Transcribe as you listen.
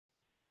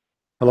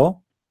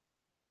Hello?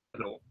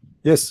 Hello.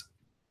 Yes.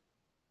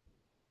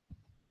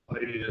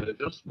 I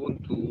just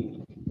want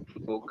to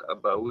talk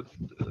about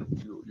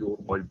your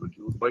Bible.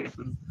 Your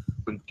Bible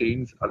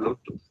contains a lot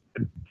of.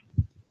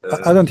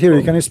 I don't hear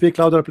you. Can you speak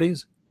louder,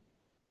 please?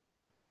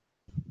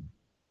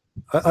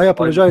 I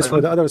apologize for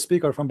the other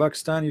speaker from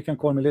Pakistan. You can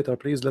call me later,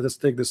 please. Let us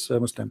take this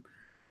Muslim.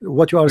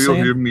 What you are saying? Do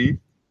you hear me?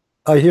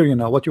 I hear you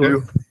now. What you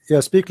are?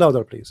 Yeah, speak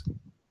louder, please.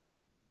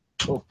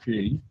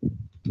 Okay.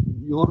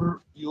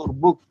 Your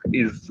book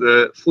is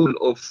full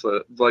of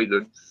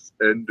violence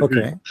and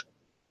hate.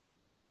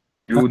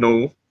 You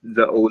know,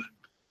 the Old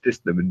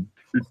Testament,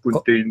 it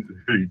contains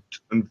hate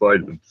and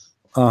violence.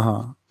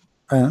 And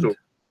so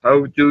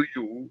how do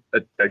you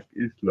attack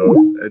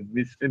Islam and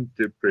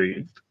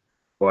misinterpret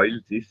while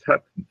this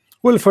happens?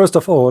 Well, first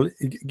of all,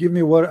 give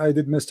me where I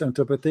did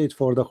misinterpret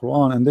for the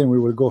Quran, and then we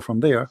will go from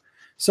there.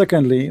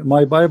 Secondly,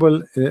 my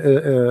Bible,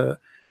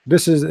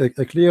 this is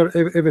a clear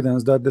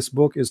evidence that this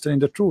book is telling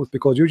the truth,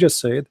 because you just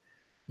said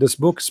this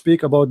book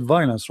speak about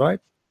violence, right?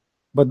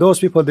 But those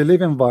people, they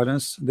live in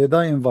violence, they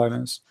die in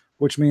violence,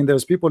 which means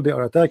there's people, they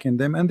are attacking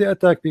them, and they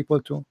attack people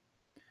too.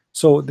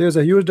 So there's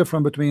a huge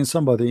difference between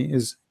somebody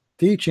is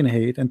teaching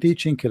hate and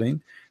teaching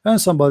killing,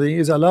 and somebody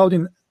is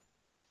allowing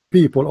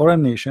people or a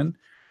nation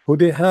who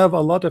they have a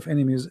lot of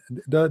enemies.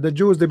 The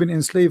Jews, they've been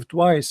enslaved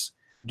twice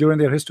during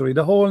their history,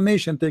 the whole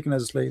nation taken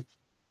as a slave.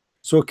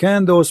 So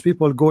can those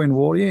people go in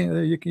war?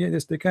 Yeah,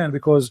 yes, they can,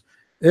 because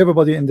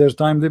everybody in their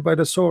time lived by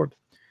the sword.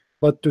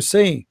 But to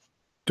say,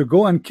 to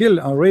go and kill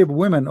and rape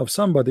women of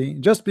somebody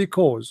just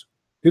because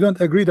you don't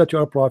agree that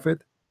you're a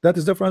prophet, that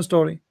is a different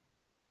story.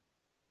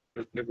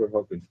 It never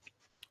happened.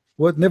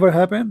 What never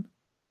happened?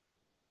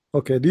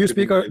 Okay, do you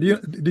speak, do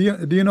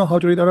you know how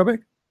to read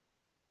Arabic?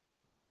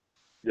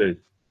 Yes.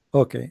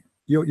 Okay,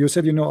 you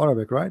said you know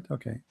Arabic, right?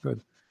 Okay,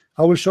 good.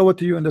 I will show it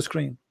to you on the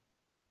screen.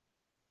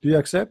 Do you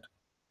accept?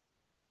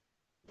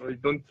 I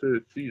don't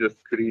see the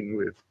screen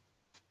with.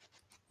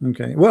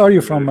 Okay, where are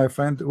you from, my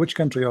friend? Which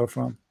country you are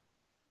from?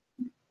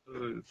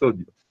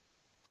 Saudi.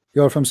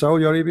 You are from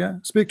Saudi Arabia?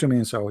 Speak to me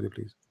in Saudi,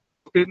 please.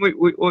 Okay,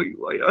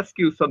 I ask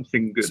you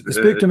something.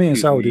 Speak to me in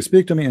Saudi.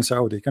 Speak to me in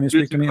Saudi. Can you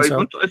speak to me in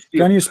Saudi?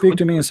 Can you speak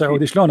to me in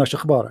Saudi? شلونك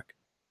أخبارك?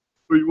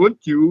 We want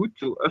you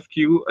to ask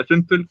you a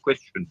simple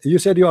question. You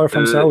said you are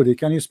from Saudi.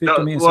 Can you speak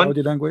to me in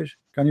Saudi language?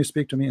 Can you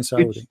speak to me in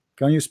Saudi?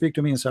 Can you speak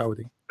to me in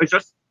Saudi?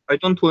 I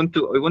don't want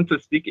to. I want to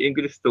speak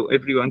English so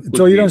everyone.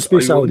 So you don't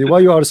speak Saudi. Why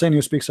you are saying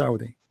you speak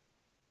Saudi?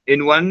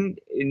 In one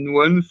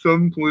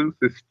Samuel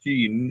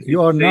 15.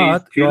 You are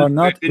not. You are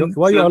not.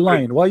 Why you are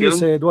lying? Why you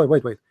said?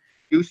 Wait.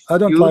 I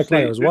don't like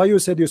liars. Why you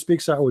said you speak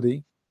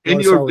Saudi?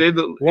 In your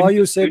Bible. Why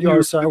you said you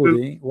are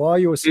Saudi? Why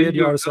you said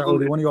you are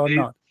Saudi when you are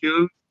not?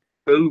 Kill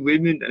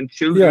women and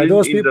children. Yeah,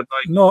 those people.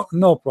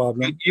 No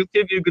problem. You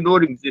keep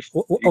ignoring this.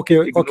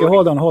 Okay,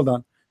 hold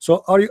on.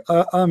 So are you?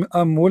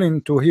 I'm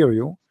willing to hear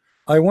you.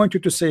 I want you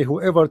to say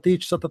whoever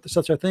teaches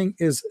such a thing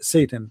is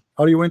Satan.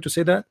 Are you willing to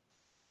say that?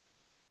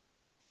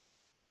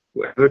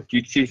 Whoever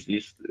teaches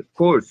this, of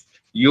course.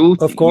 You.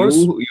 Of course.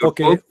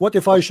 Okay. What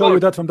if I show you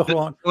that from the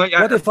Quran?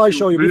 What if I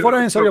show you before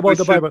I answer you about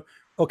the Bible?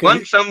 Okay.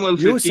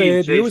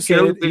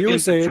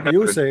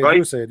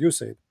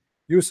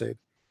 You said.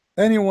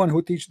 Anyone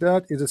who teach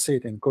that is a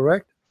Satan,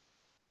 correct?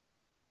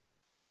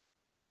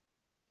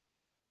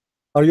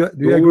 Do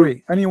you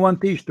agree? Anyone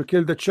teach to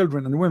kill the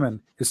children and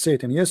women is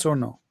Satan, yes or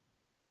no?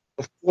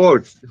 Of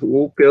course.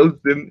 Who kills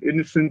them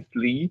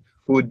innocently,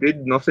 who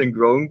did nothing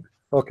wrong,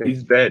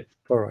 is bad.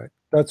 All right,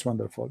 that's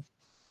wonderful.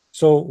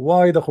 So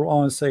why the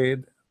Quran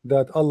said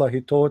that Allah,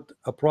 he taught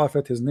a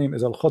prophet, his name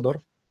is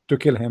Al-Khadr, to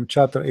kill him,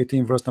 chapter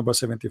 18 verse number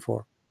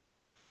 74?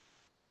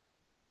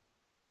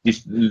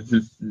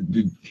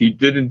 He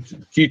didn't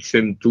teach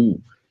him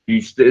to. He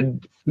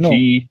said no.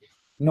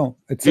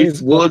 It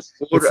says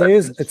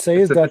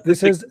that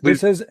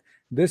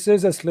this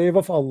is a slave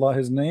of Allah.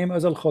 His name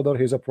is Al-Khadr.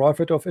 He's a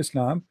prophet of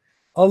Islam.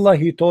 Allah,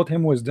 he taught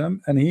him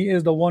wisdom, and he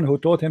is the one who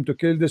taught him to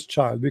kill this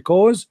child,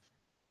 because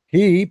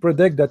he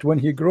predict that when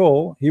he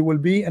grow he will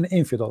be an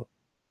infidel.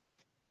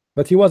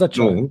 But he was a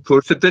child. No,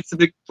 for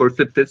specific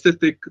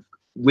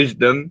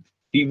wisdom,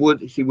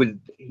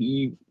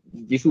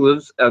 this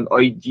was an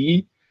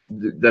idea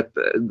that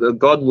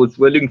God was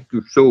willing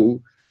to show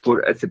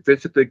for a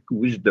specific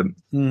wisdom.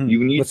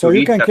 You need so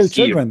you can kill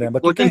children then,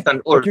 but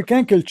you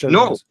can't kill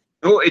children.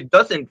 No, it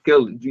doesn't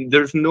kill.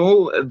 There's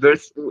no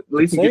verse.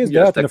 It says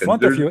that in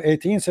front of you,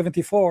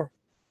 1874.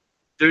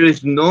 There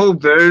is no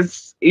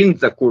verse in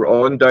the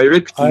Quran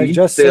directly. I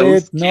just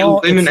said no.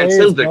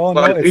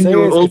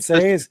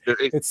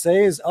 It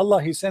says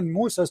Allah, he sent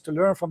Musa to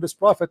learn from this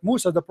prophet.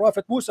 The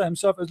prophet Musa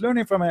himself is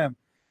learning from him.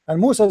 And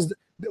Musa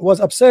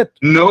was upset.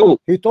 No,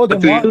 he told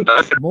him,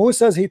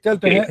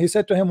 he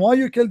said to him, why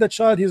you killed the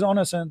child? He's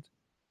innocent.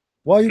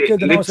 Why you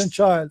killed an innocent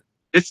child?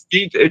 Let's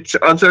give each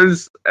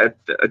others a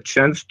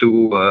chance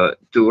to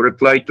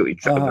reply to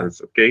each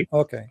others. Okay.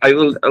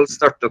 I'll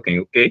start talking.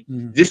 Okay.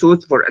 This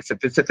was for a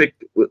specific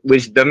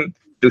wisdom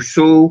to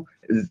show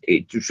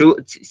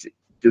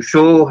to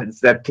show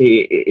that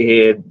the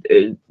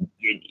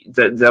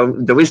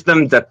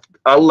wisdom that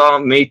Allah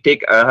may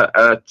take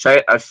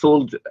a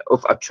soul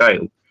of a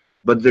child.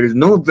 But there is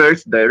no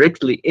verse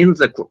directly in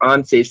the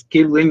Quran says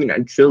kill women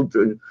and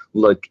children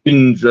like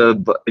in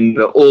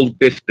the Old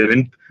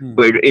Testament,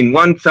 where in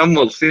 1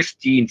 Samuel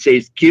 15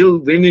 says kill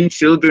women,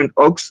 children,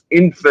 ox,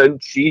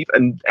 infant, sheep,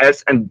 and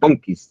ass and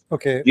donkeys.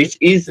 Okay, this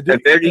is a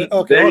very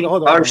hold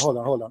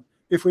on.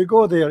 If we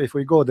go there,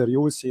 you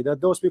will see that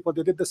those people,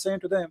 they did the same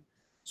to them.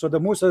 So the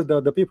Musa,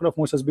 the people of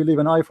Moses believe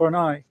an eye for an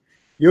eye.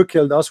 You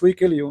killed us, we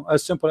kill you.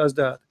 As simple as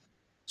that.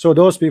 So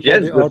those people,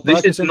 yes, they are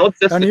practicing.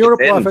 And you're a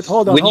prophet.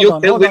 Hold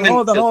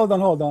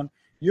on.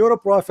 You're a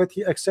prophet.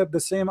 He accepts the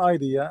same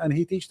idea and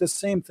he teach the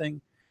same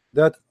thing,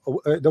 that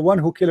the one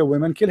who kill a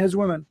woman kill his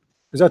women.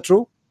 Is that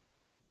true?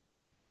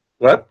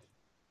 What?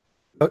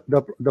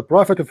 The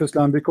prophet of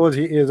Islam, because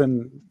he is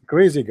a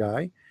crazy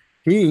guy,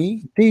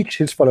 he teach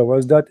his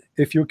followers that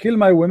if you kill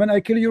my women, I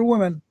kill your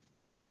women.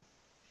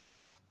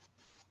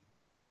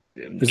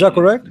 Is that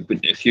correct?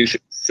 If you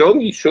show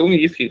me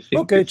if you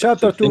think. Okay,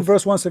 chapter 2,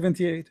 verse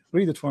 178.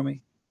 Read it for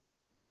me.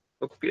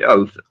 Okay,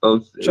 I'll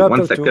 1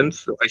 second.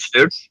 So I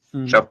search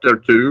chapter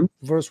 2,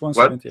 verse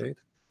 178.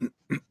 1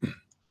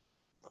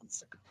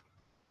 second.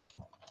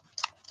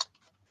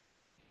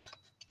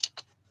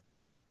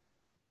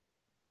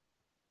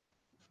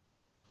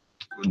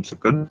 One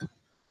second.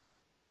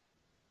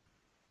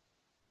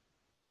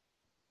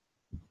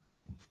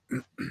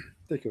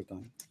 Take your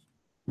time.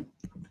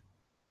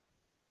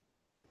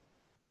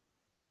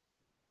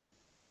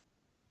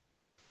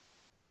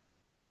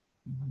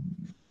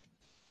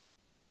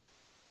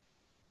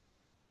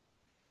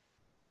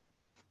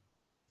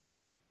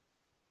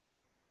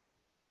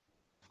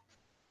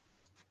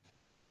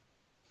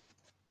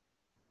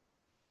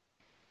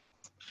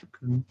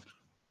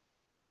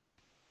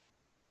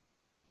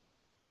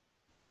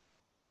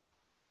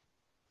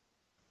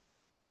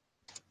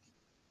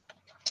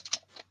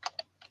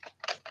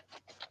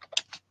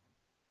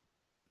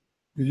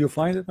 Did you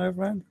find it, my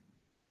friend?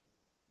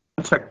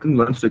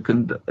 1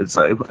 second. As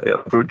I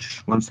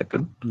approach. 1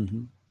 second.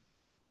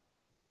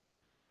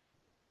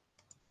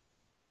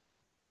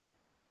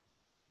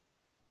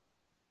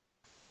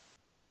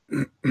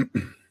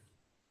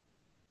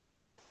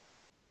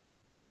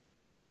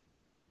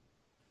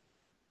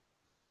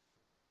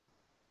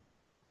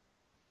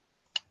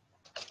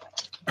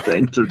 The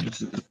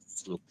internet is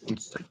slow. 1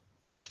 second.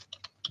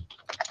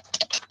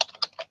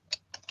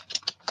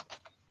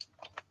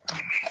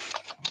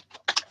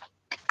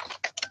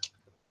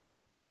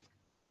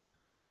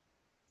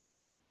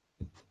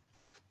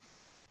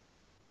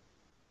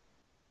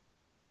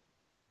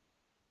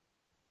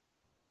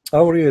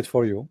 I'll read it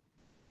for you.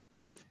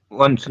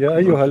 1 second. يا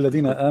أيها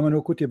الذين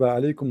آمنوا كتب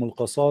عليكم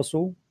القصاص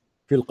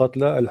في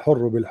القتلى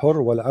الحر بالحر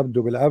والعبد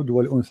بالعبد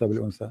والأنثى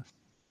بالأنثى.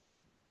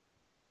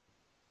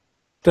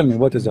 Tell me,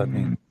 what does that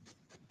mean?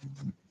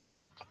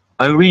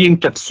 I'm reading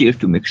tafsir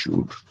to make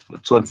sure.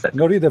 That's 1 second.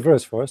 No, read the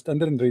verse first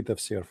and then read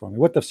tafsir for me.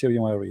 What tafsir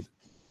you want to read?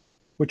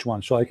 Which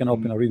one? So I can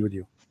open and read with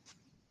you.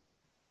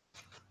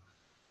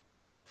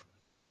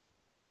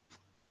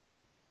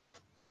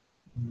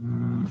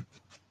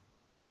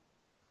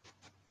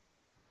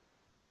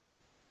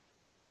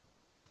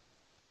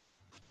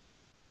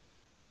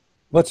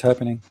 What's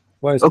happening?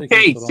 Why is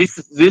okay? So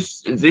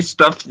this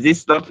stuff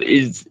is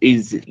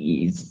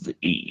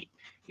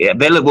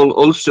available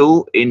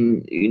also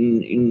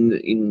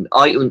in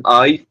eye on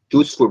eye,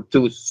 tooth for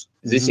tooth.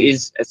 This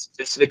is a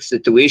specific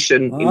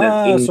situation.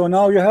 So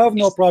now you have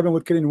no problem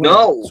with killing women.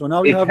 No. So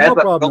now you have no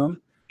problem.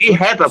 We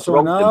have a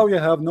problem. So now you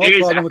have no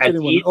problem with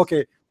killing women.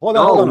 Okay, hold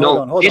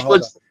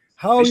on.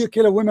 How you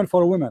kill a woman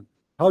for a woman?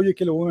 How you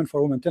kill a woman for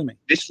a woman? Tell me.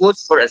 This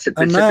was for a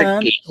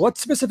specific case. What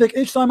specific?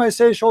 Each time I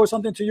say show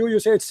something to you, you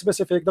say it's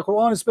specific. The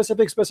Quran is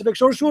specific.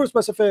 Sure,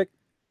 specific.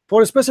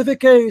 For a specific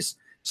case,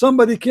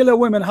 somebody kill a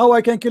woman. How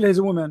I can kill his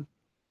woman?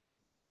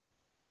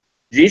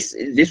 This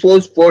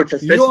was for a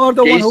specific You are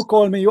the case. one who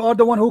called me. You are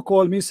the one who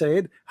called me.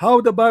 Said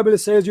how the Bible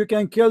says you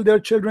can kill their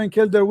children,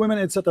 kill their women,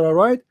 etc.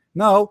 Right?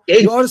 Now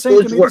you are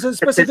saying to me this is a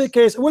specific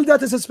case. Well,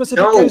 that is a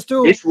specific case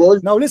too.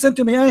 Now listen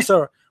to me.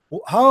 Answer.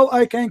 How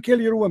I can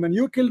kill your woman?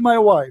 You killed my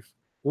wife.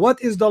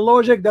 What is the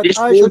logic that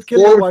I should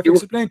kill your wife?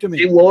 Explain to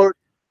me.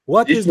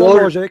 What is the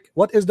logic?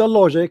 What is the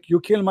logic? You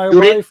kill my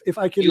wife if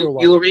I kill your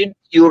wife.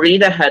 You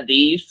read a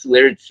hadith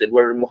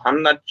where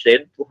Muhammad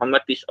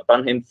peace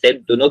upon him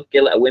said, "Do not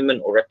kill a woman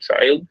or a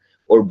child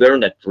or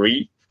burn a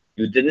tree."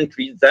 You didn't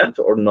read that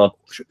or not?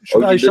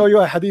 Should I show you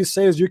a hadith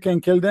says you can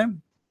kill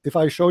them? If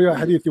I show you a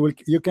hadith,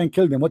 you can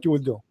kill them. What you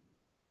will do?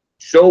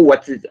 Show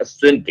what is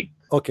authentic.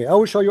 Okay, I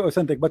will show you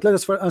authentic, but let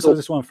us answer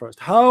this one first.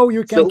 How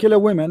you can kill a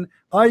woman?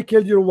 I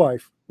killed your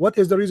wife. What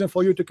is the reason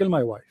for you to kill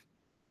my wife?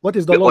 What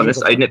is the logic?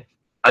 Honest,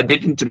 I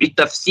didn't read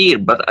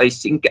tafsir, but I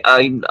think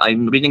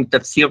I'm reading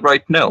tafsir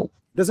right now.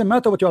 Doesn't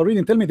matter what you are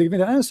reading. Tell me, give me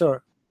the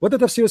answer. What the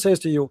tafsir says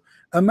to you?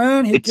 A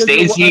man he killed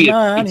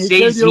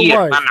your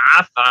wife.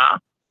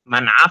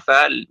 من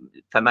عفى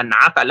فمن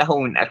عفى له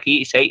من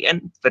أخيه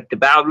شيئا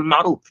فاتباعه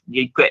بالمعروف.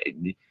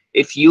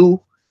 If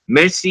you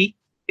mercy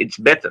It's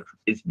better.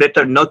 It's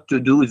better not to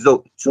do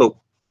so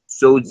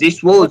this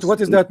was what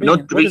does that mean? not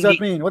What does that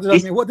really mean? What does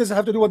that mean? What does it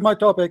have to do with my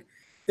topic?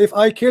 If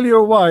I kill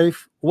your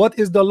wife, what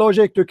is the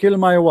logic to kill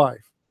my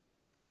wife?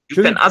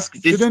 You can ask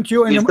this. Shouldn't you?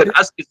 You can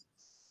ask the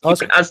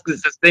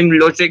same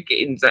logic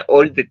in the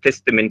Old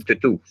Testament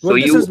too. Well, so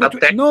you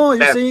attack. No,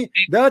 you see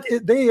that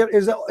there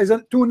is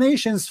two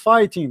nations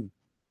fighting.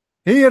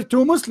 Here,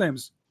 two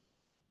Muslims.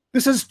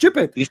 This is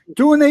stupid.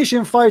 Two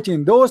nations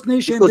fighting. Those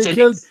nations they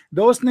killed.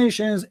 Those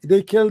nations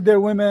they killed their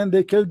women.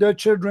 They killed their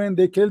children.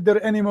 They killed their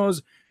animals.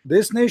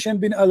 This nation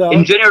been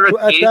allowed to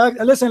attack.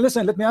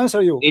 Listen. Let me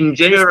answer you. In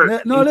general,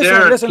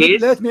 listen.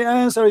 Let me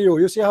answer you.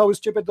 You see how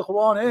stupid the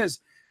Quran is.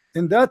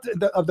 In that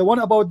the one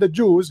about the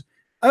Jews,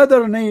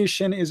 other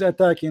nation is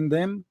attacking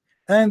them,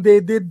 and they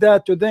did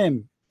that to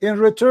them. In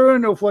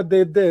return of what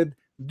they did,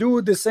 do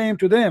the same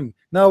to them.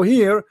 Now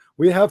here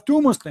we have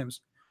two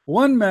Muslims.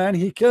 One man,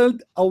 he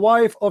killed a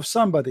wife of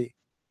somebody.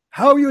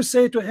 How you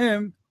say to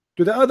him,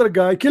 to the other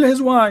guy, kill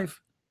his wife?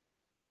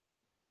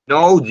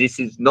 No, this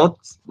is not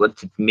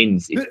what it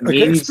means. It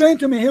means, explain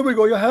to me. Here we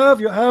go. You have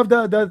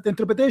the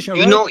interpretation.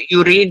 You right? know,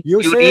 you read.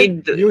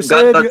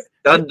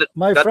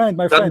 My friend.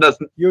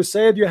 You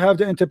said you have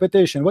the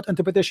interpretation. What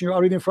interpretation you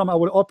are reading from? I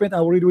will open.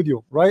 I will read with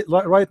you. Right now.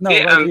 Okay, right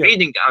I'm here.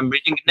 reading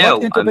now.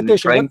 What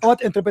interpretation?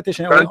 What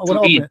interpretation? I will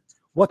open it.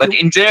 But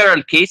in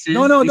general cases,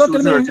 no, don't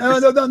tell me.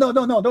 No,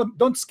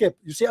 don't skip.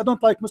 You see, I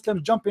don't like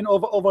Muslims jumping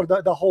over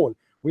the hole.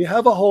 We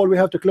have a hole. We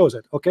have to close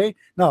it. Okay.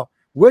 Now,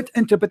 what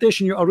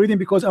interpretation you are reading?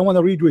 Because I want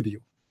to read with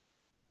you.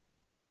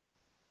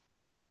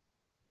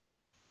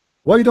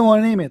 Why you don't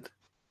want to name it?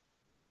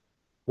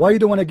 Why you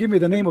don't want to give me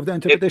the name of the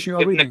interpretation you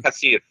are reading?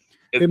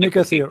 Ibn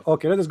Kathir.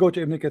 Okay, let us go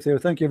to Ibn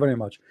Kathir. Thank you very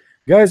much,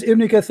 guys.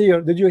 Ibn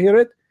Kathir. Did you hear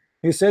it?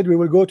 He said we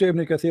will go to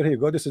Ibn Kathir. Here you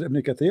go. This is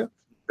Ibn Kathir.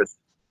 Yes.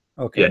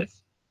 Okay. Yes.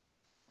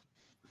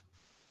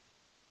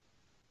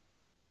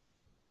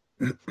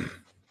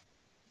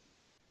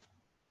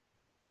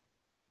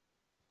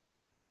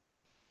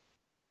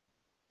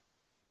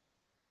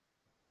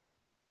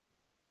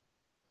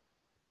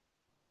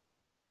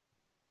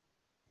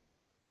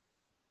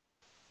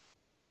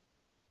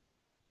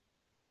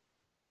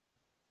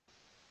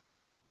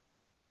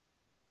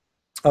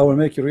 I will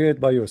make you read it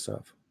by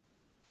yourself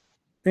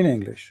in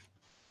English.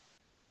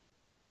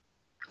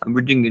 I'm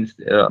reading.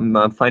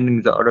 I'm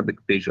finding the Arabic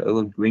page. I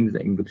will bring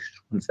the English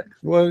one second.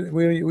 Well,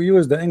 we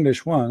use the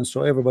English one,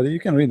 so everybody you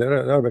can read the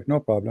Arabic, no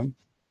problem.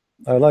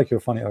 I like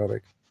your funny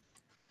Arabic.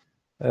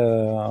 Okay,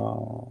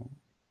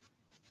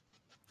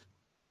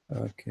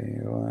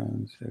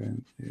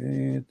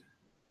 178.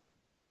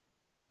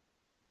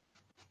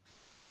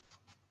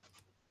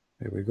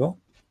 Here we go.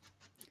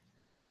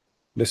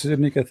 This is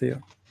Ibn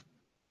Kathir.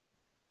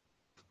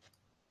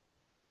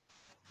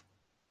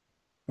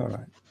 All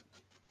right.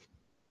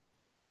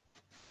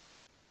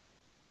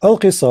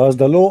 Al-Qisas,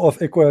 the law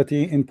of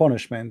equality in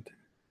punishment,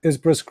 is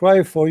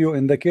prescribed for you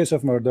in the case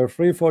of murder,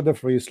 free for the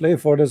free, slave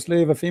for the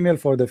slave, a female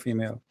for the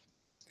female.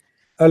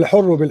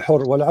 Al-Hurru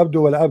bil-Hurr,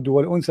 wal-Abdu wal-Abdu,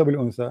 wal-Untha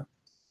bil-Untha.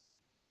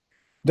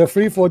 The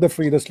free for the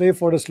free, the slave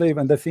for the slave,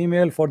 and the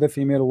female for the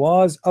female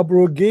was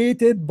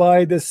abrogated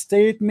by the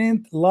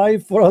statement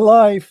life for a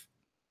life.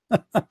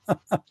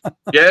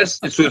 Yes,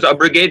 it was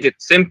abrogated.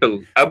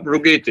 Simple.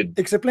 Abrogated.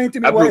 Explain to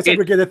me why it's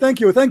abrogated. Thank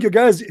you,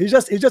 guys. He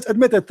just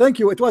admitted. Thank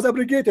you. It was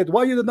abrogated.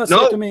 Why you did not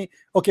say to me?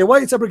 Okay, why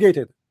it's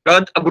abrogated?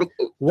 Why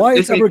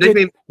it's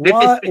abrogated?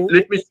 Why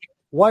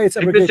it's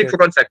abrogated? Let me think for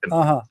 1 second.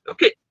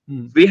 Okay.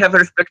 We have a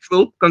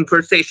respectful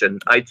conversation.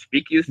 I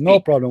speak, you speak. No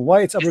problem.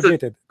 Why it's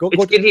abrogated?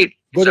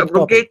 It's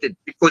abrogated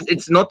because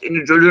it's not in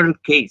a general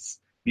case.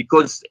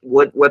 Because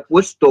what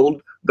was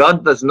told,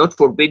 God does not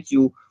forbid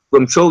you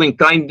from showing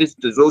kindness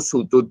to those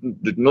who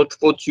did not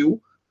fault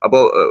you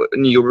about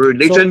in your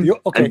religion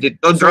and did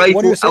not drive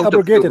you out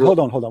of your hold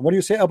on. When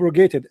you say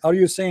abrogated, are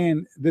you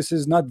saying this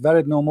is not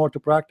valid no more to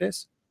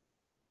practice?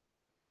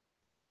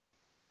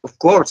 Of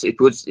course,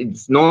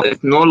 it's no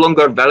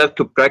longer valid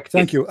to practice.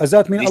 Thank you. Does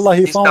that mean Allah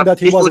he found that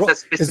he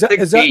was is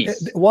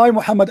that why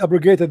Muhammad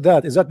abrogated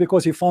that? Is that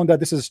because he found that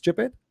this is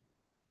stupid?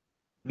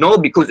 No,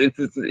 because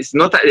it's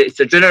not. It's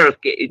a general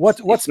case.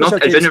 What's not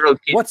a general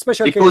case? What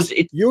special case?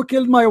 You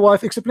killed my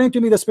wife. Explain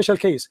to me the special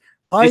case.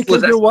 I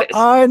killed your wife.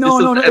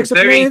 No.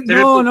 Explain.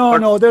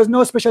 No. There's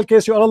no special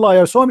case. You are a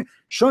liar. Show me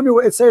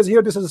where it says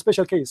here. This is a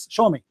special case.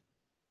 Show me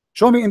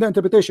in the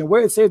interpretation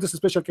where it says this is a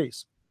special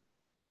case.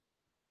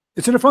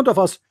 It's in front of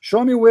us.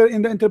 Show me where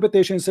in the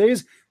interpretation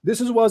says this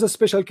was a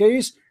special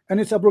case and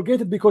it's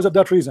abrogated because of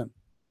that reason.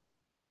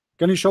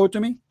 Can you show it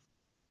to me?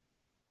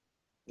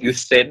 You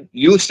said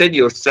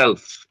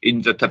yourself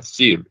in the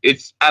tafsir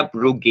it's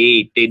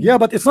abrogated. Yeah,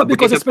 but it's not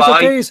because it's a special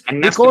case.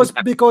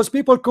 Because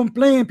people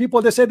complain.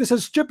 They say this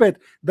is stupid.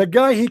 The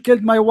guy he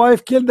killed my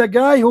wife killed the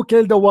guy who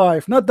killed the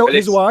wife, not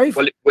his wife.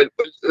 Well,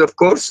 of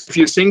course, if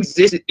you think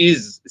this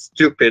is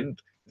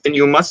stupid, then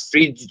you must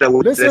read the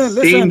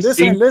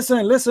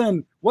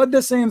listen. What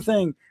the same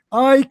thing?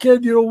 I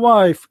killed your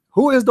wife.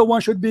 Who is the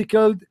one should be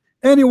killed?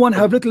 Anyone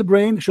have little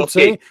brain should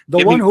say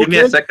the one who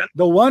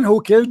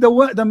killed the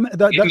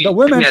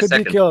women should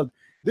be killed.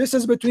 This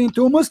is between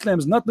two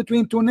Muslims, not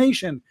between two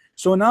nations.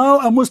 So now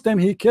a Muslim,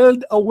 he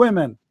killed a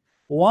woman.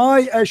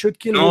 Why I should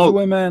kill his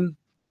women?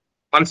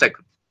 1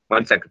 second.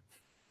 1 second.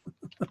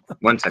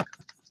 1 second.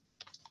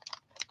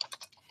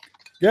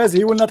 Yes,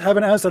 he will not have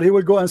an answer. He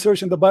will go and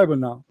search in the Bible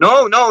now.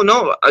 No.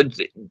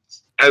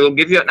 I will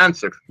give you an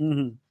answer.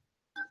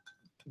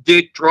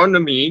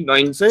 Deuteronomy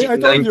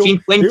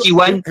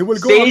 19:21 he will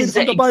go says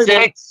from the the Bible.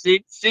 exact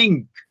same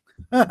thing.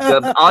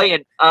 The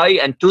eye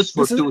and tooth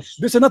for tooth.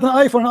 This is not an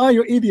eye for an eye,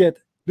 you idiot.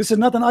 This is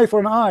not an eye for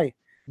an eye.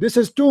 This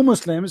is two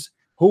Muslims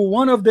who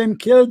one of them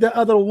killed the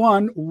other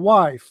one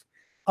wife.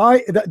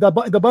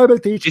 The Bible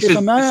teaches this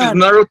is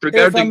not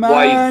regarding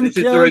wife. This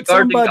is regarding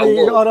somebody, a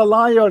war. you are a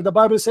liar. The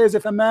Bible says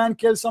if a man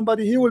kills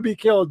somebody, he will be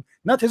killed.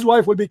 Not his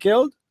wife will be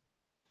killed.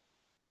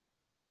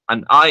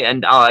 An eye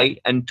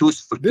and tooth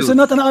for tooth. This is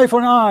not an eye for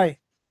an eye.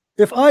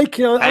 If I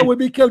kill, I will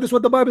be killed. This is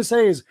what the Bible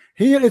says.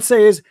 Here it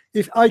says,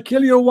 if I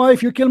kill your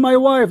wife, you kill my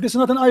wife. This is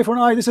not an eye for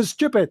an eye. This is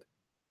stupid.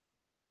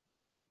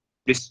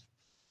 If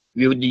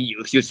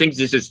you think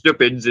this is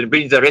stupid, then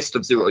read the rest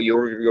of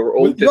your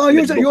Old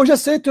Testament. No, you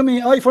just said to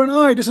me, eye for an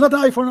eye. This is not an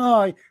eye for an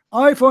eye.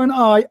 Eye for an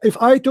eye. If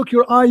I took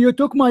your eye, you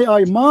took my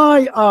eye.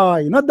 My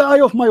eye, not the eye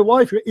of my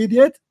wife, you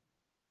idiot.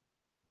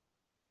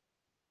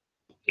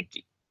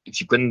 If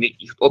you can,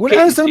 okay, well,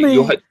 answer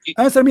me.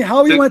 Answer me.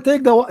 How you want to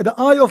take the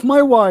eye of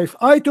my wife?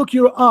 I took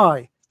your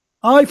eye.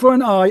 Eye for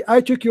an eye.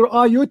 I took your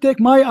eye. You take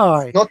my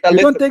eye. You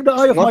don't take the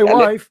eye of my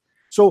wife.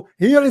 So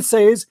here it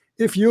says,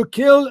 if you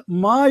kill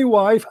my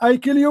wife, I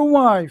kill your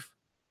wife.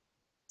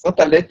 Not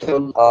a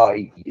literal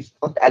eye. It's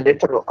not a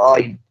literal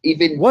eye.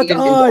 Even what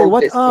eye?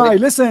 What eye?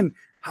 Listen.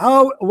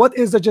 What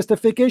is the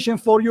justification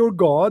for your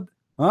God?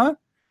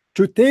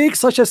 To take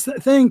such a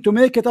thing to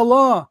make it a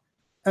law?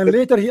 And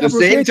later he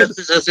abrogated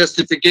the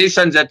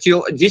justification that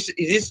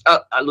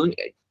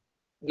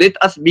let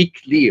us be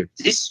clear.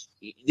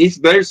 This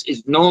verse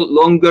is no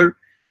longer.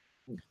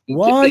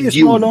 Why is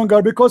no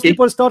longer? Because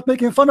people start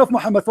making fun of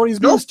Muhammad for his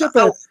being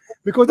stupid.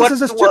 Because this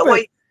is a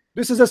stupid.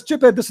 This is a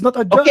stupid. This is not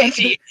a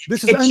okay,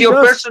 this is it's your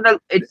personal.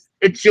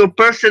 It's your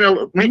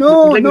personal.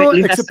 No.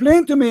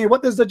 Explain to me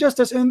what is the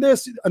justice in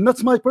this, and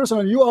that's my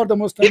personal. You are the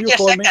Muslim. You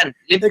call me.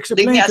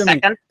 Explain to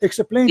me.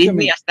 Explain to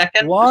me.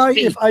 Why,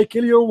 if I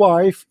kill your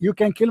wife, you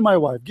can kill my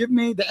wife? Give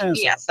me the answer.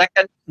 Give me a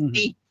second.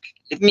 Speak.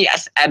 Give me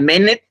a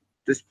minute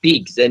to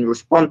speak, then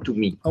respond to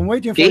me. I'm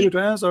waiting for you to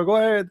answer. Go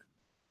ahead.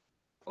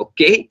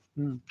 Okay.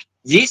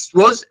 This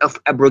was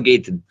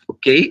abrogated,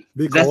 okay?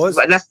 Because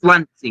that's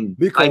one thing.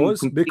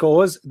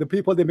 Because the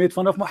people, they made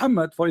fun of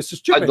Muhammad for his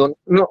stupid. I don't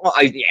know.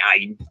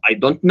 I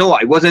don't know.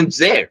 I wasn't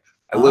there.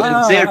 I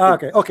wasn't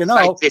there. Okay.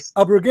 Now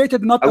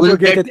abrogated, not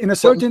abrogated. In a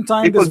certain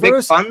time,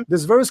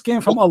 this verse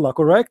came from Allah,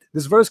 correct?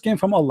 This verse came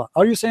from Allah.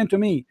 Are you saying to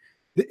me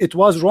it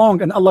was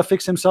wrong and Allah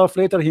fixed himself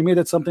later? He made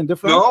it something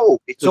different. No.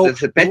 So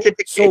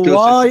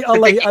why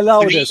Allah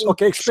allowed this?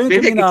 Okay, explain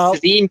to me now.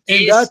 In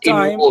that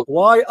time,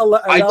 why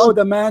Allah allowed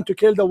a man to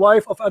kill the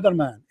wife of other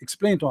man?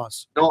 Explain to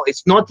us. No,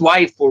 it's not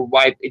wife for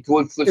wife. It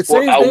was for it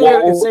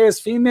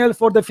says female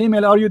for the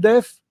female. Are you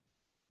deaf?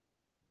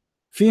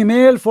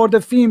 Female for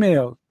the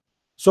female.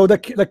 So the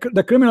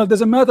criminal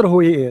doesn't matter who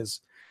he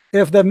is.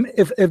 If the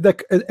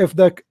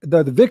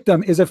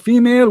victim is a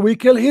female, we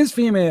kill his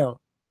female.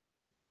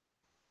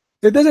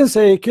 It doesn't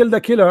say kill the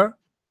killer,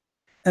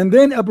 and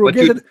then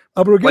abrogated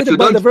by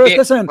the verse.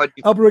 Listen,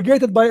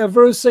 abrogated by a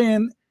verse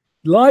saying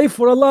life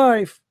for a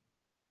life,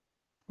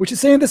 which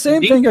is saying the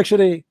same thing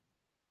actually.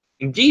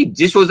 Indeed,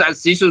 this was a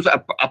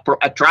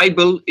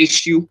tribal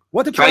issue.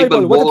 What a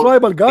tribal? What a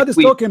tribal? God is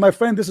talking, my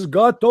friend. This is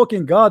God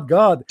talking. God.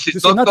 This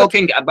is not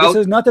talking about.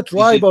 This is not a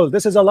tribal.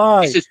 This is a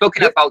lie. This is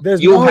talking about. There's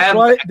no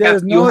tribe.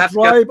 There's no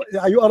tribe.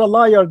 You are a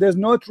liar. There's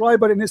no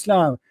tribal in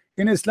Islam.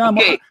 In Islam,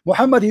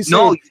 Muhammad, he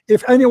said,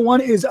 if anyone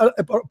is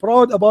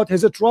proud about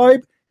his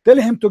tribe, tell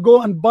him to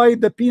go and bite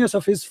the penis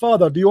of his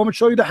father. Do you want me to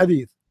show you the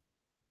hadith?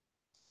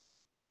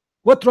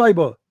 What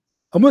tribal?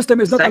 A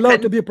Muslim is not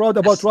allowed to be proud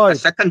about tribe.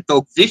 Second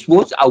talk, this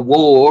was a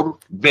war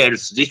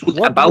verse. This was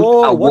about a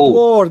war. What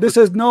war? This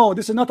is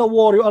not a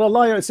war. You are a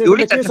liar. It says in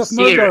the case of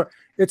murder.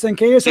 It's in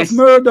case of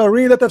murder.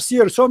 Read the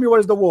tafsir. Show me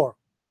what is the war.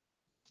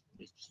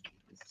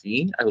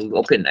 See, I will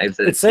open.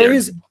 It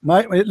says,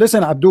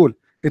 listen, Abdul.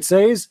 It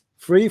says,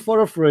 free for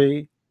a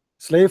free,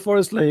 slave for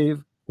a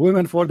slave,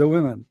 women for the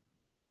women.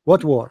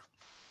 What war?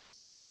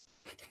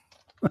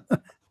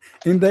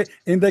 in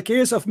the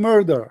case of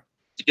murder,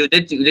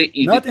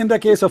 not in the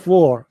case of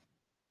war.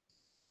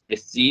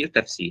 It's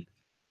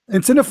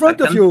in the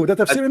front of you. The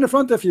tafsir in the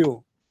front of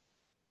you.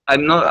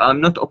 I'm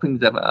not opening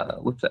the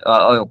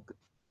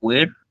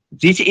where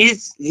this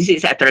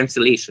is a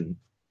translation.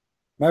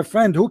 My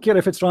friend, who cares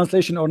if it's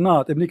translation or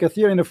not? Ibn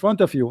Kathir in the front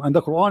of you, and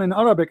the Quran in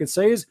Arabic, it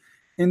says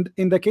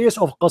in the case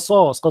of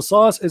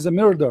qasas is a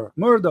murder,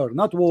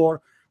 not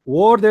war.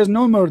 War, there's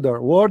no murder.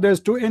 War, there's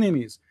two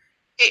enemies.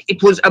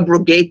 It was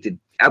abrogated.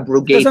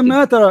 It doesn't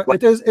matter.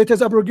 It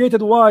is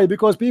abrogated. Why?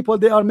 Because people,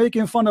 they are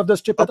making fun of the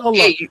stupid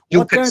Allah.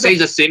 You can say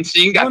the same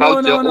thing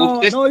about the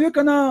Old Testament. No,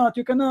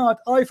 you cannot.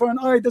 Eye for an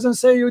eye doesn't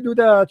say you do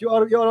that. You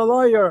are a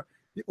liar.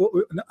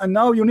 And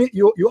now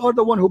you are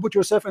the one who put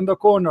yourself in the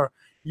corner.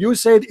 You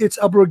said it's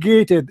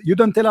abrogated. You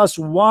don't tell us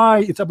why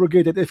it's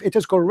abrogated. If it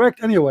is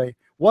correct anyway,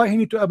 why he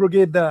need to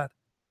abrogate that?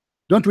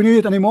 Don't we need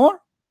it anymore?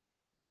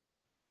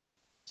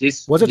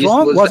 Was it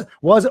wrong?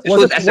 Was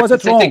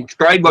it wrong?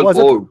 Tribal.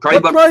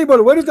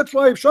 Where is the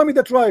tribe? Show me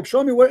the tribe.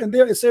 Show me where in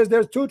there it says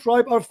there's two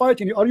tribes are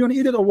fighting. Are you an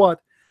idiot or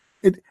what?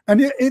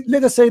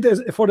 Let us say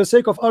this for the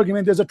sake of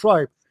argument, there's a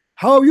tribe.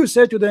 How you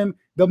say to them,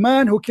 the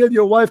man who killed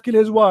your wife kill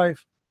his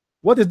wife?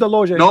 What is the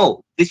logic?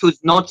 No, this was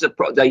not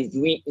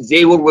the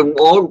they were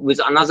war with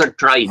another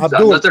tribe.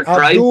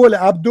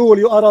 Abdul,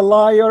 you are a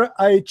liar.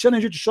 I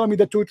challenge you to show me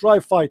the two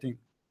tribes fighting.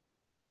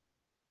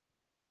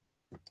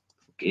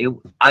 Okay,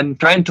 I'm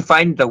trying to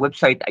find the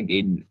website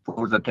again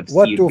for the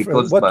tafsir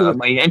because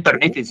my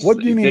internet is. What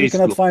do you mean you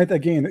cannot slow. find it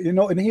again? You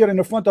know, in here in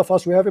the front of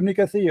us we have Ibn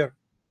Kathir.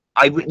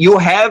 You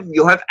have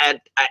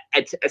at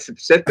a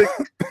specific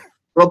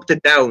cropped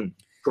it down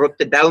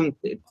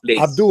place.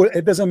 Abdul,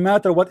 it doesn't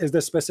matter what is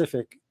the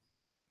specific.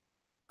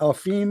 A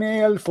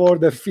female for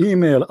the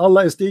female.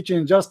 Allah is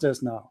teaching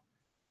justice now.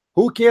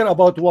 Who care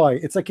about why?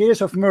 It's a case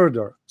of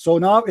murder. So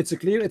now it's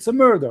clear it's a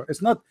murder.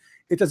 It's not.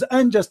 It is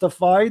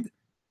unjustified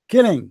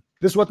killing.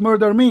 This is what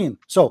murder mean.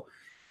 So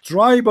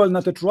tribal,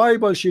 not a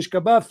tribal, shish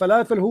kebab,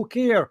 falafel. Who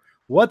care?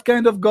 What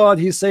kind of God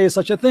he says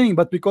such a thing?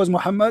 But because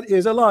Muhammad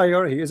is a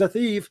liar, he is a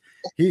thief.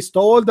 He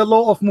stole the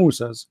law of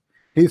Moses.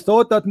 He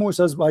thought that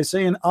Moses, by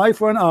saying eye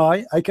for an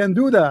eye, I can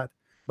do that.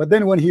 But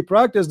then when he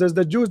practiced this,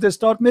 the Jews, they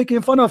start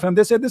making fun of him.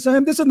 They said, this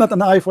is not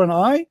an eye for an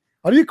eye.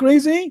 Are you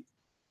crazy?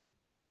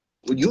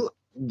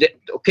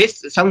 Okay,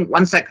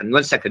 one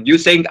second. You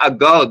saying a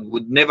God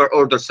would never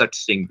order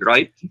such thing,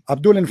 right?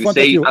 Abdul, in front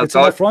of you. It's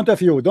in front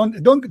of you.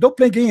 Don't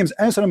play games.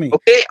 Answer me.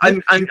 Okay,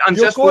 I'm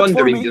just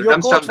wondering. You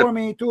quote for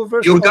me 2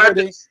 verses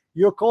already.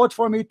 You quote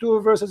for me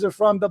 2 verses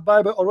from the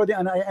Bible already,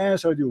 and I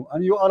answered you.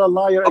 And you are a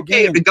liar again.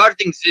 Okay,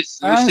 regarding this,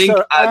 you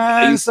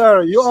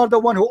answer. You are the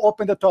one who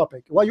opened the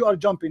topic. Why you are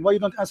jumping? Why you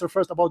don't answer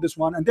first about this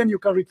one, and then you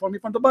can read for me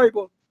from the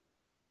Bible?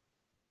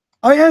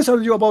 I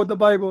answered you about the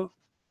Bible.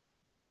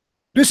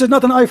 This is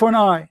not an eye for an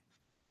eye.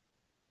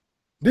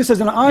 This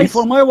is an eye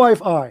for my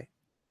wife eye.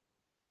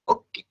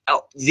 Okay.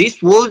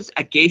 This was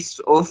a case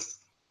of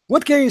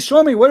what case?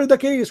 Show me. Where is the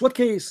case? What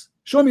case?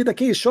 Show me the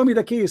case. Show me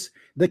the case.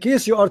 The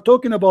case you are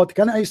talking about.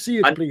 Can I see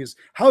it, please?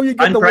 How you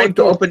get the word? I'm trying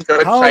to open the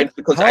website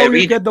because I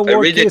read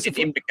it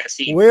in the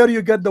casino. Where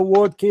you get the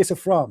word case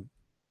from?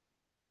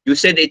 You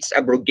said it's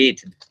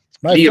abrogated.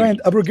 My friend,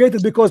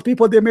 abrogated because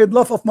people they made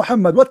love of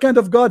Muhammad. What kind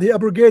of God he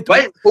abrogated?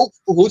 Well,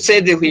 who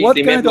said they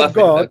made love of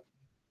God?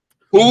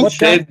 Who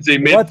said they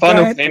made fun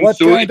of him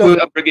so it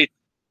will abrogate?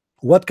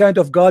 What kind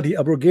of God he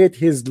abrogate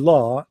his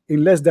law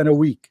in less than a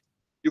week?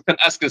 You can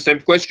ask the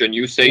same question.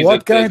 You say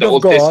what that kind the of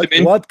Old God?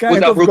 Testament What kind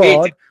was of abrogated.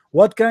 God?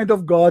 What kind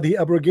of God he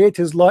abrogate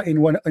his law in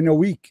a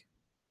week?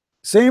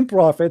 Same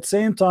prophet,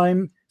 same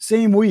time,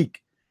 same week.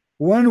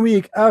 1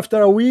 week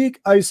after a week,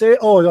 I say,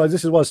 oh,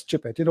 this was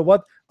stupid. You know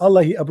what?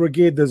 Allah he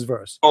abrogate this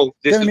verse. Oh,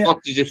 tell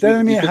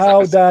me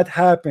how that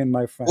happened,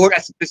 my friend. Or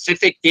a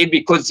specific case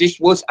because this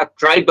was a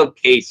tribal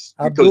case.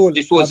 Abdul,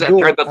 to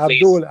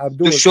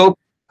show.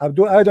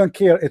 Abdul, I don't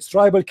care. It's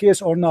tribal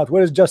case or not.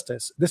 Where is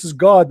justice? This is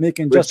God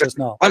making justice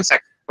now. One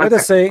second. Let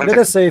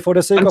us say, for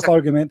the sake of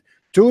argument,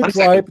 two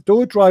tribe,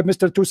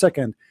 Mr. 2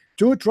 second.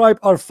 Two tribe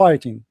are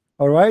fighting.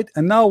 All right,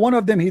 and now one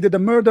of them he did a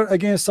murder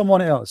against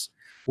someone else.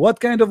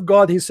 What kind of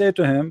God he said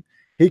to him?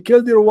 He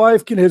killed your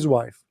wife, kill his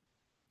wife.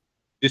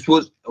 This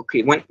was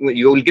okay. When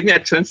you will give me a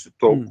chance to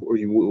talk, or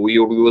you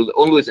will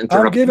always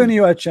interrupt. I'm giving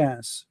you a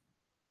chance.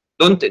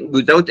 Don't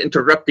without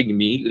interrupting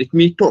me. Let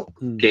me talk.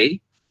 Okay.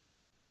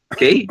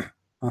 Okay.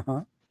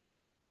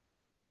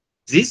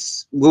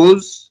 This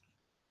was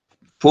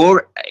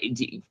for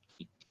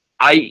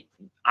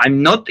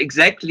I'm not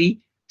exactly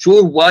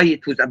sure why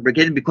it was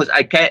abrogated because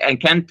I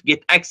can't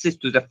get access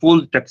to the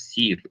full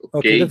tafsir.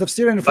 Okay, the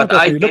tafsir in front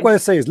of you. Look what it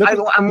says.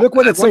 Look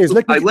what it says.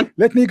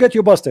 Let me get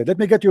you busted. Let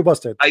me get you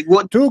busted.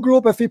 Two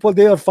group of people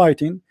they are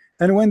fighting,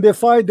 and when they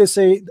fight, they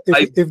say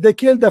if they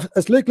kill the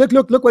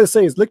look what it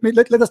says. Let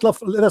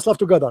us laugh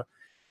together.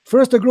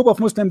 First, a group of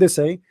Muslims they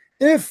say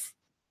if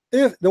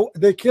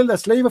they kill a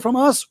slave from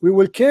us, we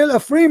will kill a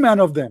free man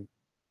of them.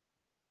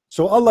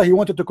 So Allah he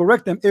wanted to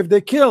correct them. If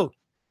they kill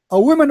a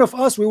woman of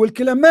us, we will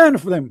kill a man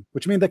of them,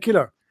 which means the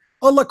killer.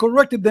 Allah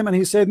corrected them and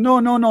he said, no,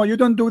 you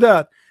don't do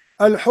that.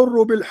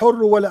 Al-hurru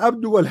bil-hurru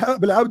wal-abdu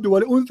bil-abdu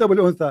wal-untha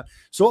bil-untha.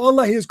 So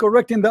Allah he is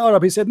correcting the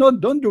Arab. He said, no,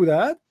 don't do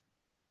that.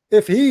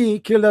 If he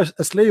killed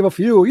a slave of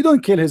you, you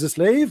don't kill his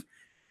slave.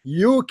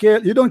 You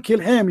don't kill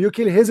him, you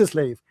kill his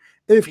slave.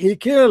 If he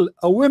kill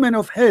a woman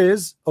of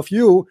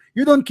you,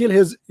 you don't kill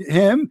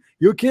him,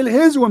 you kill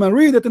his woman.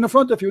 Read it in the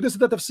front of you. This is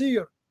the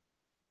tafsir.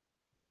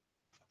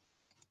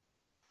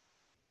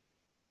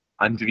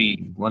 I'm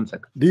reading. 1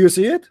 second. Do you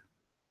see it?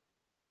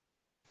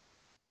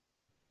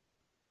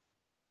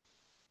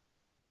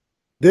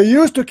 They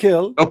used to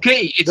kill.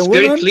 Okay, it's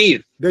very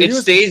clear. They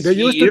used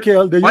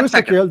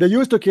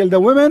to kill the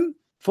women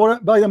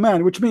by the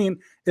man, which means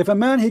if a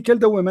man he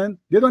killed a woman,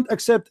 they don't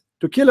accept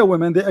to kill a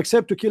woman, they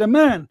accept to kill a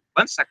man,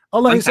 One second.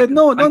 Allah, He said,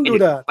 no, don't do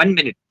that. 1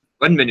 minute.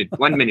 1 minute.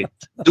 1 minute.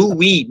 Do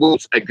we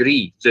both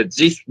agree that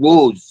this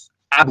was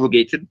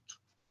abrogated?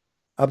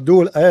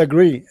 Abdul, I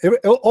agree.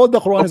 All the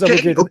Quran is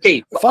abrogated.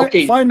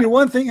 Okay. Find me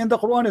one thing in the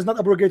Quran is not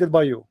abrogated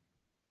by you.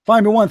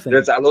 Find me one thing.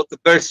 There's a lot of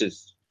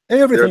verses.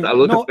 Everything.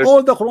 No,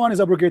 all the Quran is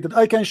abrogated.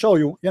 I can show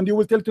you, and you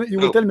will tell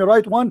me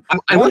right one.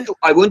 I want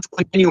to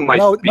continue my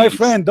speech. My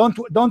friend,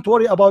 don't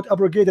worry about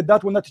abrogated.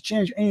 That will not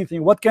change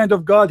anything. What kind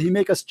of God He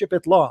make a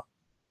stupid law?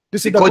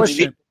 This is the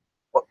question.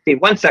 Okay,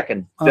 1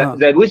 second.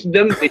 The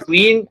wisdom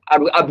between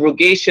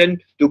abrogation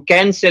to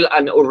cancel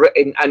an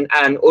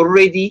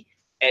already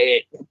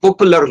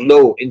popular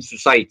law in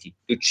society,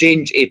 to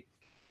change it,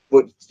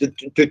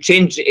 to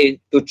change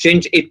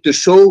it to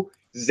show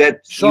that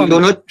you do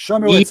not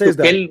need to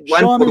kill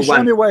one for one.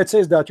 Show me where it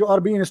says that. You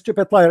are being a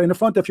stupid liar. In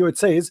front of you it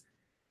says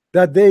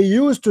that they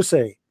used to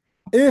say,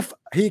 if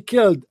he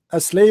killed a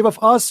slave of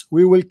us,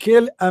 we will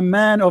kill a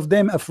man of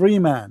them, a free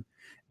man.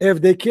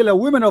 If they kill a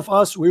woman of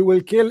us, we will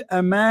kill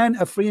a man,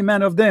 a free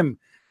man of them.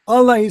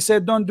 Allah, He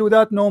said, don't do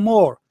that no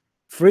more.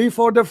 Free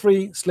for the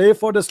free, slave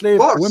for the slave,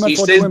 women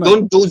for the women.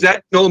 Don't do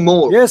that no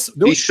more. Yes,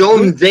 He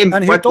showed them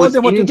and He told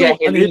them what to do.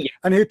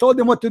 And he told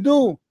them what to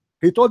do.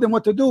 He told them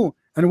what to do.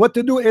 And what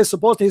to do is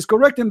supposed He's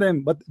correcting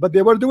them, but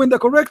they were doing the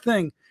correct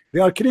thing. They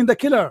are killing the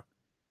killer.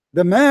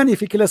 The man, if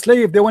he kill a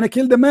slave, they want to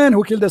kill the man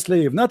who killed the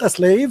slave, not a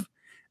slave.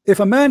 If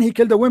a man he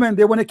killed a woman,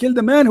 they want to kill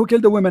the man who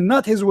killed the women,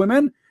 not his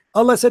women.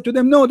 Allah said to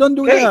them, no, don't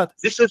do that.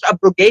 This was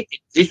abrogated.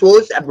 This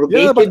was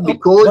abrogated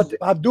because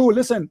but Abdul,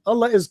 listen,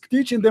 Allah is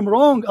teaching them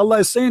wrong. Allah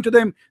is saying to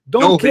them,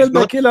 don't kill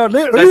the killer.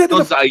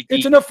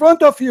 It's in the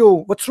front of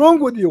you. What's wrong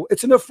with you?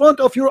 It's in the front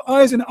of your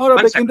eyes in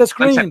Arabic in the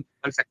screen.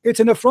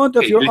 It's in the front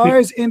of your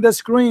eyes in the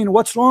screen.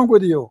 What's wrong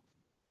with you?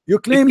 You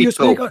claim you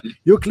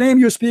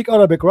speak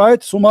Arabic,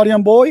 right?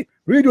 Sumerian boy,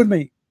 read with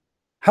me.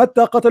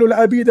 حتى قتلوا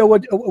العبيد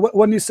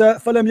والنساء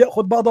فلم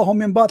يأخذ بعضهم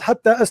من بعض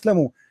حتى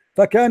أسلموا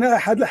فكان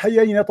أحد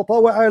الحيين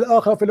يتطاوع على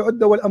الآخر في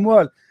العدة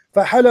والأموال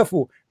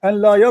فحلفوا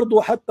أن لا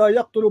يرضوا حتى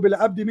يقتلوا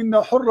بالعبد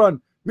منا حرا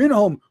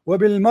منهم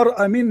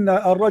وبالمرأة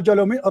منا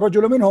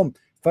الرجل منهم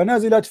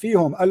فنزلت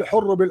فيهم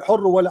الحر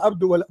بالحر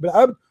والعبد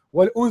بالعبد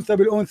والأنثى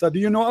بالأنثى. Do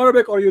you know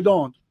Arabic or you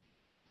don't?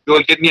 You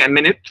will give me a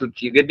minute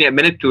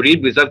to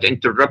read without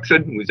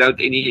interruption, without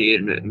any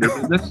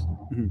nervousness.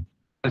 1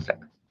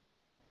 second.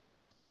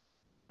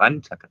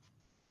 1 second.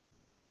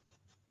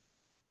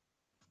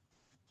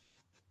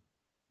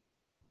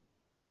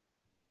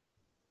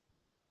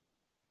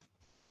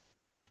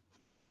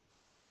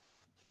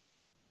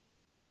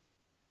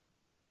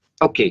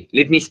 Okay,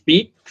 let me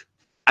speak,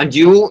 and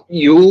you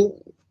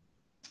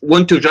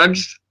want to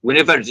judge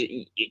whenever,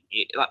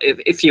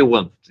 if you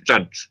want to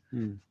judge,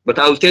 but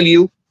I'll tell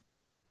you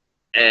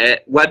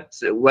what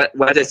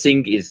the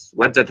thing is,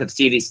 what the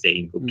tafsir is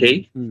saying.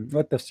 Okay,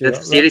 what tafsir? The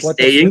tafsir is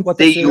saying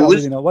they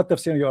use. What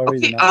tafsir you are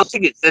reading? I'll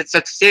think it. The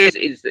tafsir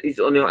is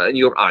on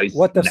your eyes.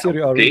 What tafsir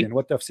you are reading?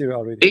 What tafsir you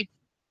are reading? Okay?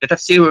 The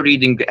tafsir you're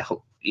reading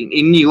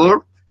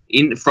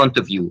in front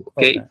of you.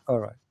 Okay. All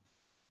right.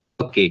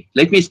 Okay,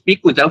 let me speak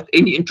without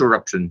any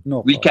interruption. No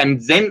we can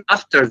then,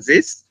 after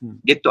this,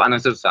 get to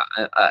another side.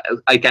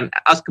 I can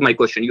ask my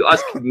question. You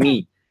asked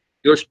me,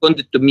 you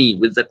responded to me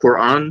with the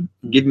Quran.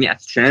 Give me a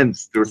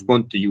chance to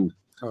respond to you.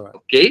 All right.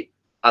 Okay,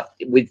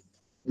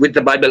 with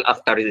the Bible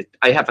after it.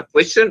 I have a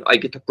question. I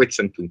get a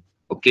question too.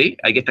 Okay,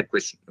 I get a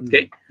question.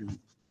 Okay,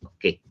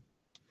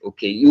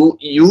 okay.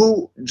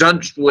 You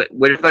judge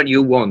wherever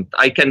you want.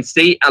 I can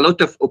say a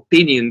lot of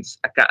opinions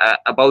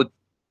about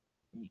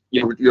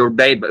your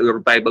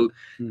Bible,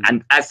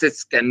 and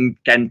assets can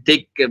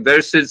take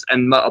verses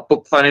and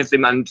poke fun at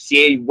them and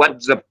say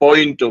what's the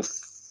point of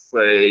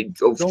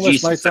don't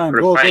waste my time.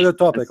 Go to the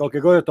topic. Okay,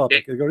 go to the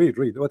topic. Okay.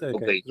 Read. What?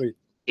 Okay, read.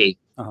 Okay.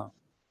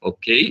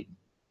 Okay.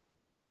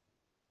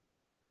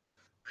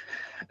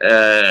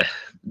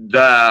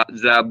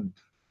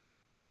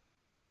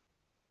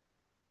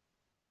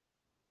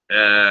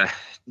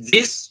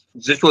 This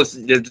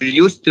there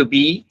used to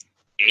be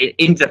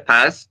in the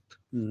past.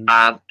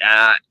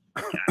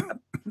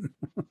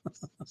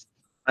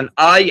 An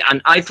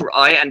eye for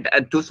eye, and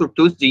tooth for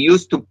tooth. They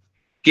used to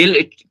kill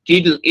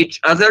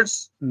each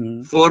others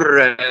for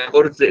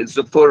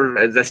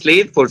the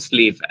slave for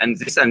slave, and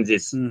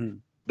this.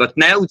 But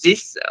now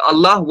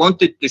Allah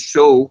wanted to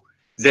show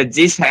that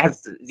this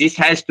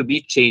has to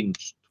be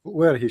changed.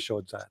 Where He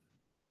showed that?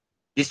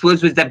 This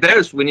was with the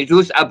verse when it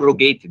was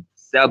abrogated.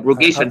 The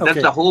abrogation. Okay.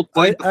 That's the whole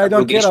point. I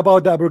don't care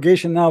about the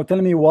abrogation now. Tell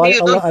me why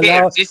Allah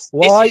allows.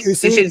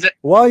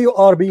 Why you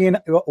are being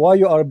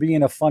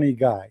a funny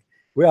guy.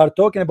 We are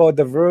talking about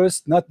the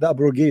verse, not the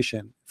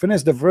abrogation.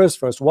 Finish the verse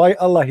first. Why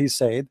Allah He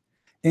said,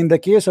 in the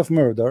case of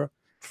murder,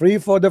 free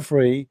for the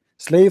free,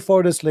 slave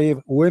for the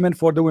slave, women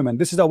for the women.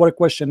 This is our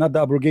question, not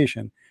the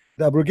abrogation.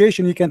 The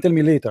abrogation you can tell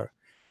me later.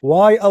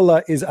 Why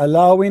Allah is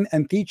allowing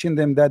and teaching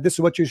them that this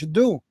is what you should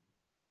do.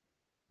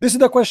 This is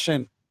the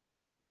question.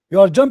 You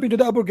are jumping to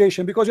the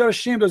abrogation because you are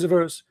ashamed of the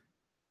verse,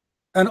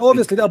 and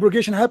obviously the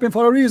abrogation happened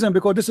for a reason,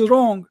 because this is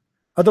wrong.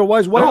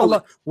 Otherwise, why No,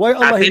 Allah? Why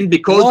Allah? happened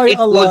because Why it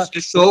Allah? was to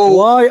show.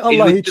 Why It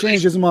Allah was he to-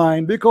 changed his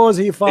mind? Because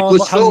he It found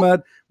was so.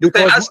 Muhammad. You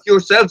can Because ask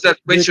yourself that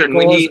question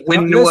when he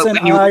when listen,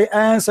 when you I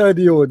answered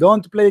you.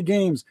 Don't play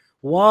games.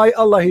 Why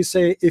Allah he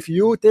say, if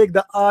you take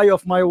the eye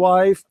of my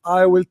wife,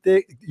 I will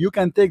take. You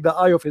can take the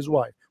eye of his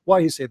wife.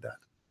 Why he said that?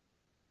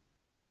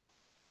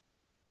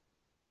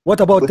 What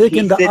about but he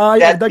taking the said eye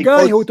that of the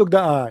guy who because took the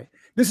eye?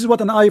 This is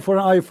what an eye for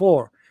an eye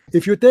for.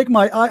 If you take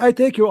my eye, I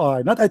take your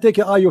eye. Not I take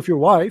the eye of your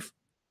wife.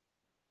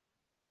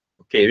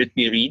 okay, let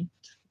me read.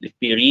 Let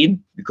me read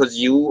because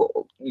you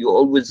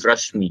always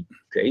rush me.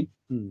 Okay.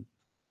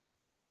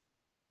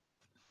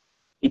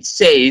 It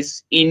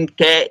says إن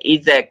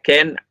إذا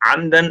كان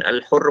عمدا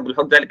الحر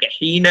بالحر ذلك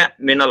حين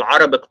من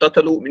العرب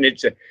اقتتلوا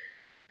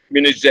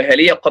من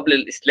الجاهلية قبل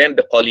الإسلام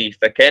بقليل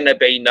فكان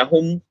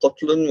بينهم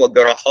قتل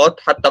وجراحات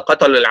حتى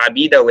قتلوا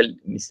العبيد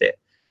والنساء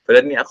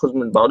فلم يأخذ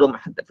من بعضهم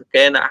حتى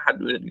فكان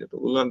أحد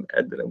يقولون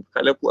أدرى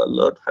خلقوا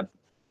الله حتى.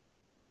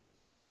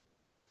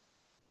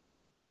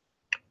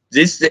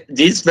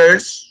 This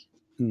verse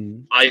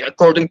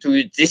according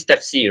to this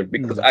tafsir,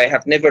 because I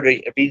have never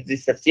read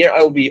this tafsir,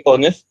 I will be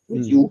honest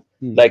with you.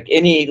 Like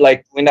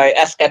when I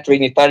ask a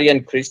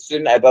Trinitarian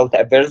Christian about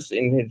a verse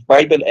in his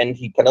Bible and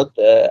he cannot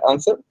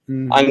answer,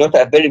 I'm not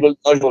a very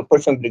knowledgeable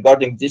person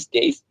regarding this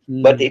case.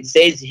 But it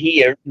says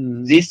here,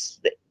 this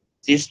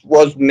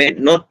was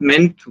not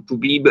meant to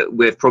be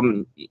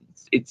from.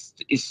 It's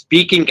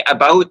speaking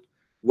about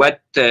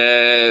what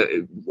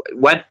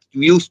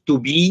used to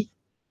be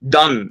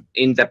done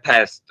in the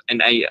past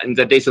and in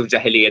the days of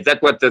Jahiliyyah.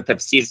 That's what the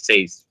tafsir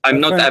says.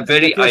 I'm not a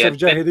very of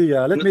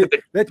Jahiliyyah.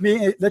 Let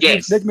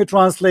me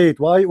translate.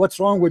 What's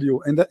wrong with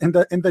you? In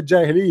the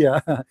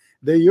Jahiliyyah,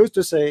 they used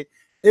to say,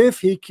 if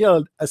he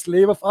killed a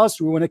slave of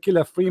us, we want to kill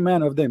a free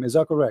man of them. Is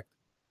that correct?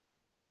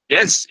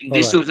 Yes,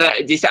 this was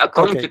this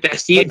according to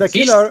tafsir.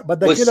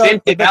 But the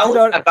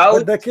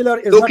killer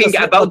is talking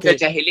about the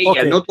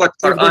Jahiliyyah, not what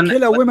Quran. If they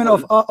kill a woman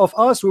of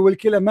us, we will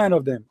kill a man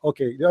of them.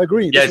 Okay, you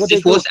agree? Yes,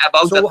 this was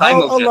about the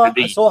time of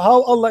Jahiliyyah. So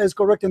how Allah is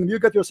correcting them? You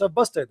get yourself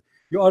busted.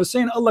 You are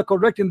saying Allah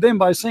correcting them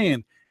by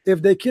saying,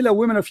 if they kill a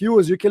woman of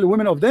yours, you kill a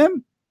woman of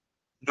them?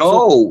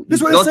 No, so this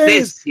is what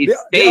it says.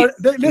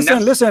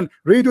 Listen,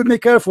 read with me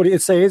carefully.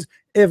 It says,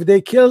 if they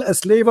kill a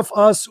slave of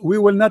us, we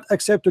will not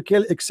accept to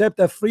kill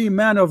except a free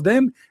man of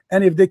them.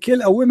 And if they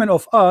kill a woman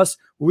of us,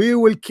 we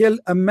will kill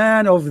a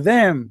man of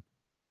them.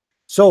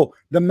 So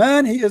the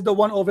man, he is the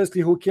one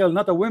obviously who killed,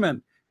 not a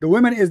woman. The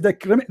woman is the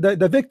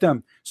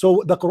victim.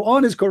 So the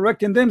Quran is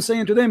correcting them,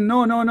 saying to them,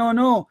 no, no, no,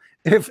 no.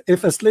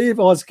 If a slave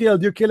was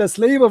killed, you kill a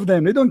slave of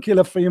them. You don't kill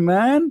a free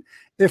man.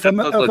 If a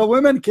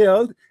woman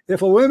killed,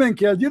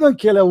 you don't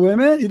kill a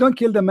woman. You don't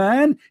kill the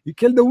man. You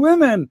kill the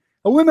women,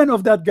 a woman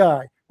of that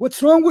guy.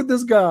 What's wrong with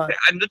this guy?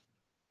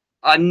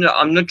 I'm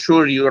not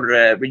sure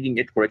you're reading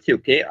it correctly.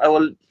 Okay,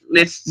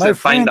 let's my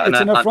friend.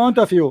 It's in the front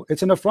of you.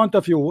 It's in the front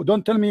of you.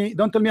 Don't tell me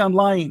I'm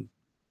lying.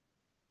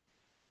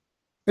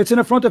 It's in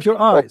the front of your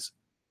eyes.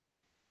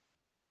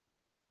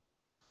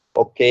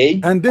 Okay.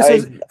 And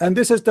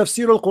this is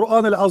Tafsir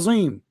al-Quran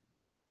al-Azim.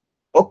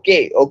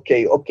 Okay.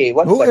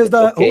 Who is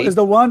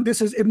the one?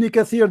 This is Ibn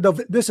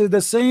Kathir. This is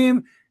the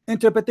same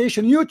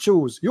interpretation you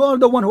choose. You are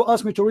the one who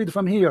asked me to read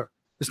from here.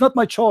 It's not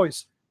my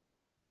choice.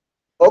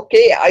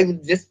 Okay,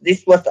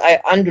 this was I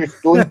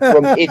understood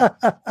from it.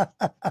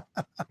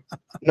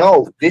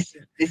 No, this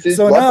is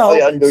so what now,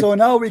 I understood. So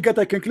now we get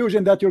a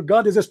conclusion that your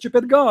God is a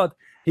stupid God.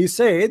 He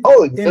said,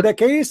 in the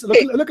case,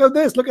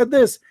 look at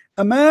this.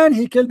 A man,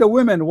 he killed a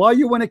woman. Why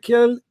you want to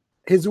kill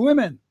his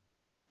women?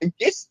 In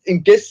case,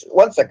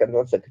 one second.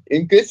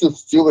 In case of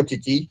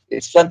stupidity,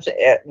 it's something.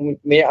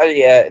 May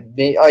I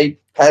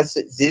pass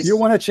this? You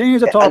want to change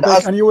the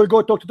topic, and you will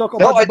go talk about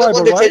the Bible, I don't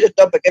want to change the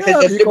topic. If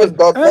it's a stupid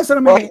God, answer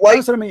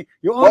me.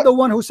 You are the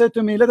one who said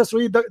to me, "Let us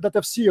read the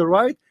tafsir,"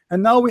 right?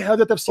 And now we have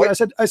the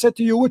tafsir. I said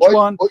to you, which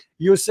one?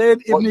 You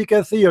said Ibn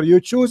Kathir. You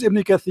choose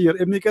Ibn Kathir.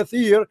 Ibn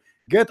Kathir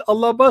get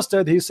Allah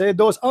busted. He said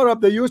those Arab,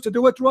 they used to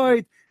do it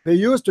right. They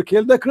used to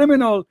kill the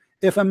criminal.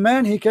 If a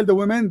man he killed a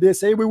woman, they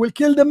say we will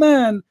kill the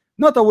man,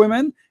 not a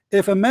woman.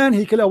 If a man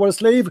he kill our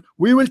slave,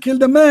 we will kill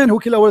the man who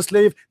kill our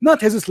slave,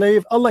 not his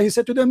slave. Allah, he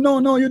said to them,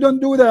 no, you don't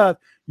do that.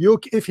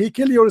 If he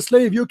kill your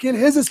slave, you kill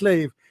his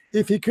slave.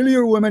 If he kill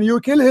your woman, you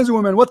kill his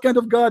woman. What kind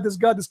of God is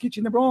God is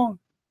teaching them wrong?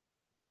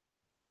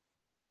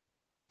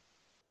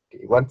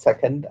 Okay, 1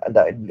 second,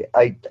 and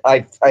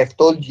I've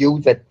told you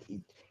that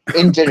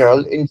in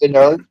general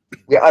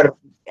we are.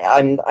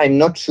 I'm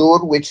not sure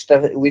which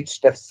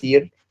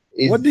tafsir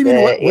is. What do you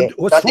mean?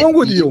 What's wrong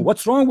with you?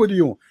 What's wrong with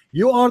you?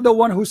 You are the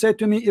one who said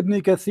to me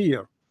Ibn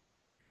Kathir.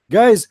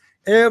 Guys,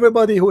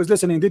 everybody who is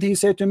listening, did he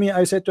say to me?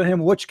 I said to him,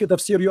 which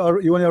tafsir you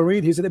want to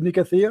read? He said Ibn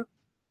Kathir.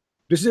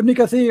 This is Ibn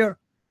Kathir,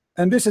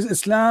 and this is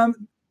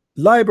Islam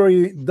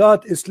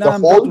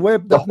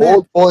library.islam.web.net. The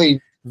whole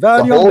point.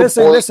 Volume,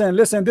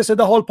 listen. This is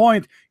the whole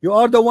point. You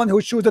are the one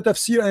who choose the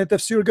tafsir, and the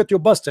tafsir get you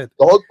busted.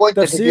 The whole point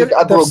tafsir, is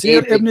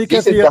abrogated. Ibn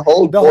Kathir.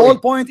 The whole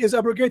point is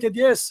abrogated.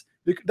 Yes,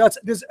 That's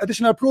this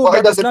additional proof Why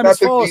that does it Islam is matter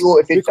to false. you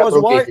if it's Because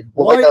abrogated?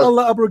 why does?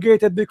 Allah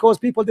abrogated? Because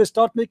people they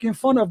start making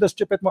fun of the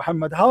stupid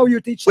Muhammad. How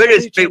you teach Where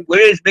is teaching?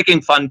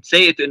 making fun?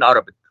 Say it in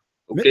Arabic.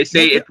 Okay,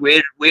 say it.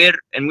 Where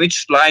in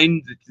which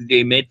line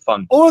they made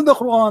fun? All the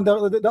Quran,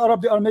 the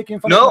Arab, they are making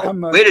fun of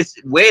Muhammad.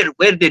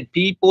 Where did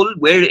people,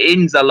 where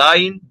in the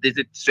line did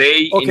it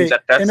say in the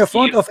tafsir? In the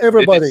front of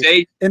everybody. Did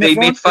it say they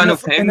made fun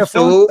of him?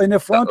 In the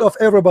front of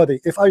everybody.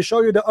 If I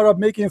show you the Arab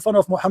making fun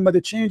of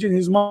Muhammad, changing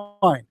his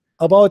mind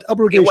about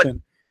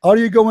abrogation, are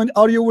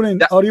you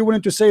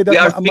willing to say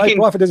that my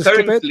prophet is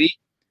stupid?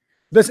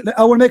 Listen,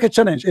 I will make a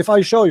challenge. If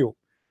I show you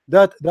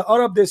that the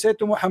Arab, they said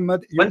to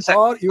Muhammad, one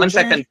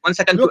second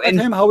look at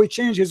him, how he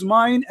changed his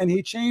mind, and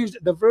he changed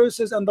the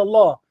verses and the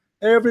law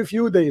every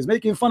few days,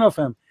 making fun of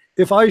him.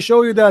 If I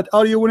show you that,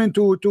 are you willing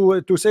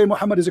to say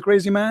Muhammad is a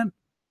crazy man?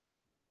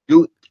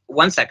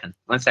 One second.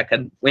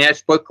 When I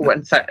spoke,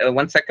 one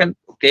second,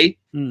 okay.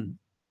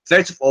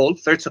 First of all,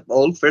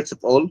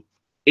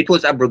 it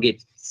was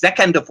abrogated.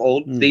 Second of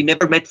all, they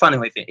never made fun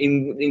of him.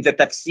 In the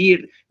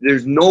tafsir,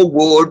 there's no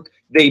word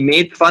they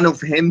made fun of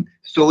him,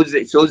 so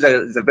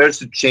the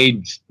verse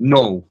changed.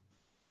 No,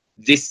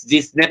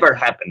 this never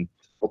happened.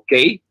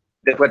 Okay,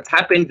 that what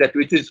happened, that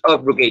which is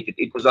abrogated.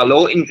 It was a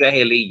law in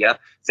Jahiliyyah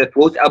that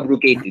was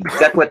abrogated.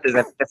 That's what the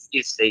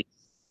tafsir says.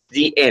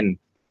 The end.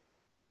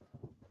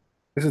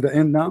 This is the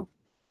end now.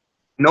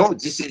 No,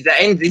 this is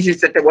the end. This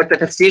is what the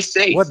tafsir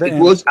says. What the it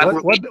end? was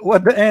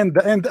what the end?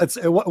 The end. It's,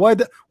 why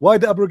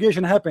the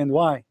abrogation happened?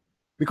 Why?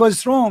 Because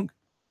it's wrong.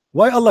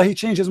 Why Allah he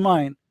changed his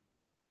mind?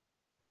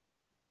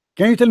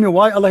 Can you tell me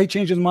why Allah he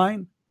changed his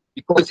mind?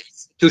 Because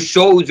it's to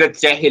show that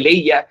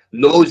Jahiliyyah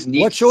laws need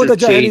to change. What showed the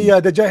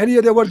Jahiliyyah? The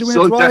Jahiliyyah, they were doing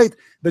it right.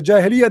 The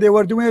Jahiliyyah, they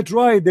were doing it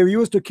right. They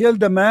used to kill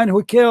the man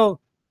who killed.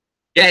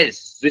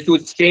 Yes, this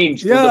was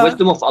changed. Yeah. The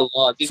wisdom of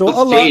Allah. So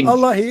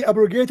Allah he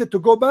abrogated to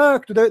go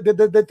back to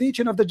the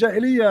teaching of the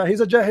Jahiliyyah. He's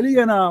a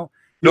Jahiliyyah now.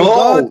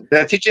 No,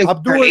 the teaching.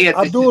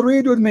 Abdul,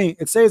 read with me.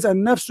 It says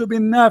an nafsu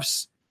bin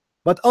nafs.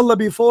 But Allah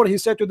before he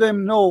said to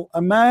them, no,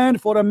 a man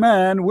for a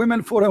man,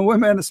 women for a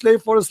woman, a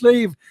slave for a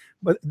slave.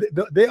 But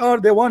they are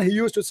the one he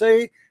used to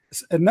say,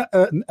 a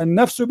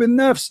nafsu bin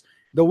nafs.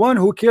 The one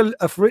who killed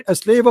a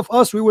slave of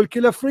us, we will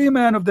kill a free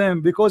man of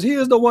them, because he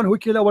is the one who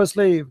killed our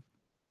slave.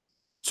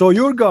 So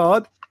your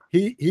God,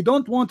 he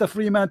don't want a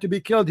free man to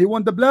be killed. He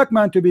want the black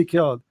man to be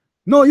killed.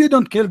 No, you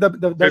don't kill the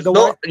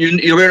white.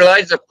 You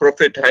realize the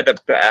Prophet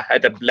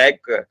had a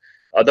black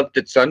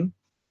adopted son.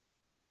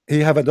 He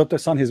have adopted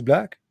son. He's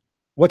black.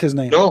 What his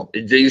name? No,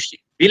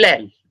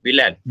 Bilal.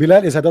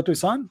 Bilal is adopted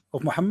son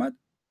of Muhammad.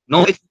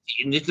 No,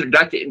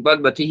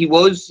 but he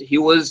was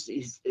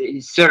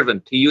his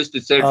servant. He used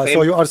to serve him.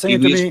 So you are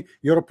saying to me,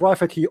 your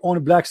prophet he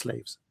owned black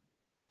slaves?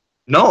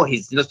 No,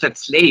 he's not a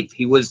slave.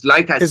 He was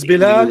like a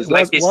slave.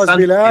 Was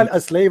Bilal a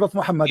slave of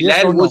Muhammad? Bilal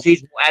yes or no?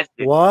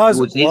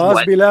 Was his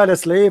was Bilal a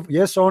slave?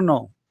 Yes or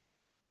no?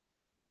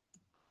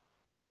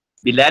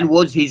 Bilal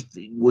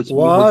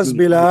was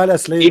Bilal a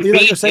slave?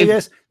 Either you say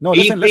yes. No,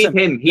 listen.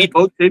 Him. He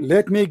bought him.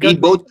 Let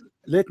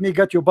me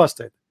get you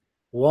busted.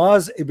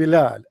 Was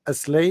Bilal a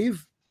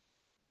slave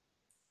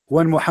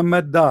when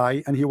Muhammad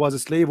died, and he was a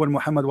slave when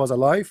Muhammad was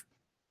alive?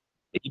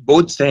 He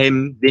bought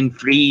him, then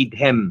freed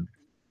him.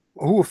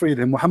 Who freed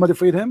him? Muhammad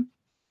freed him?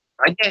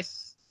 I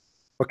guess.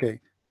 Okay.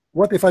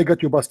 What if I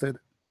got you busted?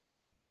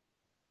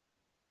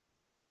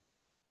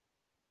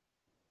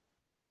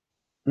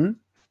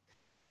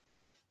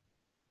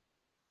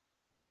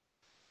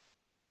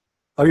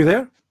 Are you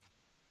there?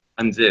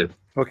 I'm there.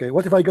 Okay.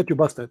 What if I got you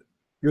busted?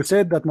 You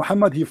said that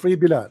Muhammad he freed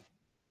Bilal.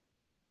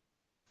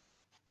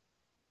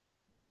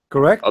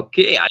 Correct?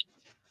 Okay.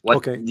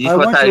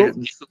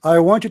 I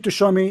want you to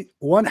show me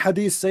one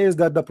hadith says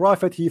that the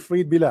Prophet he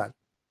freed Bilal.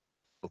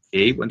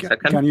 Okay, one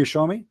second. Can you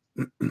show me?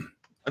 1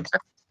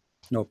 second.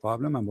 No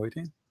problem, I'm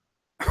waiting.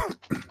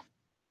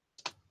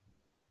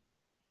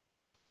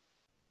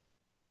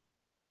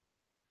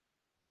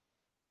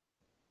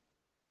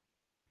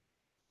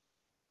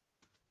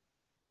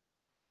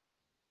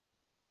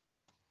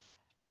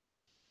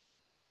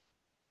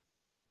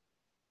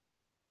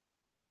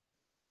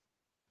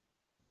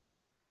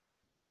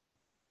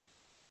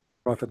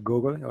 Prophet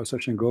Google, you're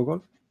searching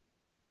Google.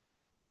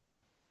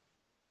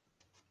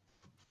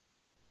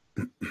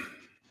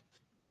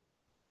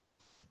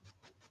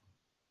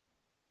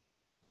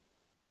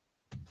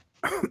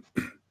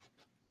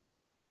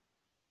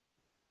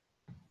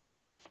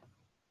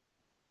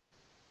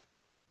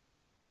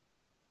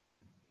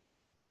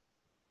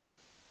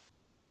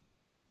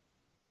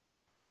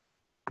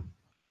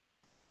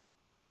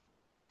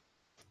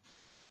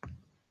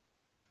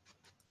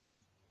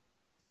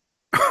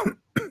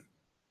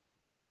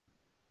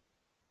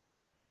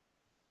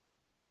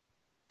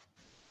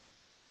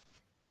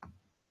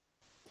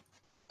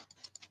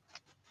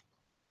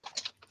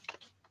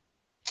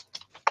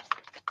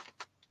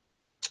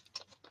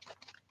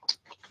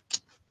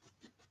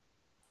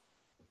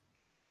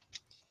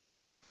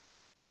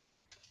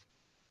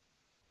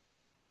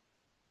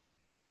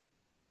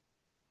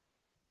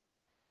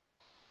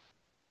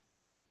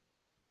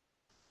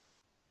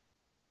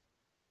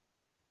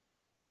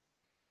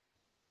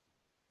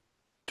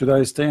 Should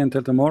I stay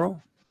until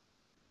tomorrow?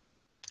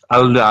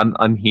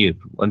 I'm here.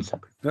 1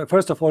 second.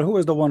 First of all, who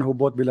is the one who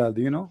bought Bilal?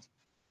 Do you know?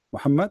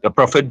 Muhammad? The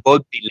Prophet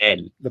bought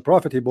Bilal. The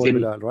Prophet, he bought Sin-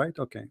 Bilal, right?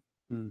 Okay.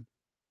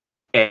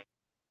 Yeah.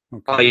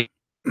 Okay.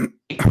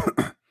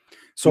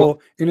 So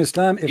in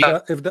Islam,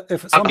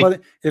 if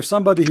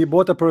somebody he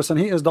bought a person,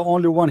 he is the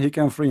only one he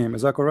can free him.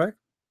 Is that correct?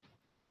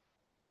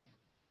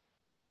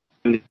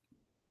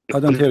 I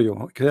don't hear you.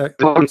 Okay,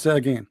 say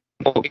again.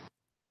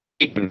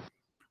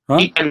 Huh?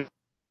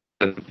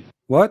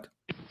 What?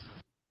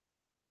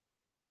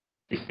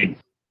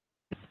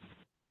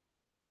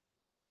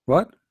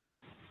 What?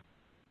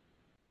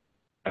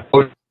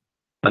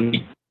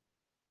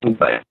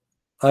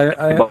 I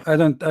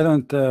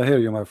don't hear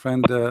you, my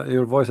friend.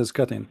 Your voice is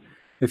cutting.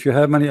 If you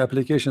have many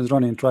applications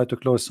running, try to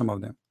close some of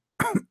them.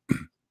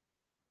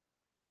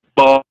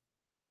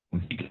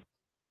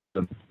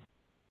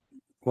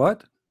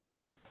 What?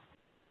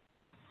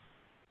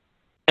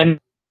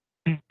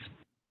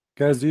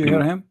 Guys, do you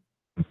hear him?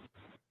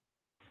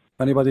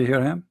 Anybody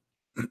hear him?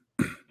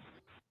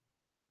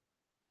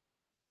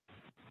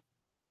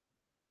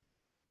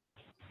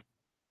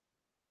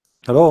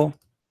 Hello?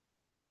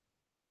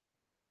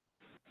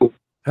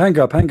 Hang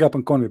up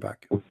and call me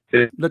back.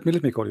 Let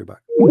me call you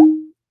back.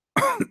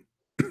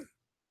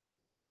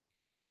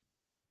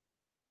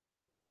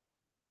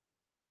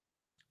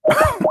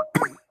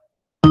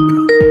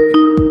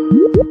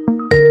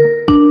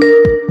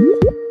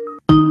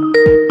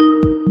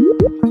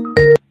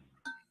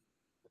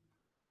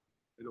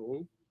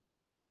 Hello?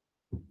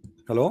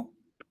 Hello?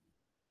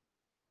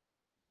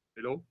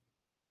 Hello?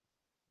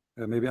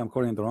 Maybe I'm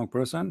calling the wrong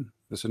person.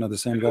 This is not the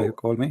same guy who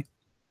called me.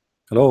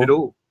 Hello?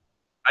 Hello?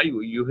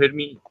 You hear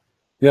me?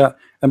 Yeah.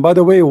 And by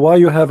the way, why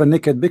you have a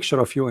naked picture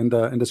of you in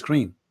the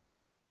screen?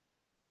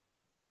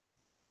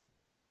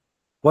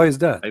 Why is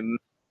that?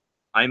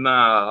 I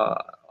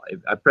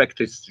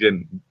practice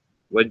gym.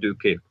 What do you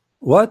care?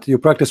 What? You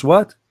practice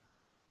what?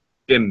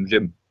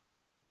 Gym.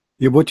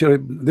 You put your,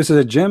 this is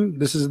a gym?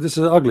 This is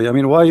ugly. I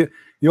mean, why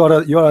you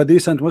are a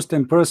decent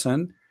Muslim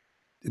person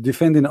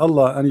defending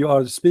Allah and you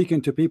are speaking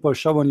to people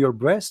showing your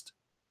breast?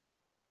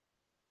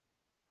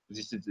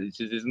 This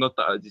is not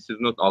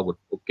our,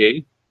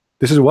 okay?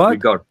 This is what?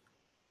 Regard.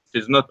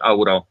 This is not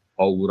aura.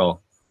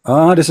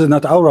 This is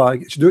not aura.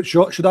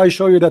 Should I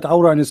show you that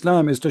aura in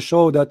Islam is to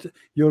show that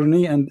your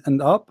knee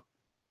and up?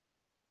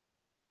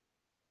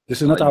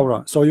 This is not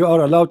aura. So you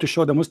are allowed to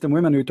show the Muslim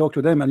women, you talk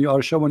to them and you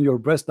are showing your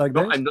breast like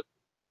this? I'm not.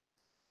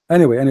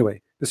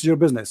 Anyway, this is your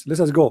business.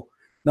 Let's go.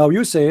 Now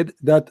you said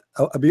that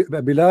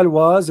Bilal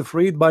was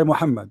freed by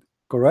Muhammad,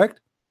 correct?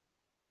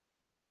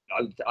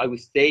 I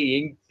was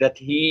saying that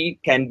he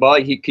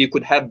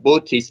could have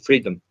both his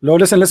freedom. No,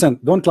 listen,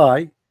 don't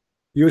lie.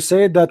 You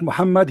said that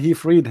Muhammad, he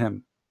freed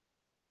him.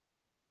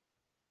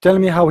 Tell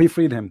me how he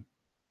freed him.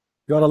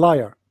 You are a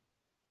liar.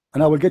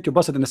 And I will get you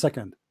busted in a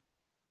second.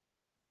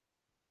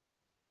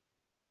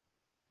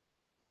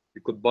 He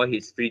could buy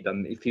his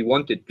freedom if he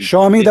wanted to.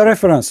 Show me the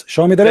reference.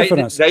 Show me the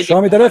reference.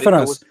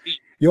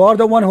 You are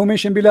the one who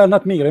mentioned Bilal,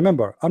 not me.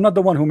 Remember, I'm not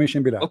the one who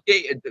mentioned Bilal.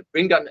 Okay,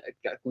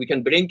 we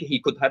can bring. He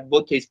could have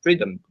bought his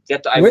freedom.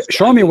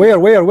 Show me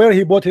where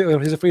he bought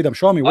his freedom.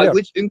 Show me where. I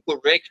was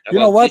incorrect. You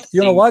know what?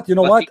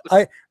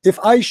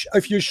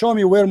 If you show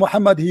me where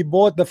Muhammad he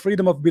bought the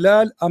freedom of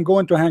Bilal, I'm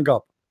going to hang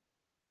up.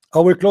 I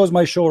will close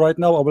my show right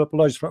now. I will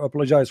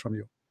apologize from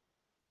you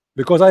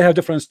because I have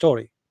different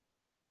story.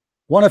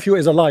 One of you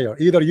is a liar,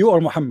 either you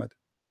or Muhammad.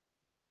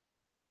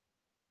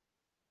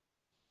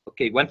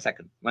 Okay, 1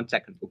 second.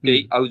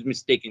 Okay, I was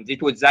mistaken.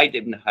 It was Zayd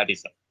ibn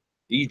Harisa.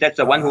 That's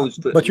the one who's.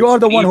 But you are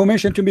the one who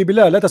mentioned to me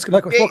Bilal. Let us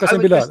focus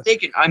on Bilal.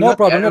 No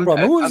problem.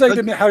 Who is Zayd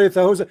ibn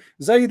Haritha? Who's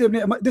Zayd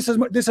ibn? This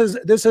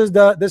is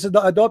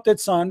the adopted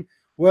son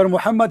where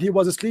Muhammad he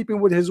was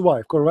sleeping with his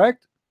wife.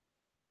 Correct?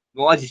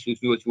 No, he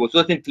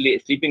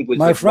wasn't sleeping with.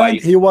 My friend,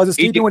 he was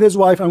sleeping with his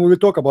wife, and we will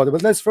talk about it.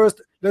 But let's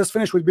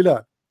finish with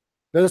Bilal.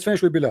 Let us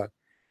finish with Bilal.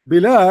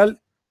 Bilal,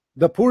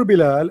 the poor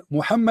Bilal,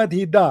 Muhammad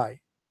he died,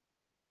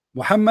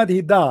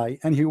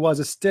 and he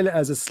was still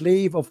as a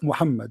slave of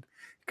Muhammad,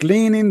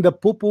 cleaning the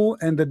poo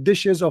and the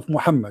dishes of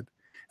Muhammad.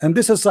 And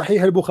this is Sahih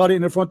al-Bukhari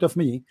in front of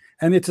me,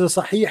 and it is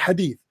a Sahih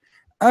hadith.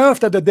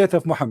 After the death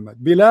of Muhammad,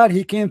 Bilal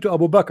he came to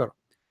Abu Bakr,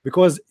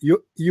 because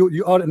you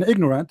are an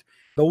ignorant.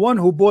 The one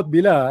who bought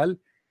Bilal,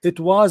 it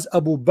was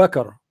Abu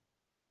Bakr,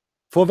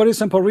 for a very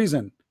simple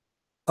reason.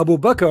 Abu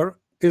Bakr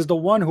is the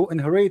one who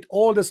inherited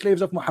all the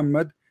slaves of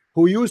Muhammad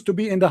who used to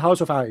be in the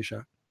house of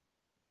Aisha.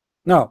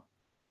 Now,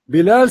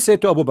 Bilal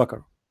said to Abu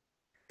Bakr,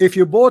 if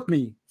you bought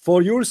me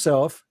for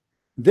yourself,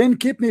 then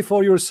keep me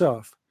for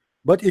yourself.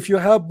 But if you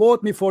have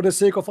bought me for the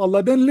sake of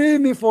Allah, then leave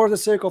me for the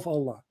sake of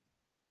Allah.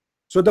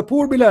 So the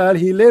poor Bilal,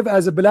 he lived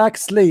as a black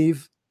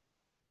slave,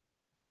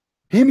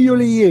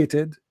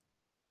 humiliated,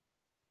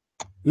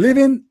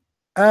 living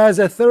as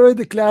a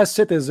third-class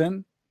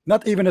citizen,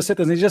 not even a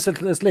citizen, he's just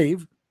a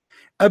slave,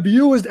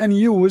 abused and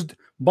used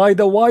by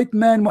the white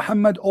man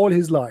Muhammad all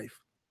his life.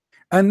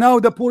 And now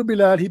the poor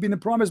Bilal, he been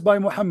promised by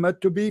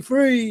Muhammad to be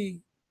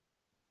free.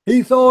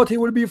 He thought he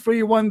will be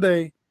free one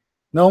day.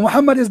 Now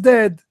Muhammad is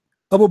dead.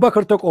 Abu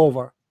Bakr took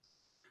over.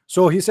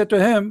 So he said to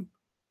him,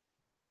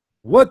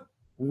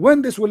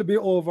 when this will be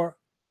over?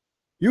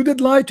 You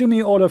did lie to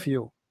me, all of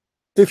you.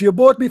 If you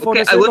bought me for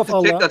the I sake want of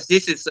to check Allah,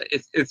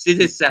 if this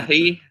is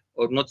Sahih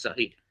or not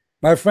Sahih.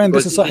 my friend,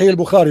 Because this is Sahih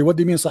al-Bukhari. What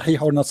do you mean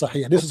Sahih or not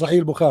Sahih? This is Sahih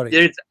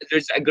al-Bukhari.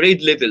 There's a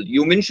grade level.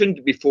 You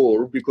mentioned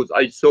before, because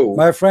I saw.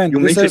 My friend,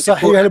 this is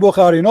Sahih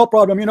al-Bukhari. No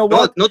problem. You know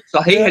what? Not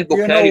Sahih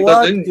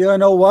al-Bukhari. You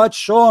know what?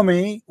 Show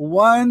me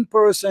one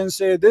person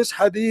say this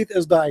hadith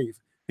is da'if.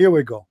 Here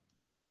we go.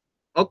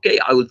 Okay,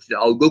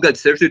 I'll Google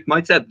search it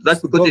myself.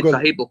 That's because Google.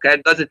 it's Sahih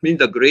Bukhari doesn't mean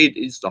the grade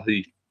is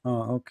Sahih.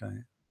 Oh, okay.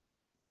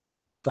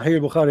 Sahih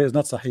al-Bukhari is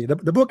not Sahih.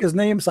 The book is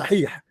named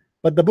Sahih,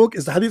 but the book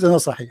is the hadith is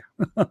not Sahih.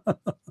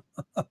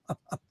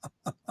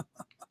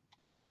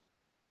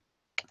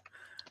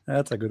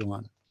 That's a good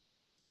one.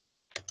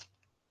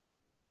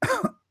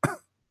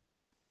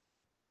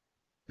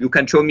 You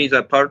can show me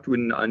the part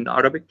in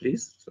Arabic,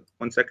 please.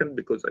 1 second,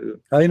 because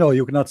I know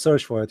you cannot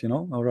search for it, you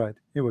know. All right,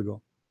 here we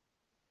go.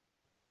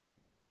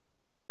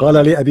 قال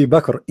لأبي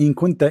بكر إن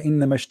كنت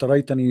إنما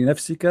اشتريتني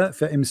لنفسك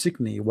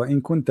فامسكني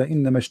وإن كنت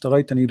إنما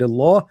اشتريتني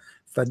لله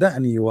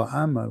فدعني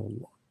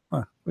وعمل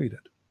الله. Read it.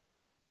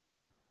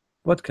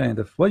 What kind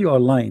of, why you are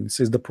lying?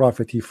 Says the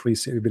Prophet, he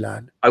frees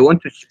Bilal. I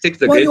want to fix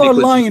the why grade. You are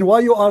lying? Why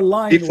you are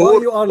lying? Before,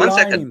 why you are lying?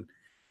 Second.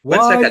 Why,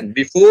 1 second.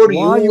 Before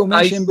you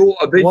mention,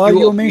 why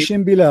you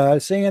mention Bilal,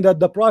 saying that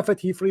the Prophet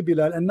he free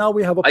Bilal, and now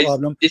we have a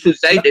problem. This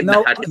was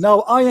now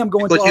I am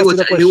going to ask you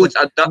the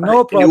question.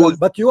 No problem.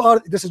 But you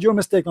are. This is your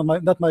mistake,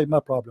 not my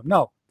problem.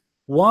 Now,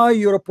 why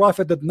your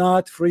Prophet did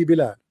not free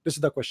Bilal? This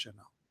is the question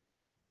now.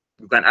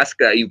 You can ask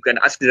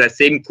the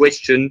same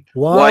question.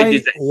 Why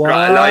did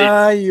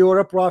you're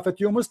a prophet?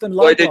 You Muslim.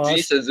 Why did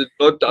Jesus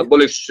not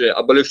abolish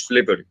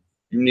slavery?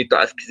 You need to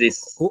ask this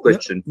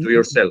question to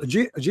yourself.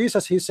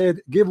 Jesus, he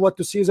said, give what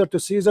to Caesar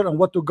and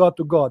what to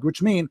God,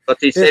 which means. But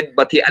he said,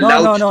 but he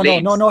allowed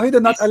slaves. No, he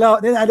did not allow.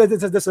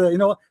 This you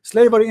know,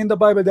 slavery in the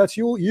Bible. That's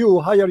you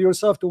hire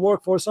yourself to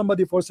work for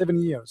somebody for 7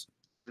 years.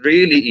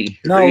 Really?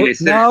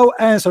 Now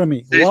answer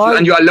me. Why?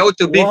 And you're allowed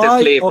to beat a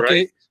slave,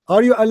 right?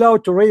 Are you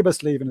allowed to rape a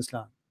slave in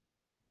Islam?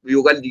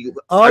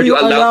 Are you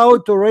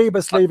allowed to rape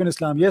a slave in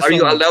Islam? Yes. Are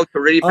you allowed to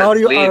rape a slave? Are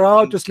you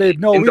allowed to slave?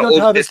 No, we don't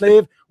have a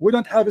slave. We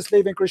don't have a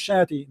slave in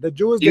Christianity. The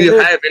Jews. You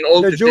have in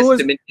Old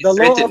Testament. The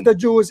law of the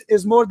Jews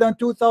is more than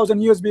 2,000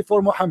 years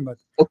before Muhammad.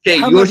 Okay,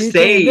 you're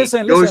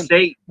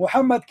saying.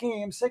 Muhammad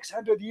came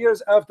 600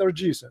 years after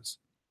Jesus,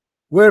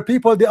 where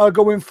people they are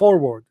going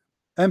forward,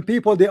 and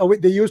people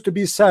they used to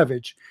be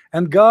savage,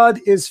 and God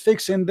is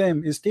fixing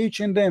them, is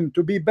teaching them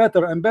to be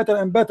better and better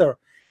and better,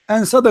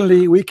 and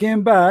suddenly we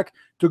came back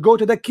to go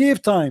to the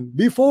cave time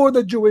before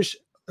the Jewish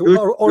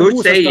or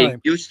Musa's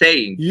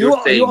time. You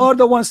are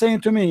the one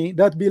saying to me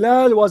that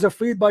Bilal was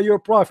freed by your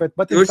prophet,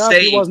 but in fact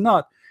he was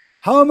not.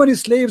 How many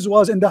slaves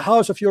was in the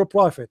house of your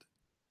prophet?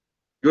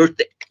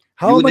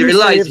 How many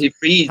slaves? He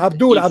freed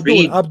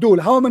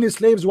Abdul, how many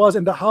slaves was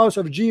in the house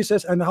of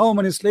Jesus, and how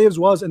many slaves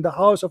was in the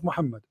house of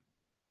Muhammad?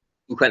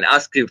 You can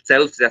ask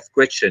yourself that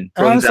question.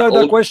 Answer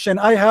the question.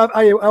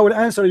 I will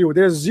answer you.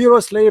 There's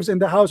 0 slaves in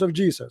the house of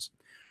Jesus.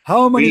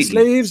 How many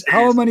slaves?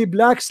 How many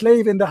black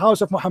slaves in the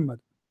house of Muhammad?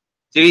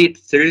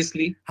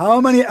 Seriously?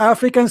 How many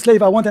African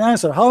slaves? I want an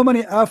answer. How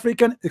many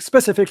African,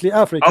 specifically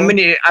African? How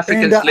many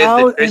African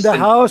slaves in the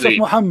house of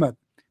Muhammad?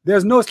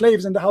 There's no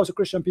slaves in the house of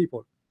Christian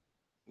people.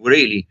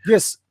 Really?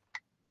 Yes.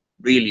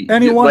 Really?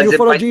 Anyone you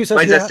follow Jesus?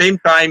 By the same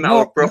time,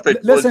 our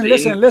prophet.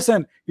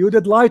 Listen. You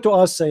did lie to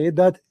us. Say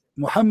that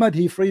Muhammad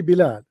he freed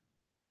Bilal,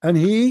 and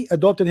he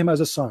adopted him as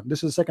a son.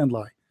 This is the second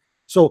lie.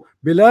 So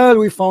Bilal,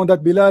 we found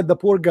that Bilal, the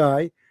poor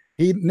guy,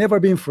 he never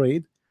been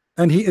freed,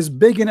 and he is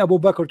begging Abu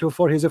Bakr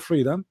for his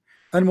freedom,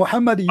 and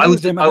Muhammad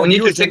used him. I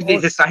need to check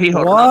this is Sahih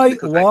or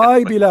not.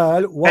 Why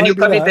Bilal? Can you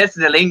copy paste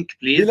the link,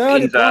 please?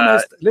 Bilal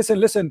promised.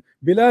 Listen.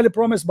 Bilal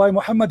promised by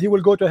Muhammad he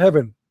will go to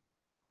heaven.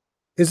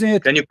 Is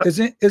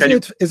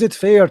it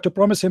fair to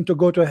promise him to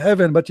go to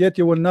heaven, but yet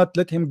you will not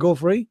let him go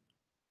free?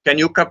 Can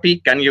you copy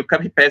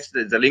paste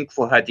the link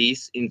for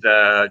hadith in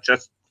the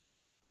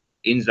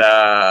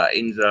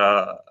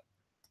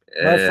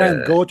my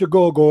friend, go to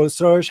Google,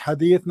 search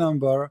hadith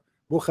number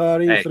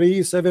Bukhari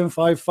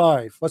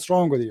 3755. What's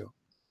wrong with you?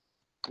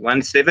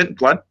 17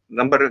 what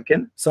number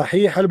again?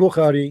 Sahih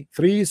al-Bukhari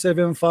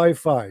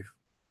 3755.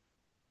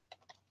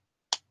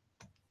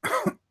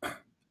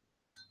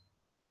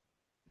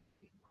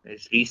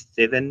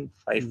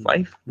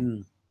 3755.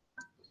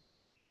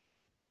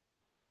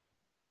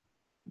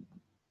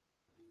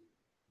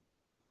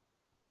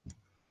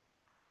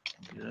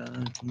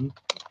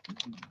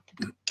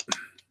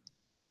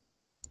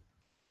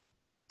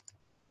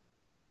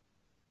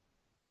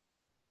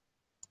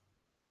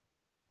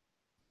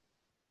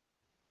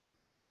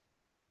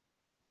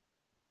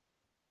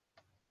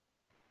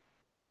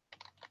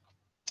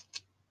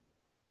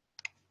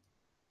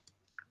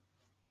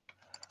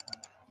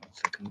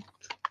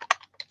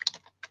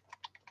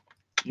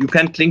 You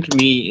can't link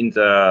me in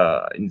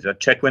the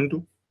chat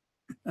window.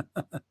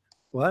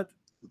 What?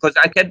 Because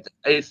I can't.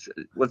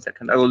 1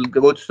 second. I will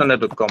go to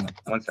sunnah.com.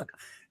 1 second.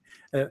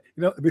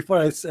 before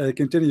I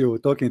continue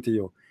talking to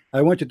you,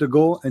 I want you to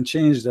go and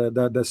change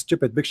the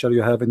stupid picture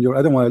you have in your.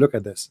 I don't want to look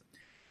at this.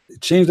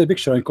 Change the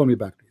picture and call me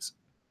back, please.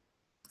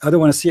 I don't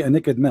want to see a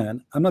naked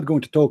man. I'm not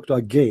going to talk to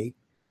a gay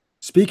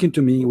speaking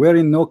to me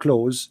wearing no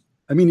clothes.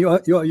 I mean,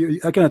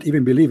 I cannot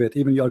even believe it.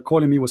 Even you are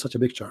calling me with such a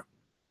picture.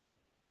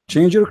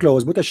 Change your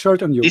clothes. Put a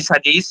shirt on you. This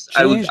hadith,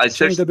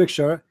 change the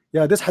picture.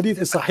 Yeah, this hadith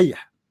is sahih.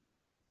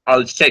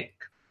 I'll check.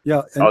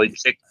 Yeah, I'll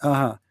check.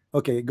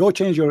 Okay, go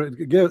change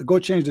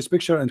this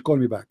picture and call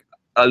me back.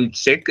 I'll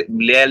check.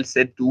 Bilal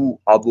said to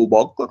Abu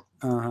Bakr.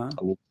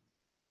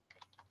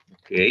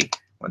 Okay,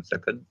 1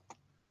 second.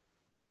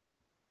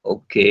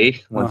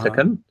 Okay, 1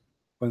 second.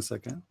 1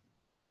 second.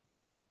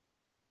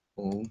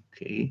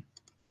 Okay.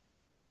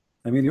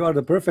 I mean, you are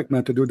the perfect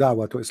man to do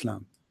da'wah to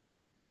Islam.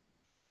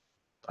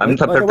 I'm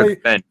not a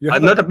perfect man.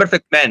 I'm not a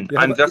perfect man.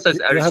 I'm just a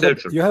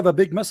researcher. You have a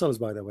big muscles,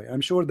 by the way.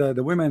 I'm sure that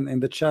the women in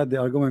the chat, they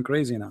are going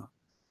crazy now.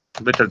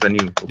 Better than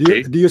you.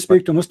 Okay. Do you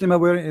speak to Muslim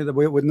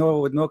with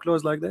no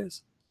clothes like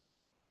this?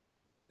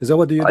 Is that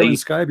what you do in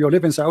Skype? You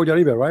live in Saudi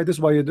Arabia, right? This is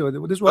why you do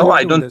it. This is why no,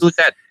 I don't do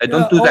that. I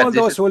don't do that. All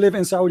those who live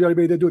in Saudi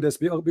Arabia, they do this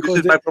because this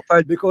is my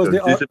profile. Because they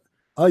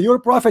are your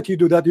prophet. You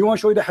do that. You want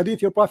to show you the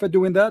hadith? Your prophet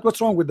doing that?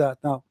 What's wrong with that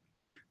now?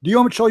 Do you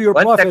want me to show your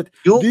prophet?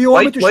 Do you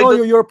want me to show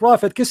you your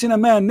prophet kissing a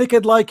man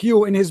naked like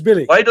you in his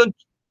belly? Why don't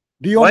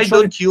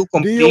you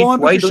complete? Do you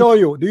want me to show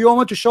you? Do you want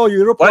me to show you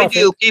your prophet? Why do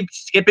you keep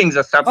skipping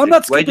the subject? I'm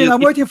not skipping. I'm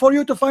waiting for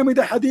you to find me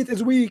the hadith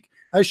is weak.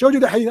 I showed you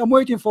the hadith. I'm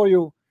waiting for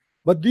you.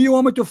 But do you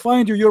want me to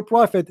find you your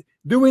prophet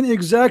doing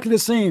exactly the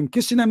same,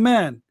 kissing a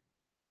man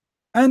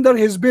under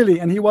his belly,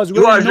 and he was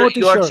wearing no t-shirt?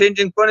 You are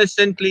changing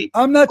constantly.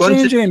 I'm not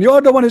changing. You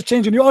are the one who's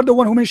changing. You are the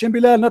one who mentioned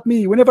Bilal, not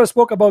me. We never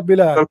spoke about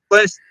Bilal.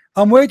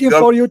 I'm waiting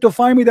for you to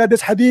find me that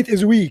this hadith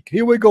is weak.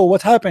 Here we go.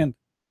 What happened?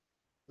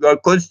 You are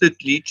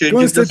constantly changing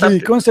the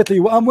subject. Constantly.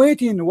 I'm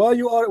waiting. Why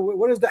you are?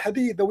 What is the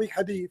hadith? The weak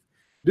hadith.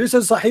 This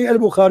is Sahih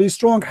al-Bukhari,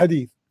 strong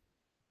hadith.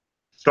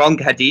 Strong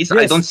hadith.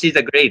 Yes. I don't see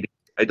the grade.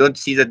 I don't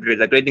see the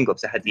grading of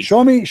the hadith.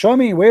 Show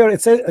me where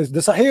it says the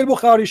Sahih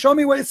al-Bukhari. Show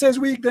me where it says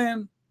weak.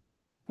 Then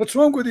what's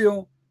wrong with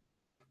you?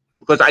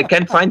 Because I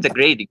can't find the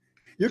grading.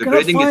 The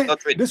grading is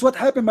not ready. This is what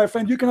happened, my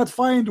friend. You cannot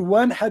find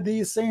one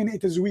hadith saying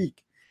it is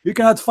weak. You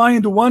cannot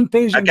find one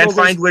page. I can't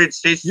find where it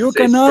says. You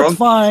cannot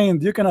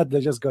find. You cannot.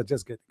 Just go.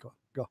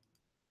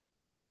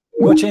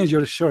 Go change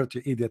your shirt,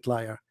 you idiot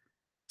liar,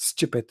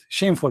 stupid,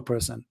 shameful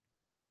person.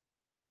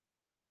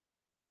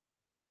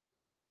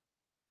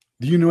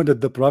 Do you know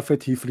that the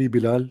Prophet, he freed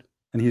Bilal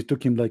and he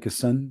took him like a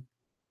son?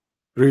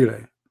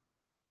 Really?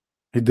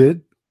 He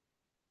did?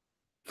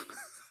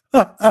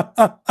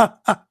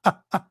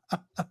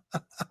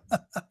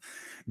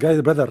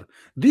 Guys, brother,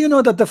 do you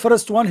know that the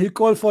first one he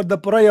called for the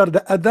prayer, the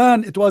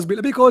adhan, it was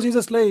because he's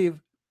a slave.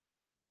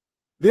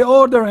 They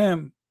order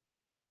him.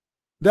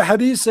 The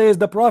hadith says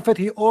the Prophet,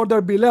 he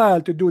ordered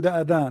Bilal to do the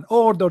adhan,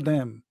 ordered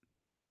him.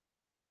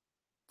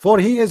 For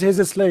he is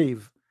his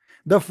slave.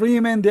 The free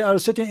men, they are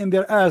sitting in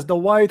their ass, the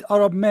white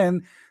Arab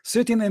men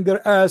sitting in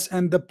their ass,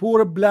 and the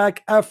poor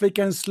black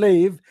African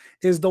slave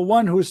is the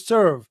one who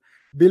served.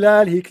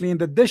 Bilal, he cleaned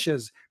the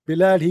dishes.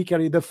 Bilal, he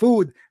carried the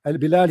food.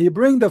 Bilal, he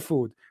bring the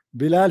food.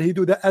 Bilal, he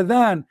do the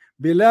adhan.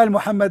 Bilal,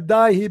 Muhammad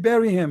die, he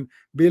bury him.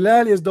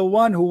 Bilal is the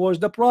one who was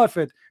the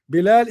Prophet.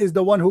 Bilal is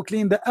the one who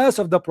cleaned the ass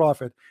of the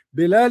Prophet.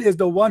 Bilal is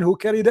the one who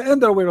carried the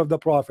underwear of the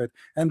Prophet.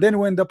 And then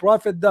when the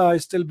Prophet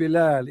dies, still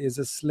Bilal is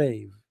a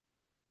slave.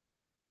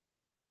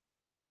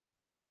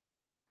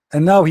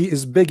 And now he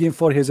is begging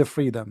for his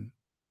freedom.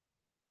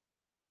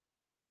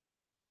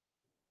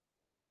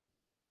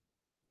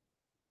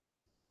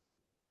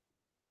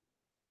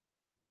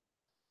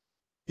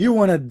 You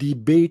want to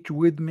debate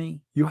with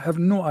me? You have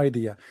no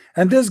idea.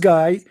 And this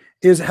guy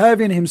is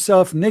having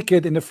himself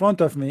naked in the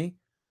front of me.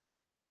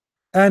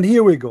 And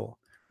here we go.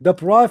 The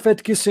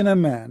Prophet kissing a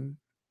man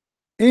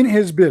in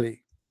his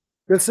belly.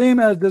 The same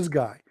as this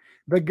guy.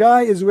 The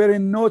guy is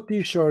wearing no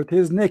t-shirt.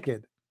 He's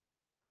naked.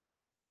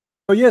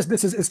 So yes,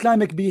 this is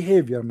Islamic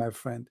behavior, my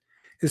friend.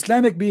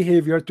 Islamic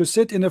behavior to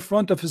sit in the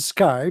front of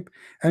Skype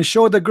and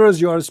show the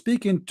girls you are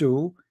speaking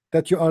to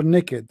that you are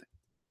naked.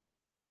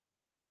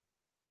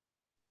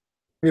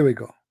 Here we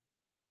go.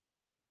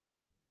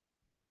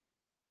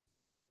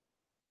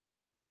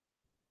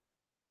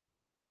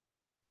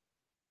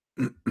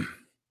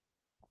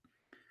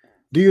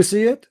 Do you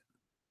see it?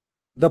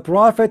 The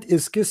Prophet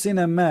is kissing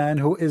a man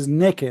who is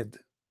naked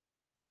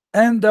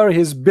under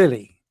his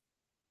belly.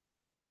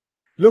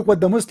 Look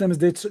what the Muslims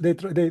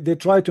they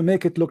try to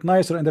make it look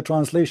nicer in the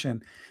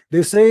translation.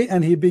 They say,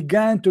 and he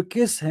began to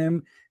kiss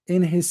him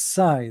in his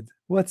side.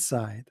 What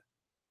side?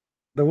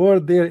 The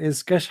word there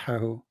is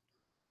kashhahu.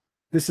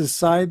 This is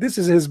side. This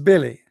is his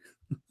belly.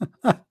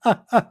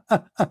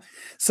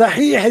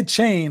 Sahih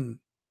chain.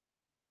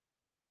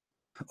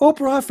 Oh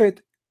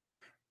Prophet,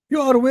 you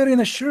are wearing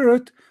a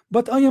shirt,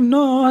 but I am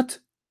not.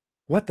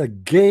 What a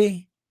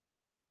gay.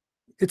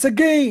 It's a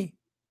gay.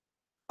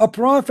 A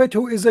prophet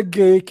who is a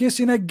gay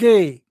kissing a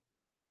gay.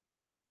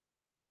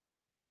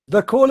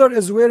 The caller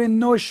is wearing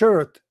no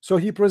shirt, so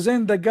he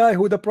present the guy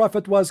who the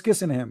Prophet was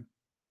kissing him.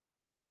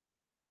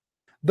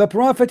 The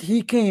Prophet,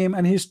 he came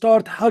and he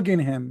started hugging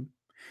him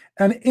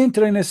and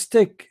entering a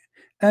stick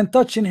and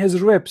touching his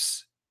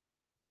ribs.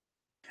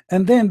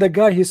 And then the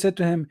guy, he said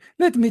to him,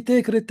 let me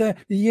take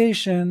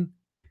retaliation.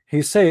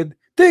 He said,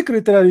 take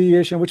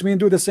retaliation, which means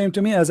do the same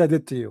to me as I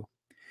did to you.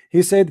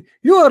 He said,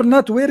 you are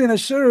not wearing a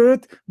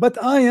shirt, but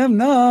I am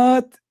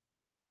not.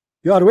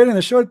 You are wearing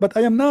a shirt, but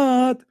I am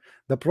not.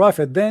 The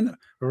Prophet then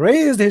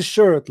raised his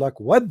shirt like,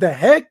 what the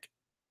heck?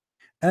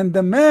 And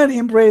the man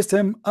embraced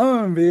him,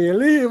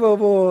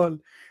 unbelievable,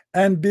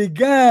 and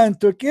began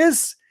to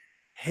kiss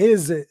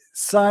his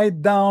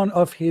side down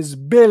of his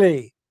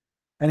belly.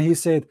 And he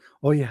said,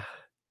 oh yeah,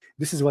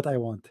 this is what I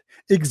want.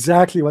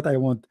 Exactly what I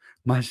want.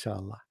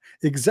 MashaAllah.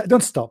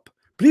 Don't stop.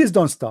 Please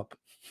don't stop.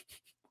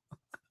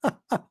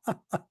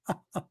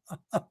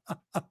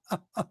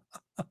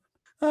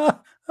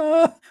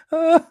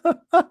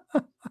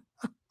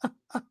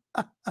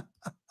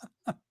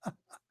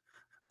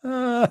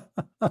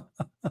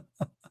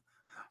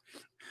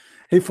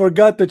 He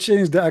forgot to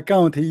change the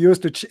account he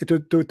used to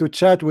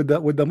chat with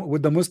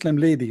the Muslim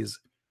ladies.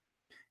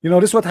 You know,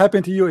 this is what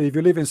happened to you if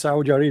you live in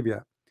Saudi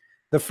Arabia.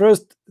 The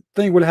first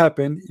thing will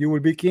happen, you will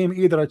become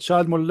either a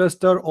child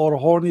molester or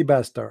horny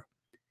bastard.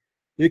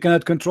 You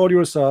cannot control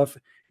yourself.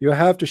 You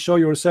have to show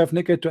yourself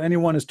naked to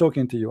anyone who's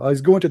talking to you. I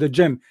was going to the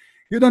gym.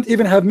 You don't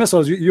even have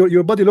muscles.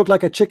 Your body look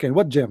like a chicken.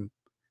 What gym?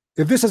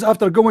 If this is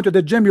after going to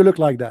the gym, you look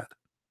like that.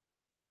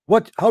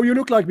 How you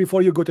look like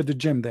before you go to the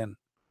gym then?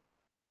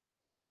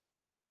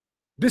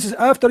 This is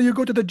after you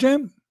go to the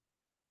gym?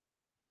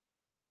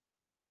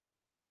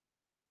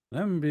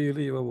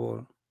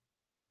 Unbelievable.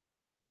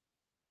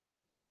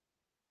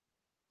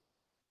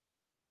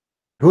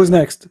 Who's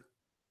next?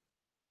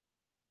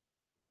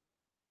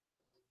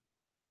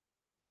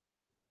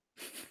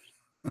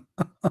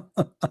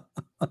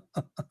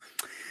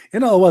 You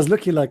know, I was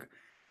looking like,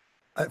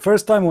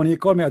 first time when he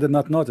called me, I did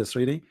not notice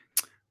really,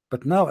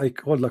 but now I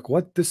called like,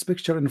 what, this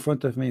picture in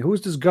front of me?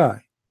 Who's this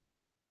guy?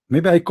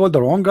 Maybe I called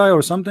the wrong guy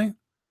or something,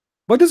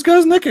 but this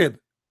guy's naked.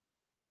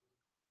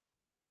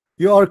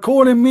 You are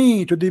calling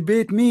me to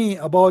debate me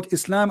about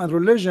Islam and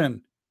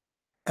religion,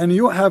 and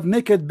you have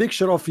naked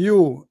picture of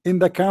you in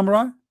the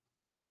camera.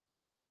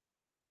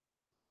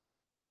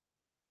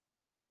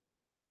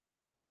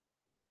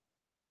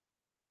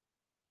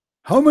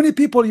 How many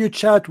people you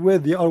chat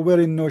with, they are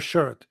wearing no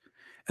shirt?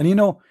 And you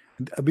know,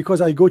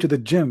 because I go to the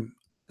gym.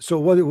 So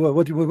what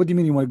do you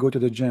mean you want to go to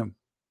the gym?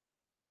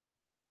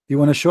 You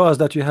want to show us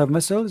that you have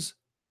muscles?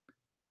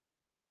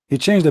 He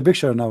changed the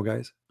picture now,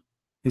 guys.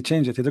 He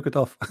changed it. He took it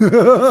off.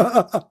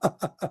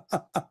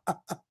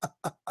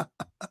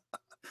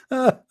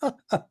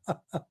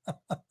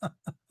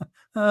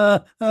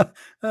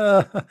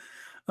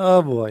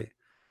 Oh boy.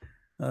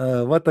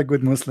 What a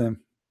good Muslim.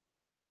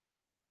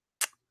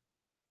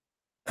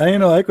 You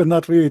know, I could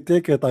not really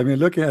take it. I mean,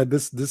 looking at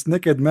this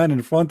naked man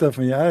in front of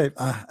me,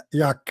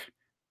 yuck.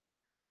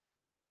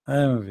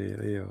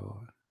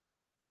 Unbelievable.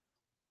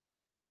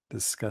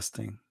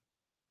 Disgusting.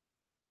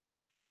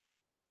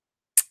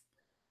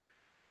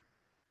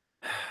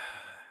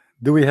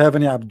 Do we have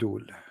any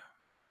Abdul?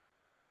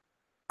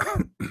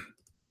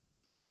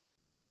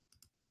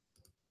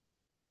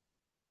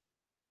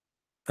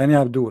 Any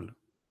Abdul?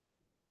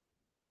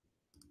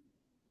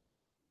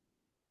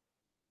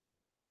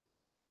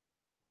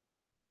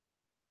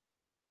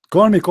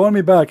 Call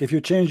me back. If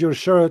you change your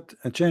shirt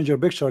and change your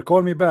picture,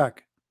 call me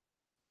back.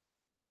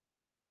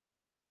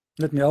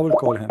 I will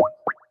call him.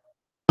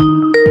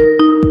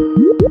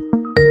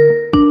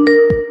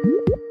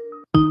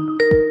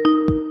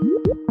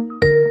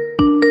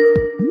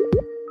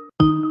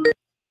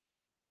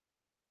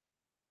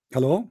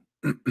 Hello?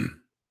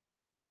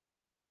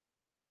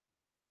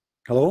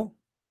 Hello?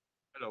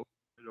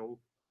 Hello.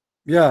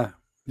 Yeah,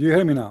 do you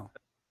hear me now?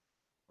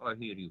 I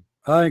hear you.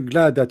 I'm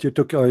glad that you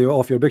took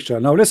off your picture.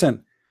 Now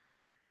listen,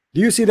 do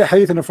you see the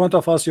hadith in front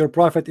of us? Your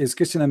prophet is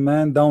kissing a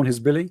man down his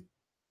belly.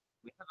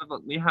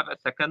 We have a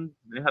second.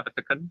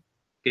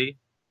 Okay.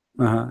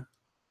 Yeah,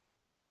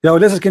 well,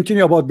 let us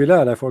continue about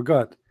Bilal. I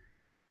forgot.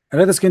 And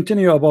let us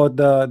continue about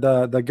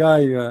the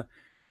guy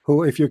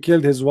who, if you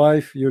killed his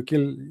wife, you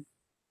kill.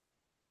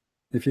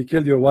 If you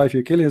killed your wife,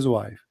 you kill his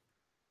wife.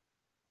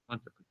 1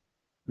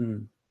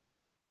 second.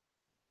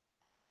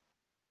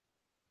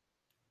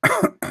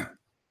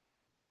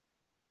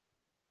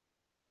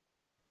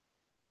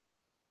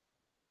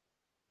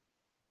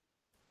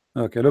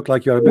 Okay, look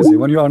like you are busy.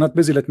 When you are not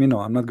busy, let me know.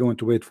 I'm not going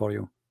to wait for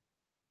you.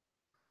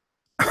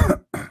 I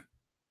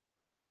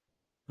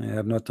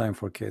have no time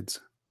for kids.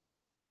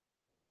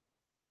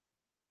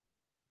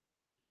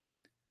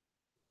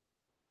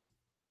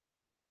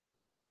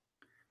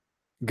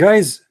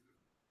 Guys,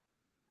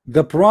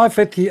 the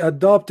prophet, he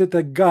adopted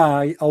a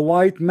guy, a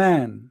white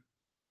man.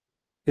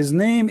 His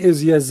name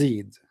is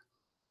Yazid.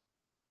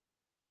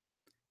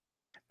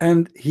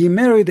 And he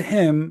married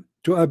him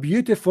to a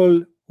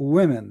beautiful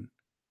woman.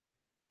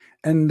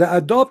 And the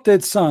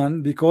adopted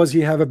son, because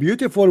he have a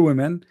beautiful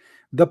woman,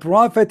 the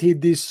prophet, he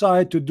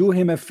decided to do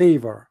him a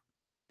favor,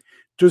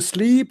 to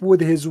sleep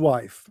with his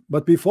wife.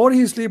 But before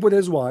he sleep with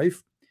his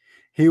wife,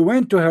 He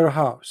went to her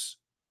house,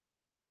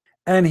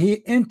 and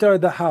he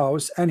entered the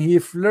house, and he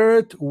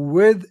flirted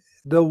with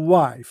the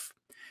wife,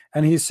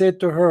 and he said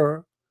to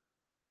her,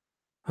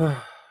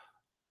 "Ah,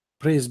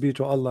 praise be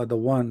to Allah, the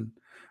one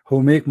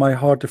who make my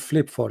heart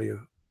flip for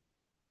you."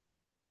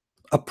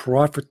 A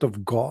prophet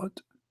of God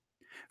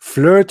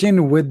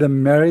flirting with the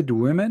married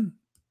women.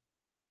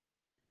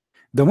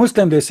 The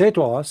Muslim, they say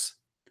to us,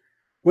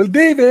 well,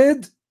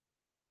 David,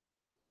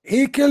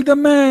 he killed a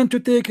man to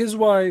take his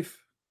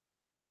wife.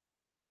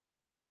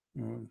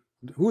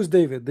 Who's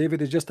David?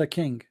 David is just a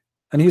king,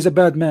 and he's a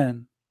bad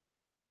man.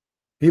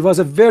 He was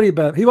a very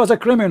bad, he was a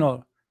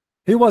criminal,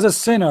 he was a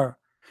sinner,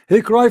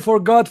 he cried for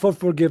God for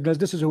forgiveness.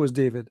 This is who is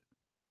David.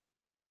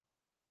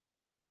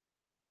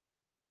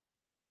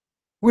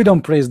 We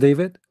don't praise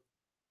David.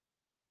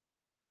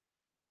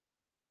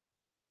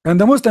 And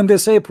the Muslim, they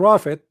say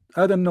prophet.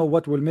 I don't know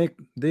what will make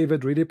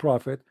David really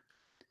prophet.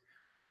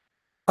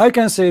 I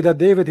can say that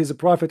David is a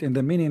prophet in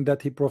the meaning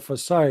that he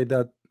prophesied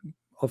that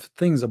of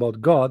things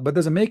about God, but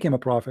doesn't make him a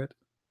prophet.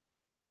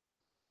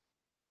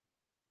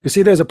 You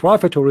see, there's a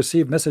prophet who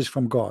received message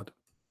from God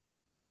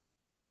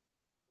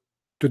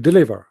to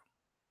deliver,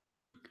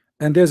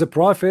 and there's a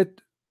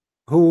prophet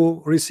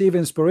who received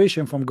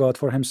inspiration from God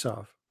for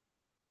himself,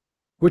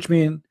 which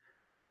means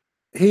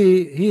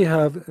he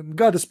have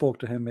God spoke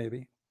to him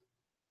maybe,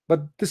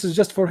 but this is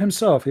just for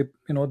himself. He,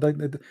 you know,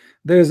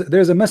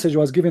 there's a message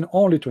was given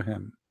only to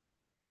him.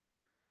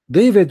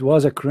 David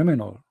was a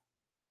criminal.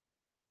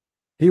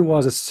 He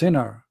was a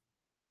sinner.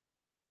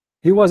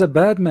 He was a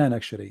bad man,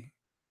 actually.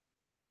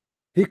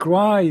 He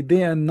cried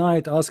day and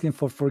night asking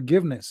for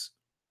forgiveness.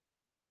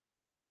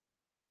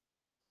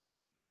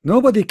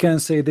 Nobody can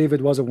say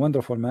David was a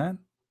wonderful man.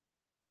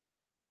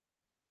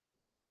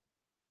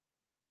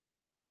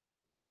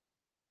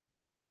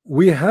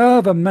 We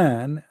have a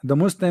man, the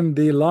Muslim,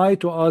 they lie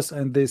to us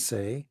and they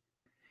say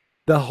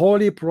the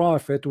holy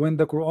prophet, when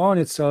the Quran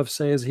itself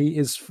says he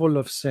is full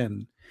of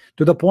sin,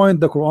 to the point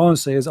the Quran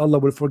says Allah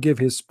will forgive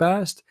his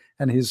past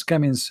and his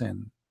coming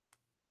sin.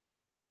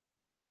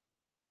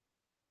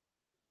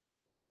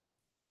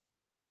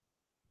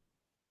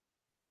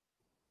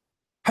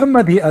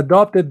 Muhammad, he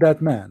adopted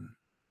that man,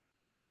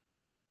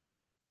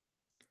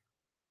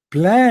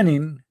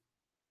 planning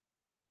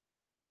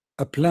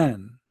a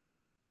plan.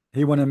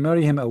 He want to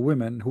marry him a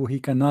woman who he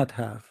cannot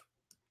have.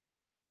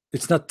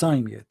 It's not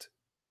time yet.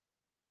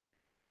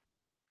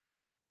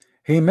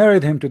 He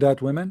married him to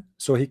that woman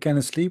so he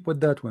can sleep with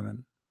that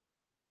woman.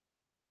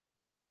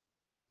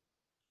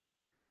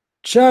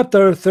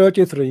 Chapter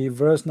 33,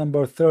 verse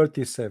number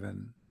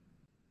 37.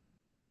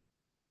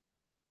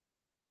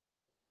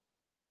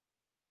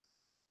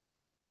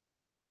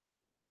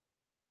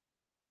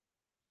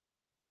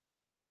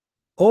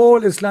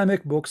 All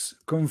Islamic books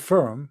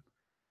confirm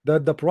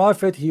that the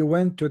Prophet, he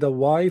went to the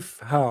wife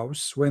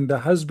house when the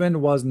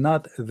husband was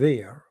not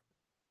there,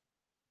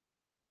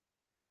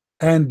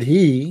 and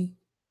he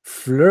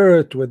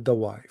flirted with the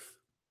wife,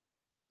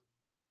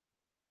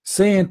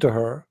 saying to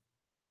her,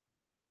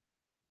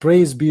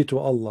 praise be to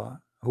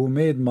Allah who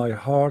made my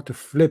heart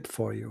flip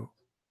for you.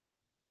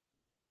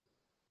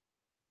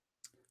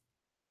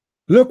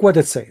 Look what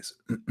it says.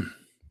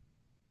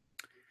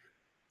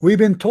 We've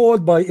been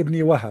told by Ibn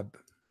Wahab,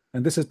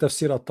 and this is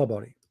Tafsir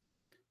al-Tabari,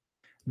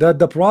 that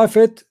the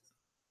Prophet,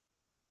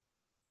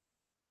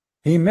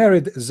 he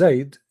married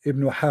Zayd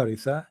ibn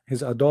Haritha,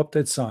 his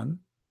adopted son.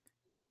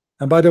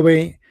 And by the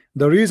way,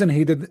 the reason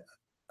he did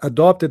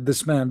adopted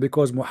this man,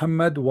 because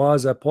Muhammad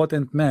was a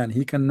potent man,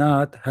 he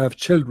cannot have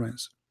children.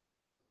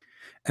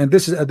 And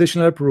this is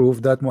additional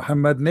proof that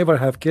Muhammad never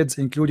have kids,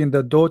 including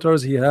the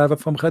daughters he have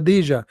from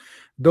Khadija.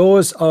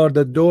 Those are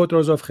the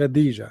daughters of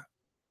Khadija.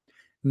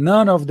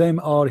 None of them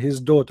are his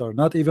daughter,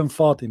 not even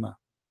Fatima.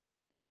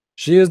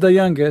 She is the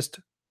youngest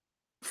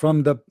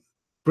from the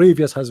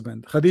previous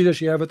husband. Khadija,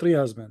 she have 3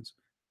 husbands.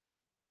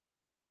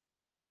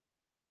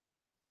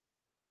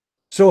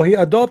 So he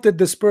adopted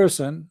this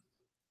person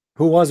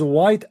who was a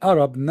white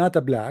Arab, not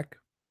a black,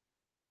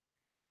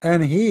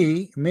 and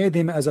he made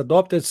him as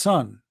adopted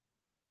son,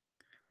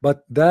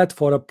 but that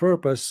for a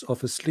purpose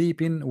of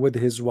sleeping with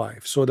his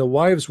wife. So the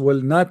wives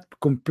will not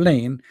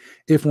complain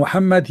if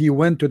Muhammad, he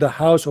went to the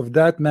house of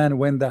that man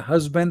when the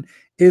husband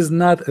is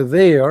not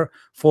there,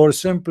 for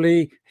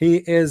simply he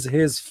is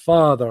his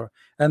father,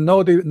 and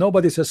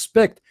nobody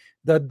suspect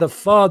that the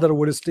father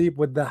will sleep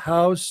with the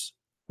house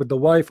with the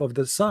wife of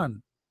the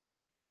son.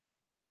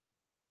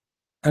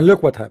 And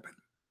look what happened.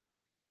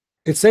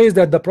 It says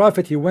that the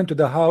Prophet, he went to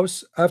the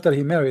house after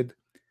he married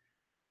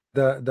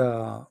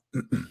the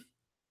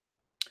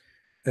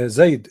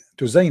Zayd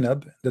to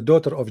Zainab, the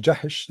daughter of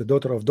Jahish, the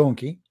daughter of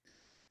donkey,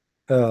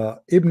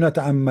 ibnat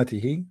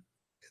ammatihi,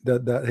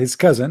 his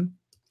cousin.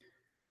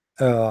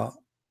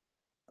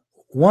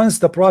 Once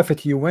the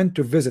Prophet, he went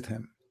to visit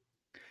him,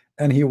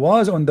 and he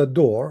was on the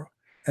door,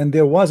 and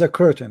there was a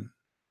curtain,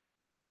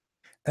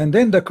 and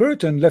then the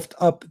curtain left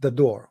up the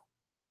door,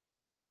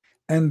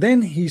 and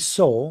then he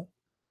saw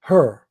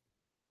her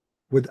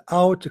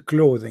without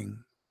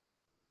clothing,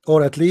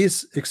 or at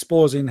least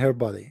exposing her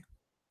body.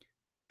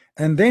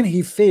 and then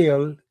he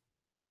failed,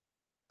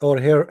 or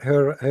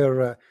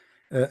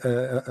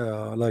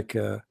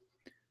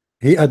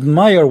he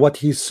admired what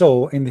he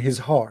saw in his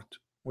heart,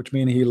 which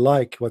means he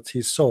liked what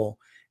he saw.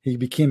 He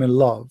became in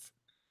love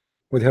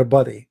with her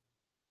body,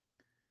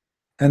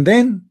 and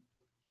then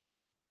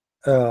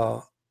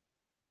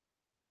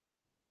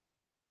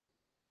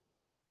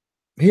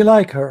he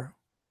liked her,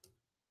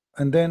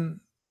 and then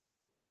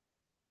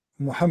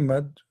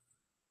Muhammad,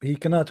 he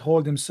cannot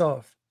hold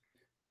himself,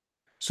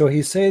 so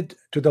he said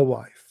to the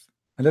wife,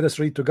 and let us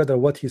read together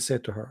what he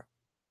said to her.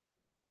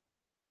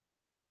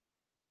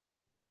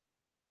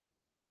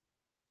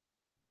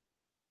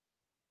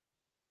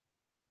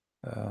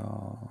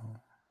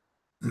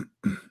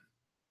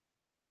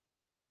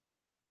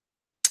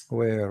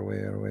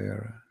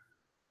 Where?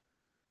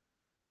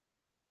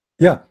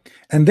 Yeah,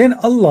 and then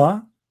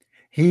Allah,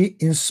 he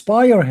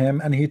inspired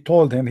him, and he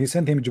told him, he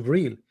sent him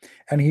Jibreel,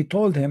 and he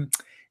told him,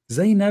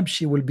 Zainab,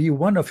 she will be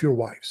one of your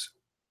wives.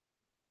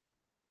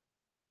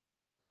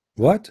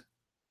 What?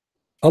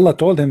 Allah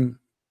told him,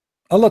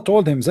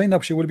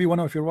 Zainab, she will be one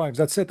of your wives.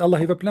 That's it. Allah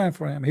have a plan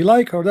for him. He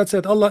like her. That's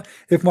it. Allah,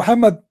 if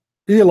Muhammad,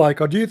 he like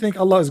her, do you think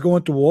Allah is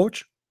going to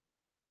watch?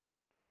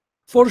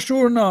 For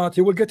sure not.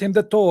 He will get him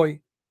the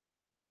toy.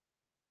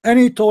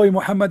 Any toy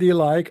Muhammad he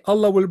like,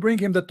 Allah will bring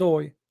him the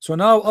toy. So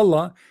now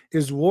Allah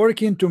is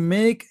working to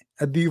make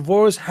a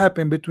divorce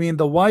happen between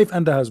the wife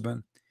and the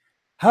husband.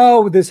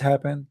 How this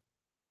happened?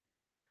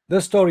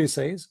 The story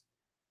says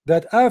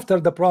that after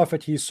the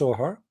Prophet, he saw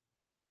her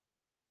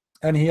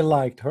and he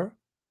liked her,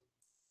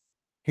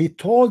 he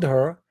told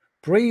her,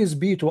 praise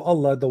be to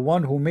Allah, the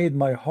one who made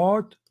my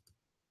heart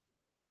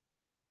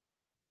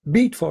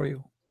beat for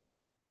you.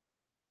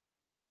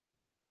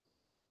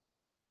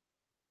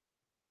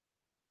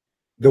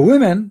 The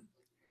woman,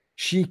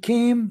 she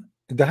came,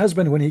 the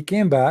husband, when he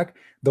came back,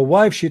 the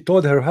wife, she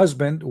told her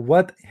husband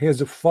what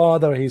his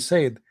father, he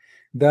said,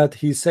 that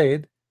he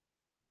said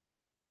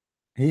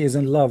he is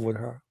in love with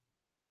her.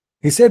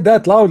 He said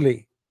that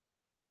loudly.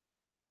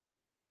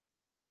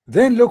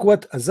 Then look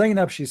what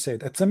Zainab, she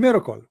said. It's a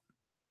miracle.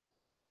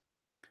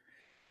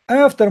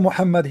 After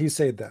Muhammad, he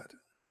said that,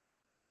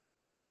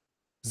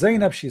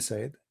 Zainab, she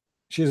said,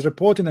 she's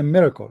reporting a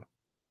miracle.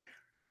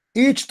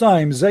 Each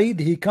time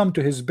Zayd, he come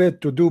to his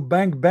bed to do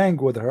bang bang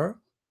with her,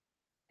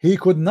 he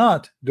could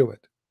not do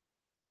it.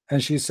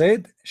 And she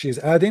said, she's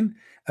adding,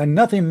 and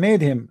nothing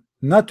made him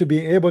not to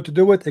be able to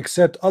do it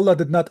except Allah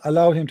did not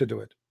allow him to do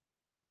it.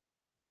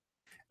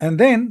 And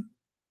then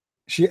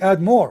she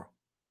add more,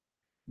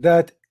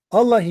 that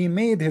Allah, he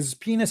made his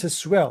penis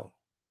swell.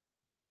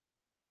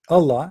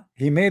 Allah,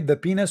 he made the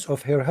penis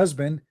of her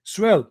husband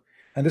swell,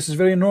 and this is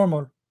very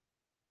normal.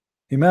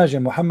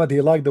 Imagine Muhammad,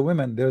 he liked the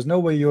women. There's no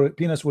way your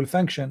penis will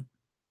function.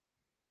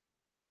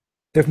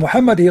 If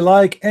Muhammad, he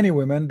like any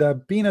woman, the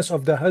penis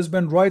of the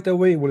husband right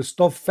away will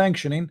stop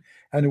functioning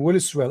and will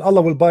swell.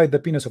 Allah will bite the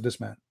penis of this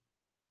man.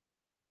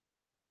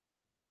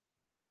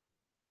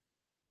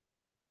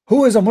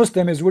 Who is a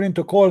Muslim is willing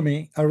to call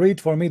me and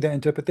read for me the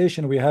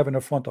interpretation we have in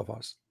front of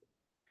us?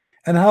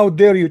 And how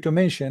dare you to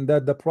mention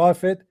that the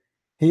Prophet,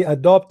 he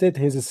adopted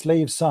his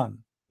slave son.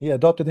 He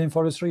adopted him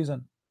for this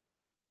reason.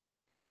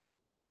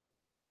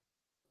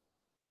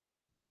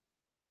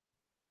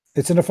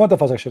 It's in the front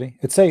of us actually.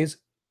 It says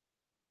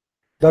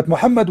that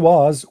Muhammad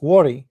was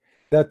worried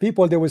that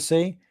people, they will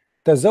say,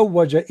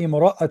 تزوج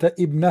امرأة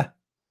ابنه.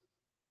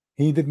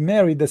 He did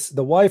marry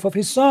the wife of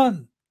his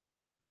son.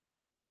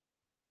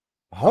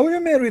 How you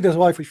marry this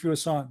wife of your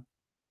son?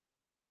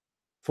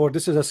 For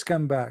this is a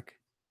scumbag.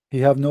 He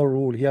have no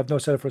rule. He have no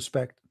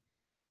self-respect.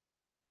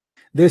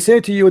 They say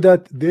to you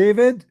that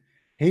David,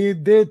 he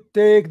did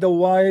take the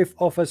wife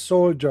of a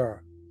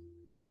soldier.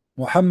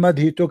 Muhammad,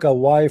 he took a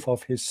wife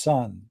of his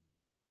son,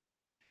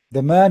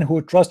 the man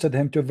who trusted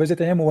him to visit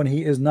him when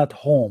he is not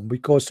home,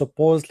 because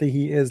supposedly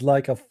he is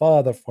like a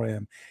father for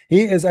him.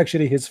 He is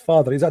actually his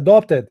father. He's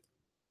adopted.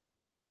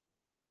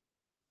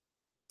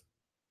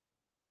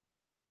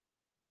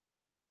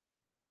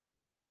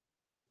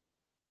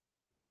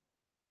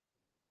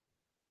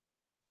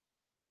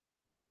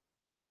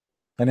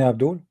 Hani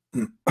Abdul?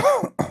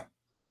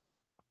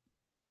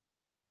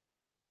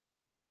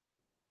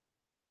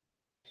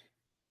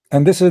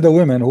 And this is the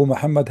women who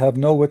Muhammad have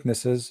no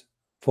witnesses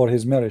for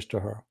his marriage to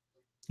her.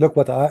 Look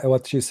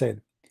what she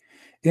said.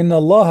 Inna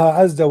Allah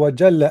azza wa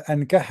jalla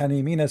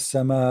ankahani min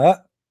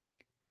as-samaa.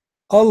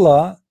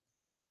 Allah,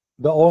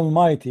 the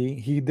Almighty,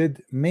 he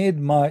did made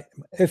my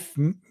if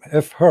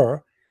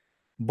her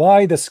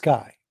by the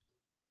sky.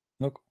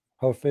 Look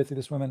how faithful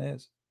this woman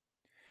is.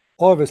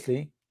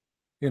 Obviously,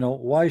 you know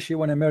why she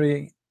want to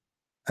marry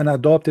an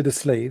adopted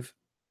slave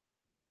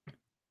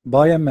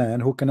by a man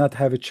who cannot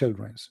have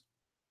children.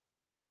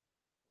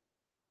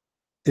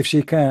 If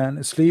she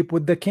can sleep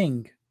with the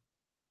king,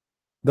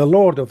 the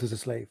lord of this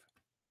slave.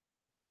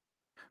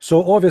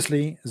 So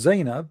obviously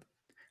Zainab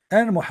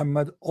and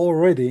Muhammad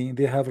already,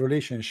 they have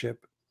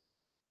relationship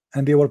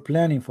and they were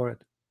planning for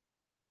it.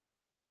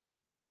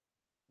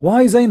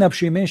 Why Zainab,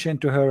 she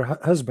mentioned to her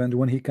husband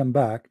when he come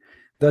back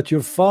that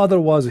your father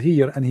was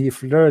here and he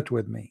flirted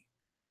with me?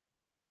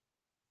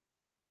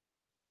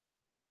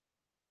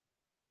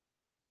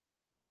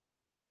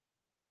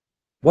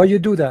 Why you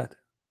do that?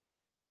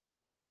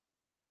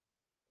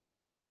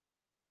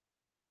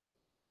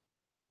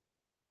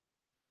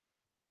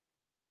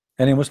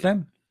 Any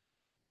Muslim?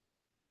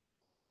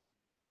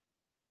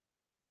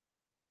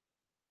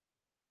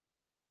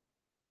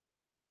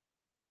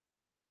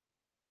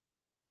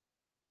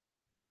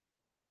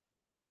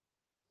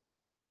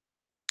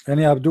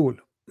 Any Abdul?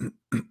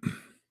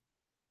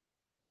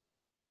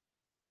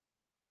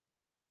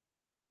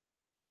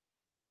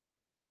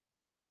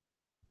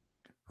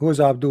 Who's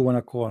Abdul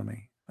wanna call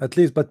me? At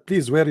least, but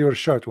please wear your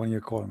shirt when you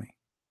call me.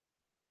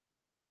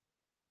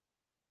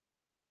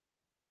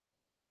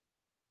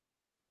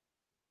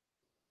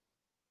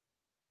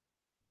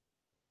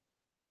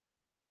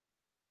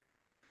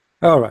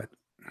 All right.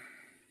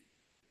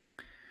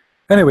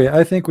 Anyway,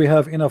 I think we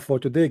have enough for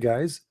today,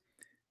 guys.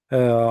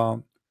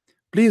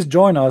 Please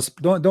join us.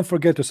 Don't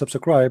forget to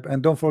subscribe,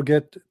 and don't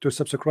forget to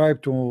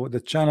subscribe to the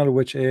channel,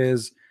 which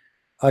is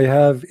I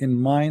have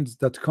in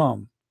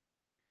minds.com.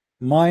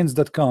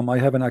 Minds.com. I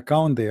have an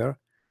account there.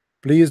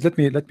 Please let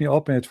me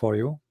open it for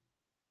you.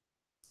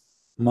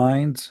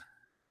 Minds.com.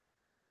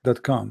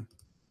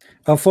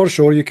 And for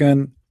sure you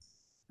can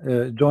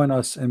join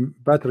us in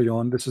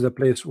Patreon. This is a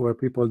place where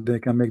people they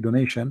can make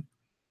donation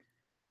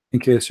in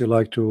case you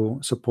like to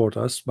support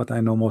us, but I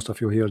know most of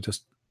you here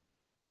just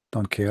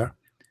don't care.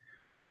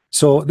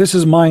 So this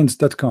is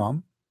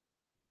minds.com.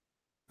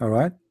 All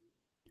right,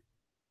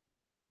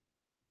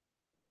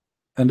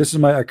 and this is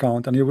my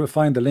account, and you will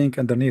find the link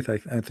underneath,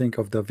 I think,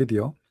 of the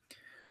video.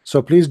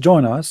 So please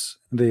join us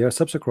there,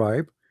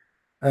 subscribe,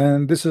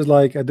 and this is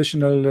like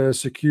additional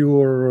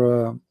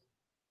secure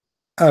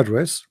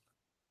address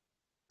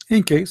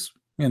in case,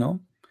 you know,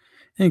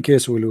 in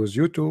case we lose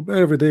YouTube.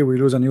 Every day we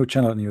lose a new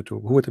channel on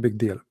YouTube. What a big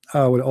deal.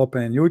 I will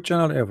open a new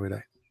channel every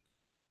day.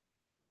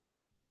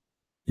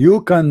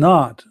 You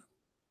cannot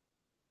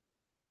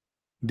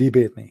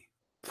debate me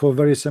for a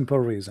very simple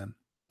reason.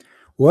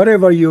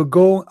 Wherever you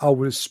go, I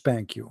will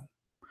spank you.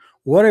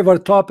 Whatever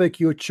topic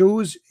you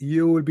choose,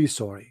 you will be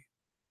sorry.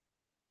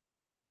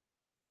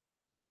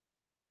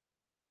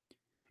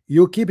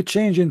 You keep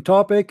changing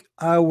topic,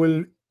 I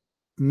will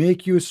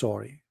make you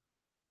sorry.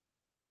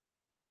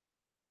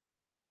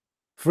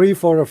 Free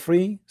for a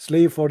free,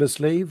 slave for the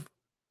slave,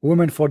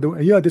 woman for the,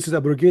 yeah, this is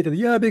abrogated.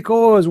 Yeah,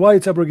 because why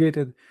it's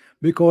abrogated?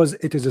 Because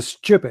it is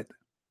stupid.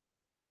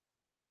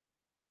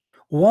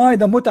 Why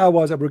the mut'a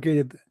was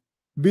abrogated?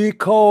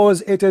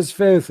 Because it is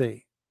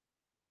filthy.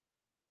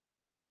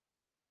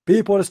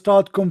 People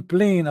start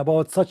complain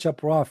about such a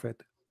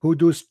prophet who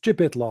do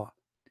stupid law.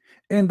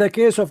 In the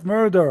case of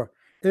murder,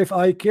 if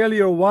I kill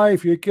your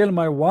wife, you kill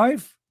my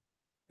wife,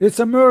 it's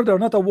a murder,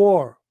 not a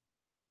war.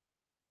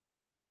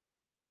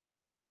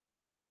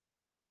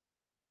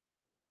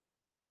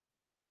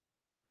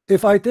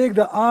 If I take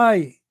the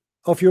eye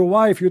of your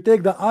wife, you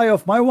take the eye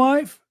of my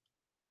wife,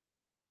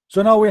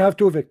 so now we have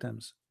two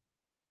victims.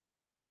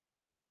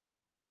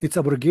 It's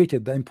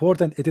abrogated. The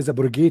important, it is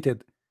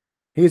abrogated.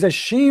 He is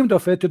ashamed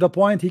of it to the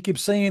point he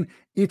keeps saying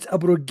it's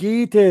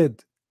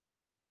abrogated.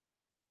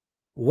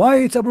 Why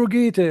it's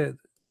abrogated?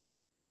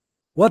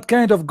 What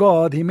kind of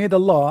God? He made a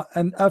law,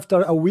 and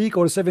after a week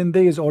or 7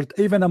 days or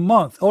even a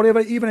month or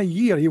even a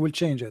year, he will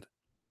change it.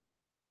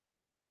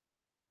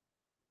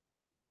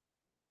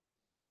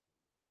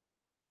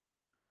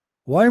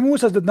 Why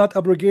Moses did not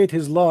abrogate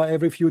his law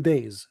every few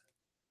days?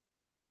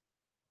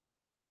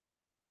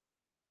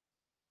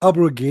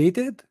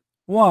 Abrogated?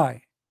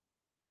 Why?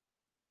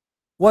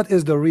 What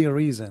is the real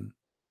reason?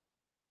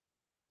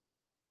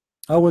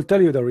 I will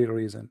tell you the real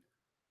reason.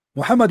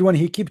 Muhammad, when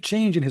he keep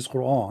changing his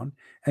Quran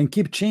and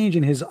keep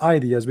changing his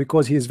ideas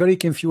because he is very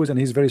confused and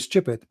he's very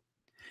stupid,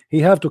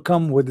 he have to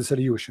come with the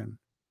solution.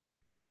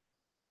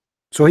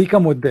 So he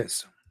come with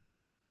this.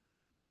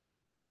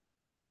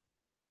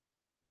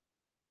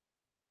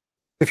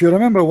 If you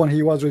remember when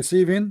he was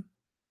receiving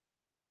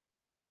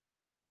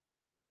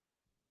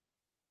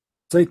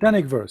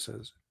satanic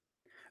verses,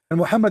 and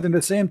Muhammad in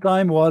the same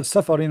time was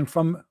suffering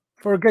from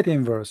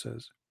forgetting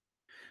verses,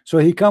 so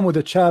he come with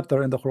a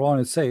chapter in the Quran.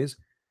 It says,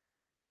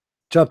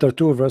 chapter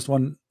 2 verse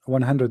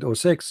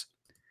 106,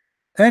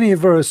 any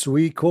verse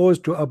we cause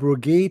to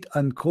abrogate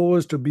and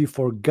cause to be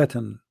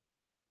forgotten,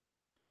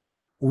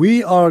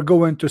 we are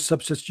going to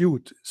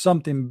substitute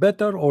something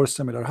better or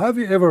similar. Have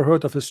you ever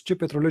heard of a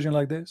stupid religion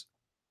like this?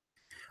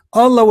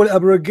 Allah will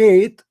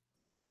abrogate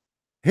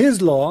his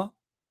law,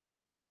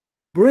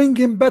 bring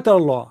him better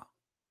law.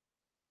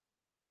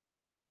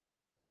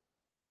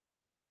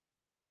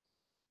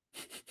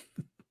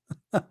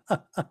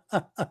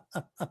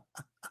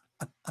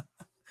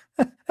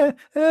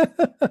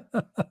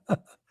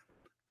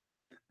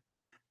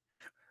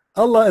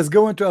 Allah is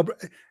going to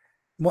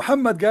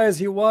Muhammad, guys,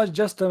 he was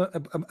just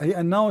he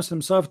announced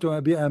himself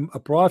to be a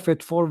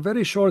prophet for a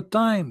very short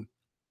time.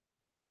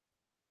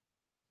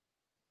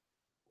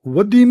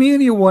 What do you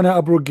mean you want to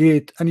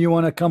abrogate and you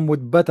want to come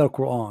with better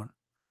Quran?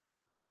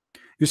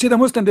 You see the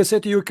Muslim, they say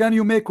to you, can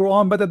you make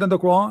Quran better than the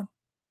Quran?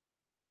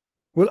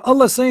 Well,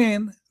 Allah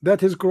saying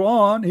that his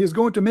Quran, he is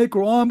going to make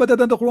Quran better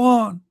than the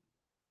Quran.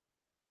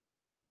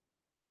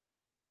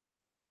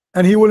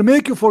 and he will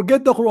make you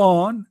forget the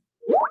Quran,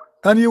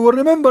 and you will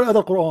remember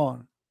the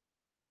Quran,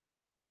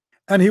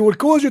 and he will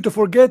cause you to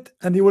forget,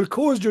 and he will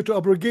cause you to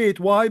abrogate.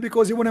 Why?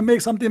 Because he want to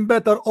make something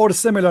better or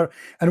similar.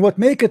 And what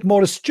make it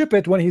more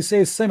stupid when he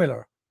says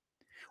similar?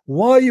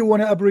 Why you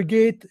want to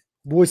abrogate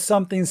with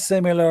something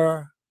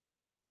similar?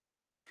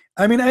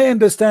 I mean, I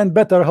understand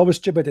better how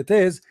stupid it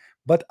is,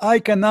 but I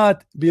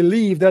cannot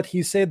believe that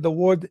he said the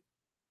word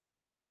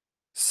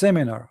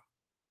similar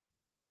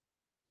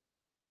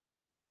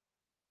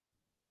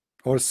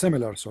or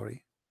similar,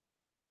 sorry.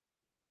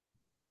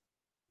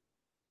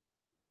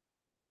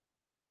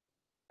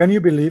 Can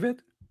you believe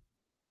it?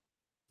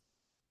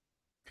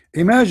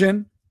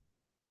 Imagine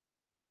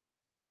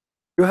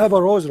you have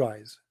a Rolls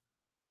Royce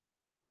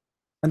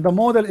and the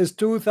model is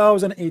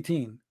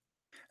 2018,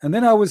 and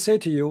then I will say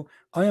to you,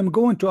 I am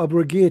going to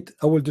abrogate,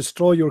 I will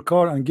destroy your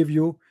car and give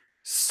you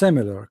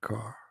similar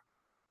car.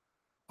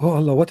 Oh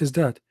Allah, what is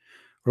that?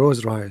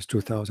 Rolls Royce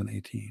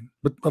 2018.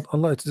 But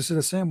Allah, this is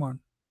the same one.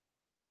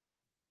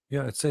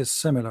 Yeah, it says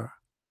similar.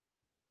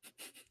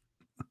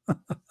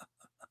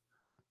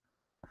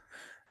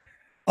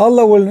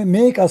 Allah will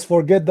make us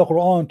forget the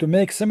Quran to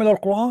make similar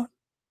Quran.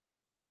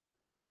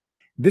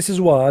 This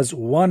was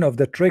one of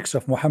the tricks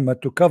of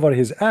Muhammad to cover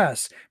his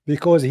ass,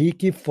 because he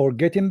keep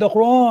forgetting the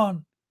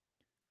Quran.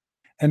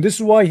 And this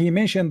is why he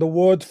mentioned the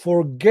word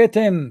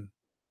forgetting.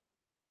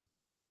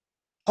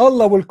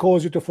 Allah will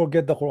cause you to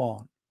forget the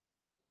Quran,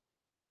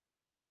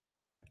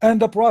 and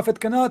the Prophet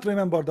cannot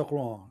remember the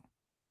Quran.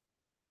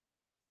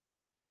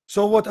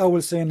 So what I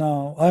will say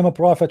now, I'm a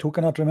prophet who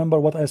cannot remember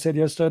what I said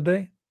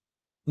yesterday?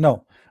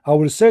 No, I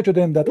will say to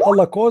them that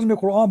Allah calls me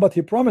Quran, but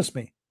he promised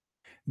me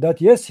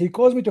that yes, he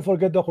caused me to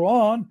forget the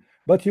Quran,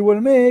 but he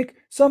will make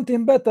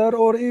something better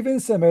or even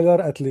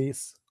similar at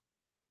least.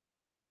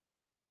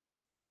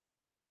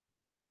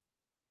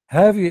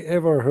 Have you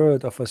ever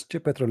heard of a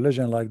stupid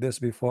religion like this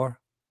before?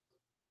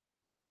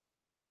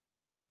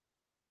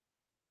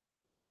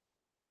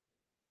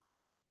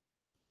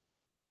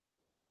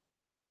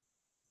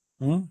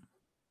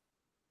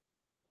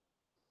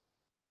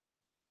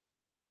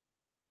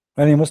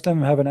 Any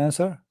Muslim have an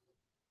answer?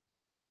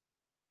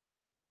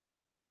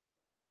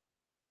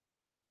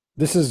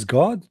 This is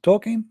God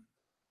talking?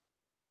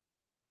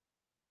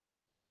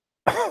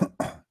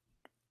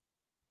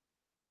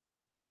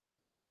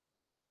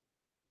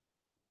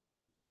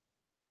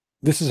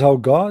 This is how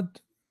God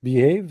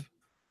behave?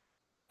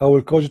 I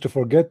will cause you to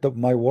forget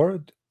my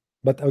word,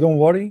 but don't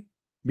worry,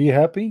 be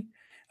happy.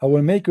 I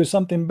will make you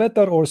something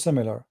better or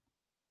similar.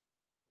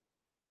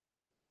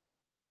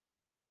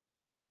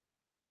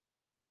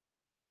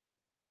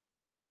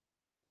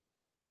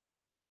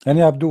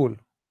 Any Abdul?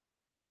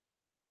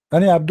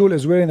 Any Abdul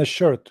is wearing a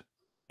shirt,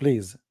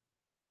 please.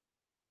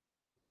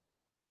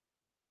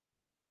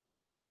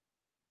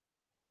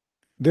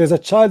 There's a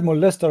child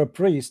molester, a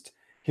priest.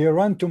 He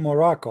ran to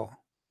Morocco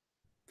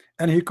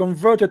and he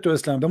converted to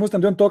Islam. The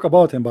Muslims don't talk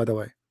about him, by the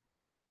way.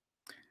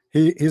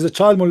 He's a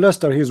child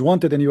molester. He's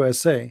wanted in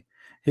USA.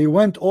 He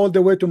went all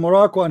the way to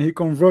Morocco and he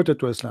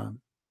converted to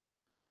Islam,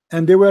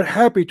 and they were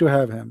happy to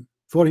have him,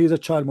 for he's a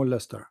child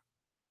molester.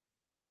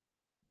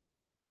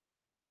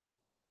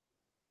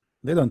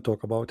 They don't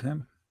talk about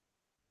him.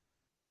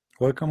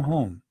 Welcome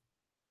home.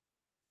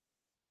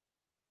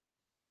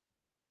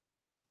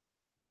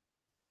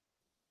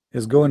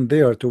 He's going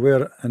there to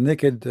wear a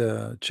naked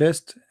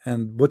chest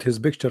and put his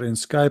picture in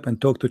Skype and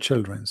talk to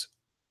children's.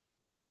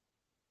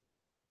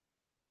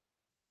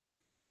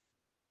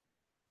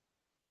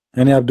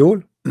 Any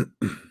Abdul?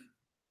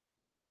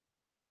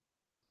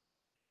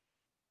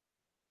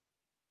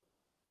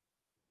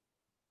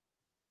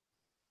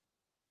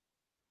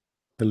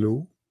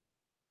 Hello?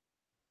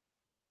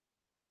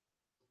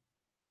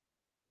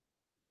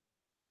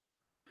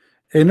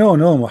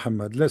 No,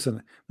 Muhammad.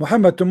 Listen,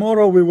 Muhammad.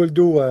 Tomorrow we will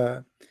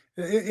do.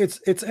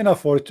 It's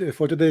enough for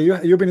today.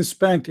 You've been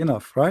spanked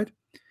enough, right?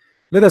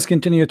 Let us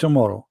continue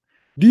tomorrow.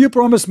 Do you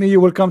promise me you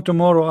will come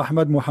tomorrow,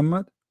 Ahmad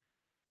Muhammad?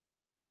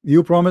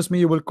 You promise me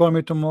you will call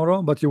me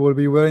tomorrow, but you will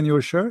be wearing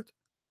your shirt?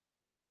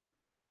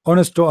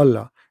 Honest to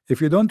Allah, if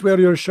you don't wear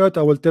your shirt,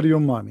 I will tell your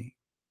mommy.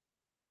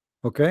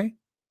 Okay?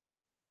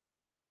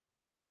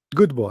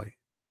 Good boy.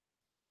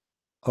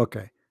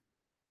 Okay.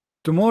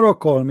 Tomorrow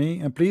call me,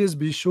 and please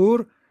be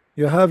sure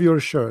you have your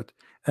shirt.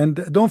 And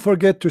don't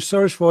forget to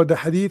search for the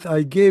hadith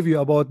I gave you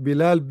about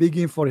Bilal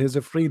begging for his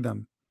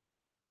freedom.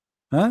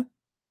 Huh?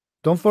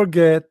 Don't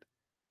forget.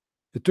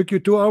 It took you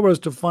 2 hours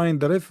to find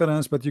the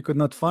reference, but you could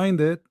not find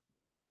it.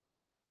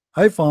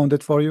 I found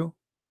it for you.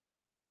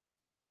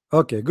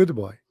 Okay, good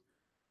boy.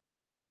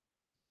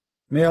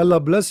 May Allah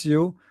bless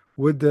you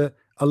with a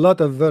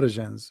lot of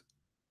virgins.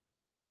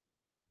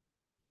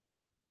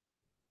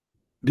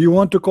 Do you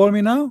want to call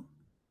me now?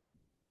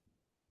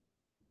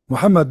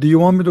 Muhammad, do you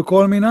want me to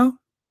call me now?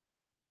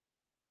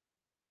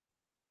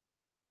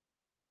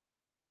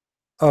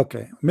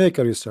 Okay, make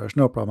a research,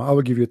 no problem. I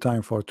will give you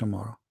time for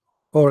tomorrow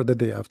or the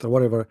day after,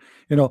 whatever.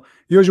 You know,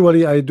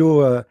 usually I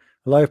do a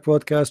live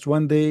broadcast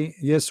one day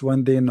yes,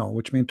 one day no,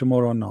 which means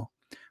tomorrow no.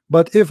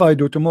 But if I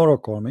do tomorrow,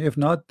 call me. If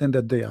not, then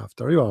the day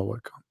after. You are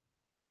welcome.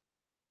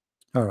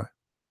 All right.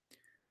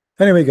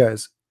 Anyway,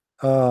 guys,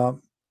 I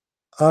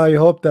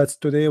hope that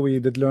today we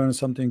did learn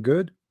something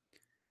good.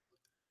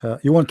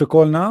 You want to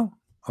call now?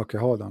 Okay,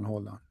 hold on,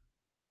 hold on.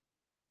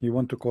 You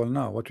want to call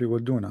now? What we will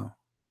do now?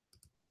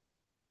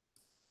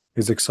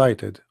 He's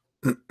excited.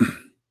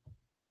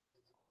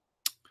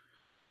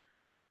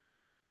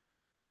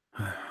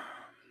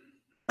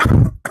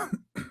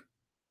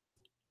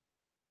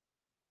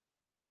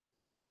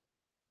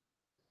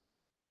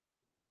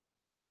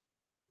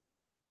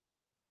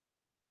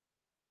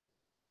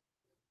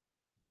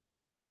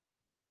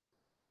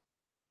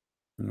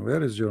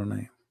 Where is your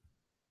name?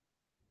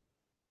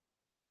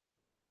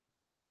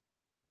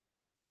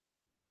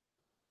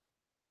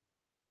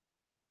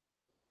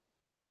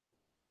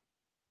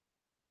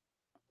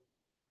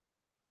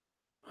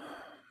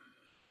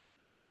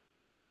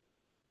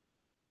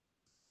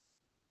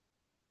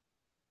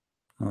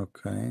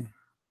 Okay.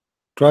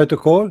 Try to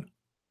call,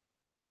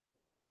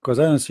 because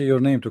I don't see your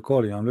name to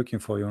call you. I'm looking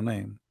for your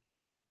name.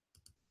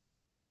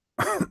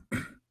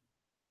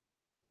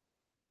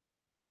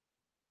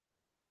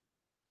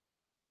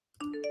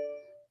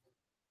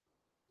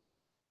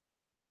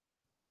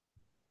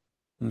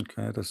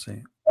 Okay, let's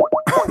see.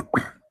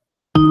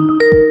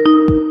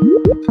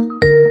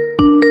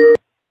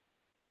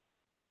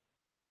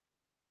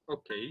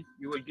 Okay,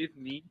 you will give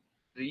me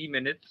 3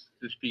 minutes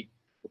to speak.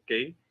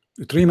 Okay.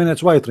 3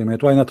 minutes? Why 3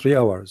 minutes? Why not 3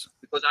 hours?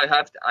 Because I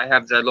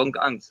have the long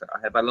answer. I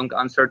have a long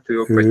answer to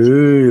your question.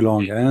 Hey,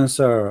 long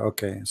answer.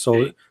 Okay.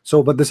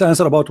 So but this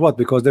answer about what?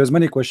 Because there's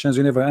many questions,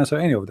 you never answer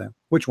any of them.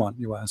 Which one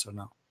you will answer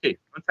now? Okay,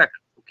 1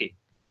 second. Okay.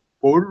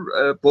 For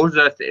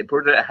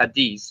the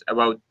hadith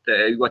about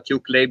what you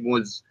claim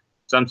was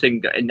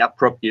something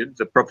inappropriate,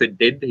 the Prophet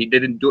did. He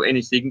didn't do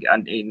anything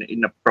and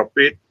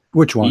inappropriate.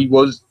 Which one? He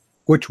was.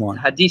 Which one?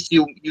 Hadith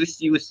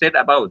you said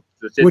about.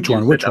 Which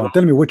one? Which one?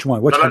 Tell me which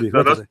one. Which hadith?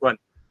 What is it? One.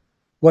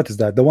 What is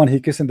that? The one he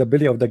kissing the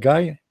belly of the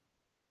guy?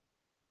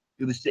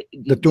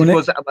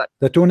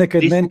 The two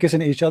naked men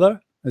kissing each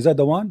other? Is that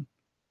the one?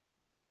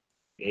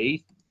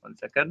 Okay, 1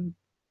 second.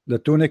 The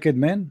two naked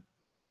men?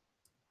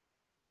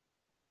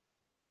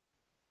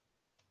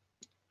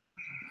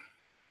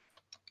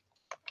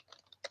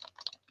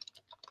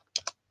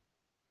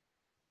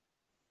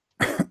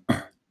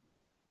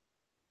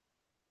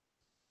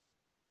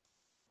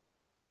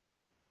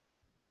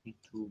 Need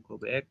to go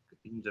back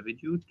in the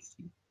video to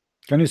see.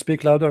 Can you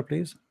speak louder,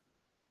 please?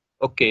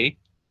 Okay.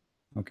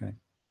 Okay.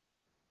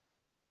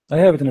 I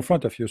have it in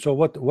front of you. So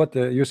what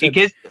you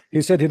said?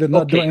 He said he did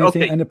not do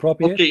anything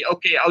inappropriate.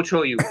 Okay, I'll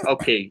show you.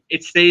 Okay,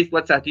 it says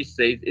what hadith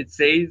says. It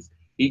says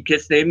he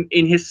kissed him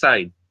in his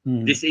side.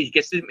 This he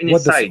kissed him in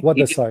his side. What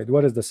the side?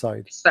 What is the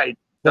side? Side.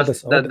 What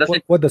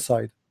the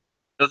side?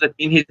 Does it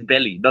mean his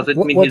belly? Does it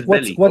mean his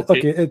belly?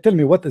 Okay, tell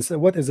me what is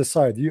the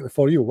side?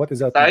 For you, what is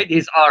that? Side.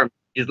 His arm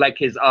is like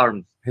his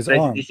arms. His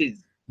arm. This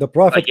is the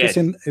Prophet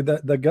kissing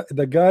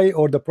the guy,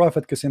 or the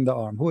Prophet kissing the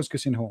arm? Who is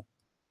kissing who?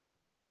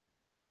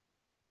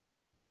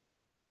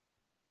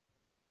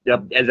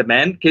 As a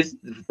man kissed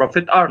the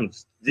Prophet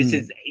arms. This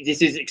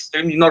is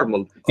extremely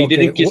normal. He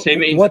didn't kiss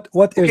him in. What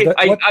is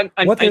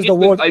the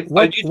word?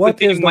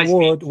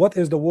 What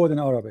is the word in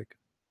Arabic?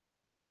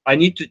 I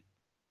need to.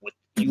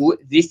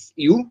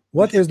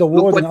 What is the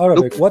word in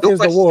Arabic? What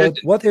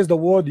is the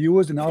word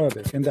used in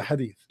Arabic in the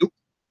hadith?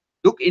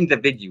 Look in the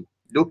video.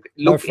 Look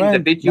in the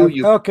video.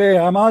 Okay,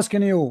 I'm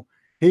asking you.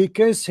 He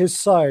kissed his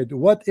side.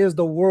 What is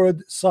the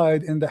word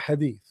side in the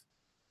hadith?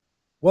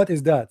 What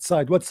is that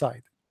side? What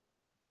side?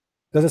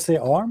 Does it say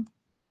arm?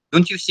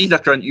 Don't you see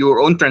that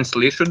your own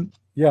translation?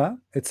 Yeah,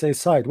 it says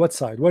side. What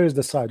side? Where is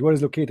the side? Where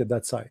is located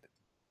that side?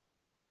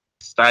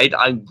 Side.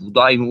 I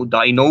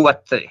know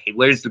what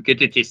where is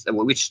located is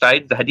which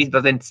side. The hadith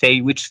doesn't say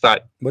which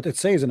side. But it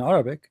says in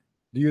Arabic.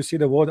 Do you see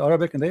the word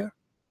Arabic in there?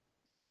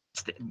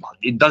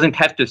 It doesn't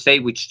have to say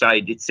which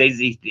side. It says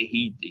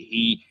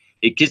he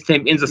kissed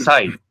him in the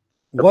side.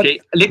 What? Okay.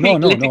 Let me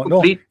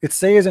complete. It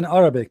says in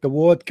Arabic the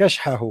word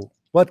kashhahu.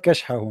 What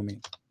kashhahu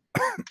mean?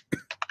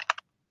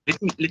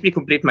 Let me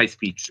complete my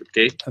speech,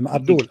 okay?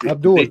 Abdul,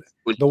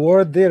 the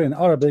word there in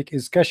Arabic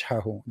is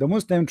kashhahu. The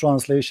Muslim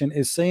translation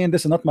is saying,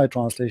 this is not my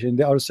translation,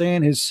 they are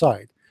saying his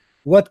side.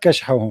 What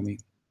kashhahu mean?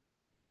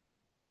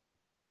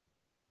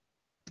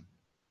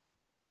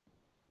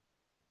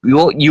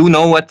 You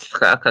know what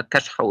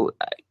kashhahu?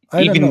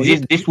 Even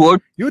this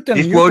word. You tell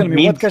me what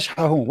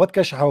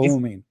kashhahu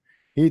mean?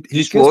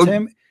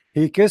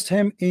 He kissed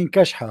him in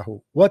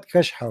kashhahu. What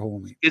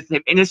kashhahu mean? Kissed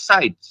him in his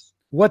side.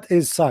 What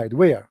is side?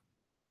 Where?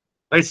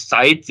 Where's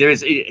side? There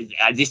is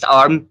this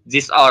arm.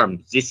 This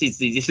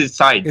is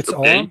side. It's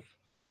okay? arm.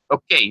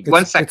 Okay,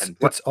 1 second.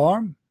 It's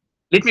arm.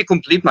 Let me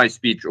complete my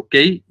speech.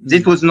 Okay,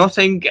 this was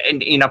nothing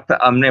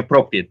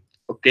inappropriate.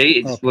 Okay,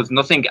 it was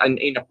nothing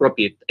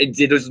inappropriate.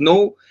 There is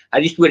no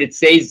hadith where it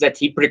says that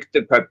he practiced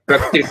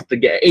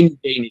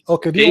anything.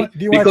 Okay, do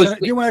you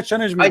want to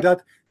challenge me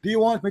that? Do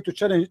you want me to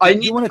challenge? I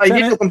need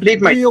to complete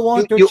my. Do you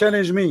want to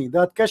challenge me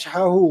that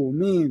kashhahu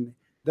mean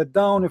the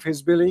down of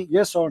his belly?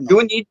 Yes or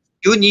no?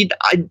 You need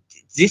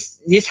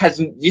this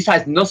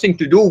has nothing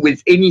to do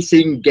with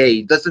anything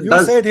gay.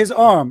 You said his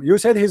arm. You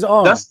said his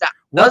arm.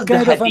 What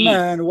kind of a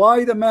man?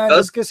 Why the man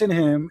is kissing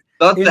him?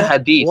 The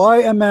hadith.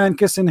 Why a man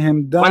kissing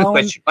him down? One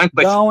question.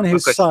 Down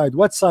his side.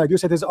 What side? You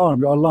said his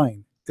arm. You are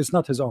lying. It's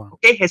not his arm.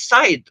 Okay, his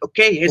side.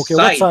 Okay, his side.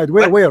 What side?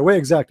 Where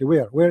exactly?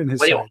 Where in his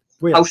side?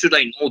 Where? How should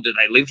I know? Did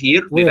I live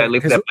here? Where? Did I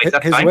live there by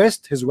that time?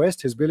 His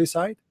west, his belly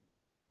side?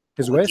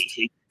 His west?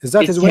 Is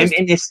that it's his west?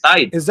 Him in his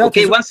side. Is that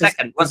okay, his, one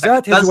second. Is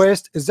that his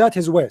west? Is that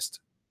his west?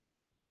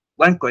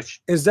 One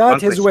question. Is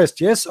that his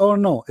west? Yes or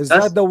no? Is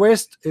that the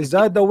west? Is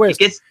that the west?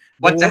 Because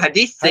what the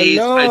hadith says,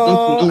 hello, I don't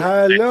know.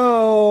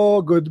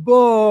 Hello, good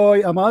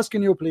boy. I'm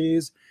asking you,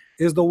 please.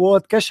 Is the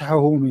word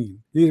kashhahu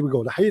mean? Here we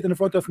go. The hadith in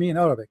front of me in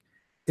Arabic.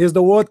 Is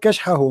the word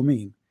kashhahu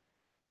mean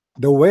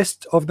the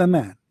west of the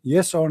man?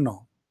 Yes or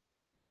no?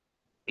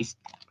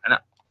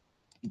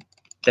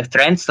 The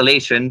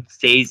translation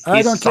says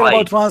I don't care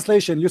about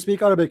translation. You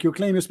speak Arabic. You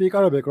claim you speak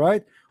Arabic,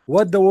 right?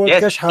 What the word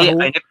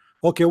kashhahu?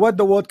 Okay, what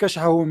the word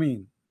kashhahu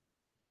mean?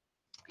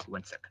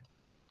 1 second.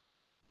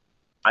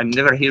 I've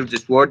never heard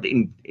this word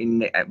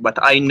but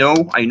I know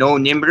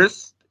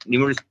numerous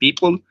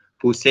people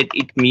who said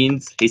it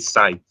means his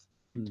side.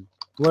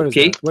 Where is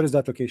that? Where is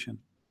that location?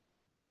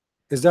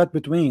 Is that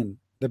between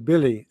the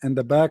belly and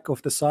the back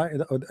of the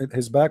side,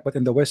 his back, but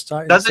in the west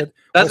side,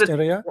 west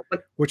area,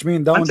 which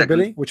means down the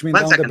belly, which means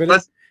down the belly?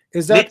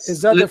 Is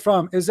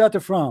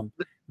that from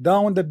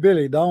down the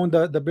belly, down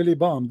the belly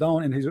bump,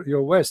 down in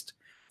your west,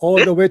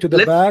 all the way to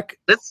the back,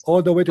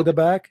 all the way to the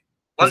back?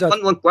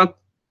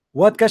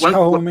 What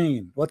kashhahu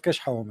mean? What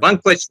kashhahu mean?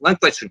 One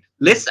question.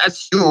 Let's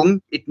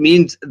assume it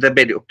means the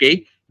belly.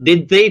 Okay.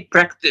 Did they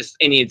practice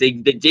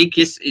anything? Did they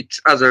kiss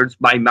each other's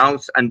by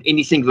mouth and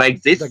anything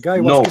like this? The guy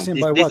was kissing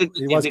by what?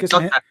 He was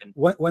kissing him.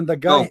 When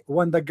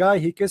the guy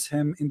he kissed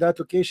him in that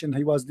occasion,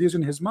 he was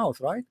using his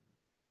mouth, right?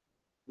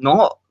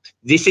 No,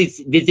 did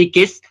he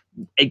kiss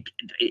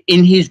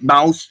in his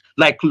mouth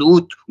like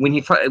Lut when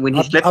he slept with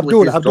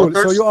his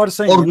daughters? So you are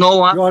saying, or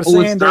Noah, you are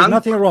saying there's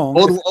nothing wrong.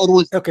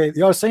 Okay,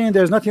 you are saying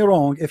there's nothing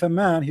wrong if a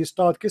man he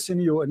start kissing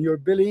you in your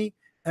belly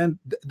and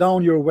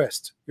down your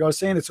west. You are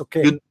saying it's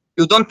okay.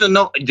 You don't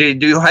know. Do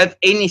you have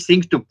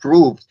anything to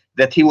prove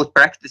that he was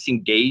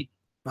practicing gay?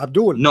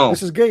 Abdul, no.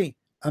 This is gay.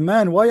 A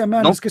man. Why a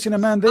man is kissing a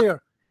man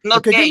there?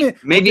 Not gay.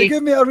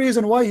 Give me a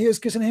reason why he is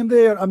kissing him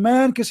there. A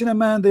man kissing a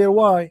man there.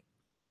 Why?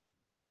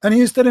 And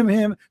he's telling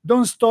him,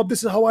 "Don't stop.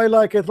 This is how I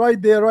like it. Right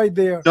there, right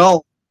there."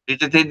 No, this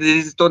is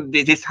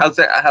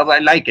how I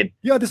like it.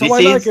 Yeah, this is how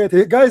I like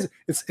it, guys.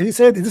 He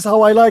said this is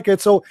how I like it.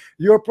 So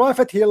your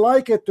prophet, he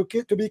like it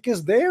to be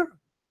kissed there.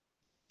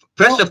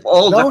 First of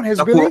all, the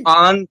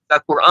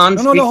Quran.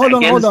 No,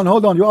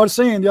 hold on. You are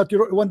saying that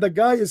when the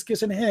guy is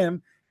kissing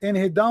him and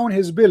he down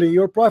his belly,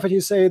 your prophet, he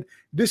said,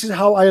 "This is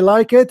how I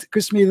like it.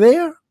 Kiss me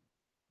there."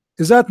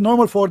 Is that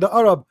normal for the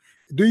Arab?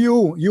 Do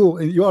you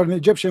are an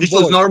Egyptian this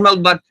boy. Was normal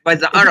but by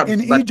the Arabs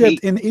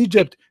in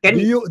Egypt do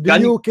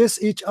you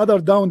kiss each other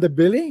down the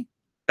belly?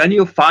 Can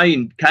you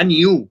find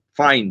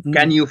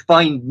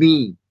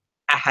me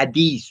a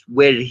hadith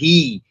where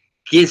he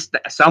kissed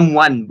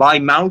someone by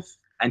mouth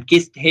and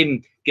kissed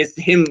him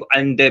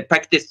and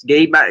practiced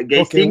gay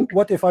thing?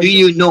 What if I do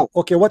you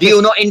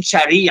know in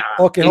Sharia?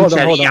 Okay, hold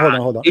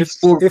on.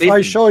 If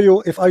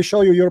I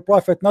show you your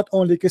prophet not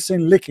only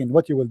kissing, licking,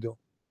 what you will do?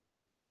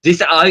 This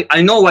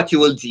I know what you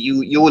will do.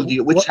 You will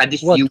do which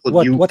hadith you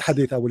will use. What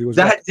hadith I will use?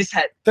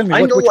 Tell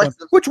me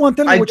which one?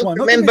 Tell me which one.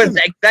 Remember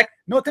the exact.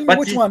 No, tell me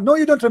which one. No,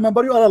 you don't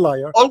remember. You are a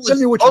liar. Tell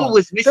me which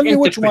one. Tell me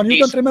which one. You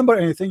don't remember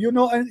anything. You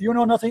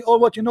know nothing. All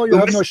what you know, you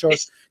have no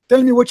shirt.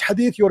 Tell me which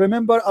hadith you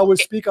remember. I will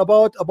speak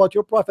about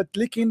your prophet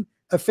licking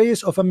a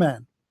face of a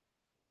man,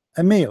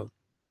 a male.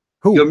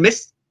 Who?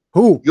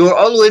 Who? You're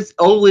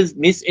always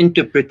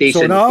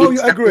misinterpretation. So now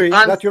you agree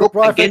that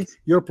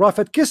your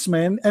prophet kissed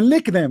men and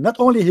licked them. Not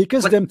only he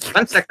kissed them.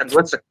 One second.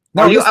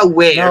 Now, are you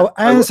aware? Now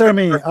answer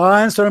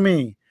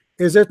me.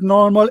 Is it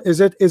normal?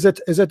 Is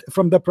it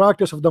from the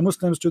practice of the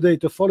Muslims today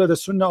to follow the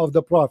Sunnah of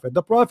the Prophet?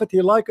 The Prophet,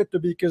 he liked it to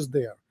be kissed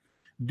there.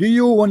 Do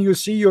you, when you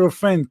see your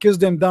friend, kiss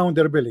them down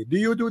their belly? Do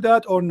you do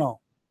that or no?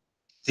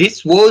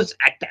 This was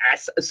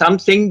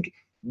something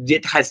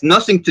that has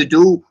nothing to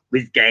do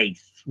with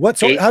gays. What?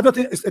 So it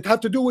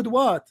had to do with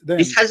what? Then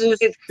it has to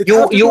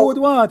do with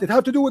what? It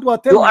had to do with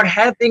what? You are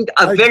having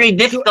a very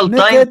difficult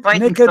time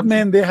finding naked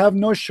men. They have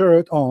no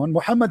shirt on.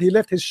 Muhammad, he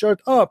left his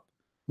shirt up.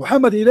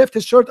 Why he left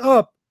his shirt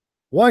up?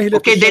 What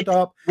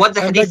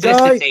the hadith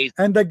says.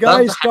 And the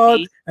guy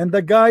start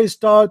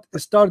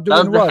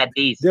doing what?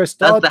 They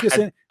start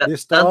kissing. They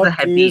start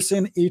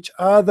kissing each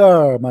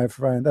other, my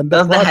friend. And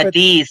the prophet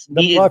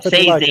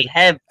says they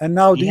have. And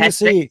now do you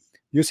see?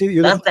 You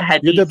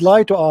did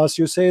lie to us.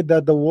 You said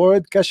that the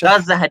word kasha.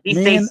 Does the hadith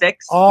say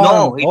sex?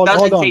 No, it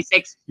doesn't say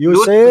sex.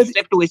 You said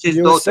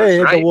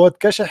right? The word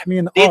kasha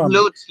mean arm.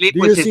 Do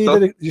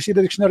you see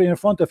the dictionary in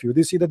front of you?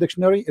 Do you see the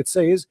dictionary? It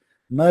says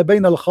ما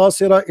بين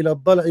الخاصرة إلى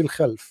الضلع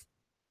الخلف.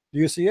 Do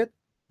you see it?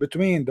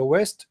 Between the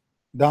west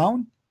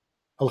down,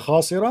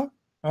 al-khasira,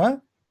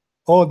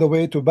 all the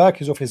way to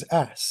back of his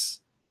ass.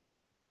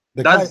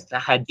 Does the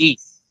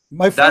hadith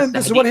My friend,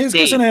 this is what he's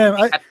kissing him.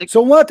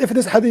 So what if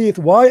this hadith?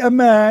 Why a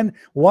man?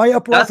 Why a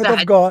prophet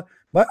of God?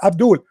 But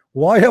Abdul,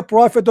 why a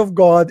prophet of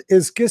God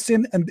is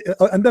kissing and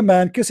the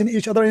man kissing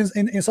each other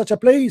in such a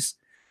place?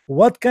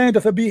 What kind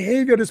of a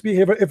behavior is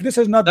behavior? If this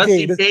is not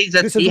gay, does he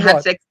say that he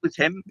had sex with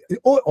him?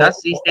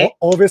 Does he say?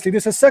 Obviously,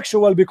 this is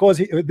sexual because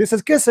this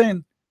is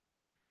kissing.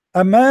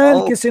 A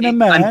man kissing a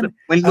man,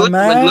 a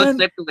man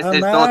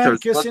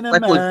kissing a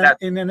man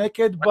in a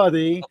naked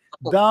body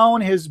down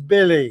his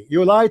belly.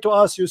 You lie to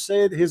us. You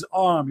said his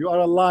arm. You are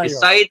a liar.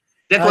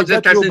 That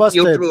was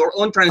your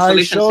own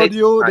translation. I showed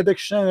you the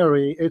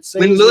dictionary. It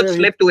says when Lot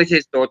slept with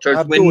his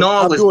daughters, when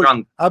Noah was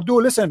drunk.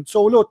 Abdul, listen.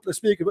 So Lot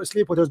sleep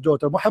with his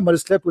daughter. Muhammad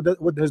slept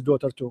with his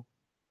daughter too.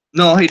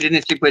 No, he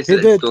didn't sleep with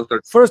his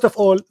daughter. First of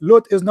all,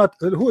 Lot is not.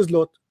 Who is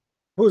Lot?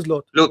 Who is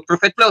Lot? Lot,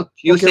 Prophet Lot.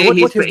 You say what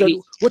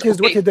is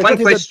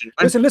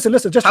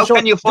listen. Just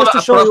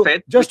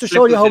to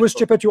show you how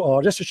stupid you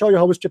are. Just to show you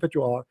how stupid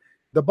you are.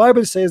 The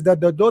Bible says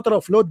that the daughter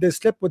of Lot, they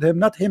slept with him,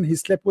 not him. He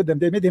slept with them.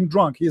 They made him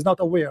drunk. He is not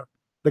aware.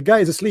 The guy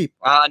is asleep.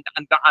 And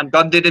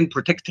God didn't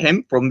protect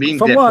him from being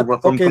from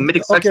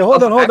committing sex. Okay,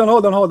 hold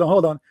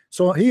on.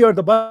 So here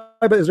the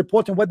Bible is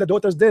reporting what the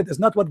daughters did. It's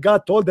not what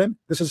God told them.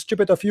 This is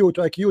stupid of you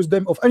to accuse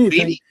them of anything.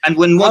 Really? And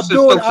when Moses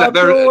talks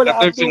about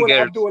virgin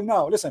girls. Abdul,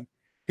 now listen.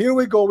 Here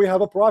we go. We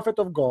have a prophet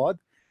of God.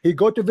 He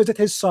go to visit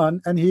his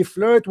son and he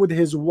flirt with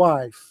his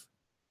wife.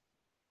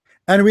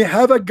 And we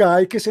have a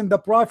guy kissing the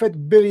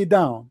prophet belly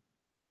down.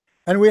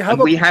 And we have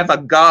a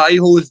guy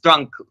who is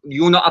drunk.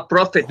 You know, a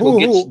prophet who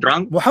gets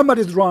drunk. Muhammad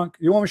is drunk.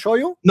 You want me to show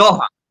you?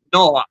 Noah.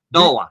 Do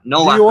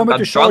you want me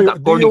to show you?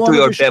 According to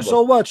your Bible.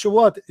 So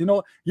what? You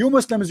know, you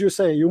Muslims, you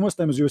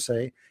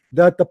say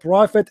that the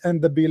prophet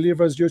and the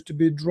believers used to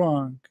be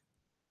drunk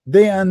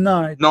day and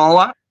night.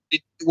 Noah,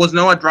 was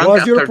Noah drunk?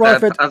 Was your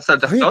prophet?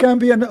 He can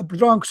be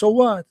drunk. So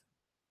what?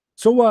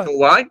 So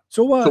why?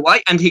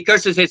 And he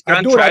curses his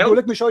grandchild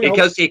let me show you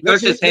because he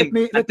curses him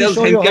and tells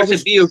him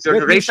curses be your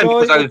generation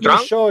because I was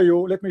drunk.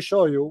 Let me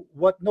show you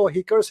what. No,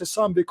 he cursed his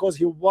son because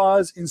he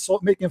was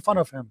making fun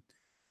of him.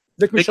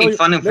 Let me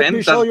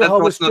show you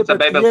how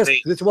stupid. Yes,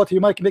 this is what he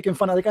making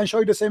fun of. I can show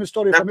you the same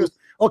story from yours.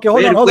 Okay,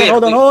 hold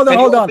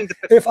on.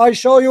 If I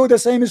show you the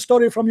same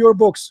story from your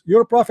books,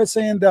 your prophet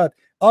saying that,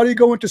 are you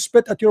going to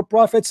spit at your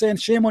prophet saying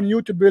shame on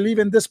you to believe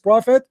in this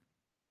prophet?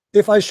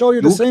 If I show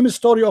you the same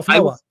story of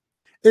Noah.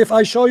 If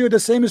I show you the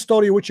same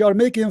story which you are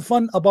making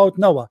fun about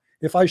Noah,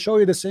 if I show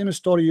you the same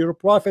story, your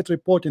prophet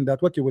reporting that,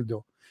 what you will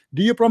do?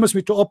 Do you promise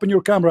me to open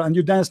your camera and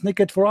you dance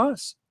naked for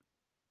us?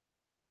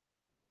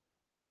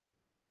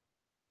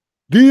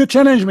 Do you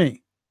challenge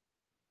me?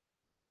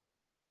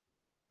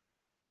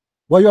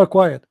 Why you are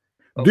quiet?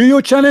 Okay. Do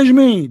you challenge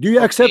me? Do you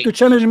accept to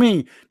challenge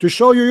me to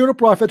show you your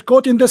prophet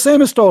quoting the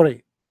same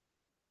story?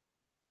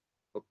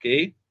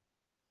 Okay.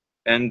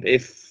 And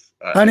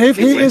if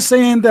he is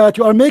saying that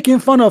you are making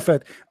fun of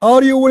it,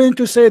 are you willing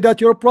to say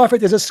that your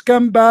prophet is a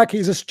scumbag,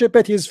 he's a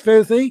stupid, he's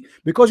filthy,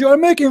 because you are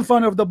making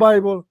fun of the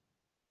Bible?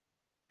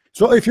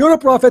 So if you're a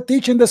prophet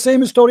teaching the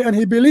same story and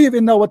he believed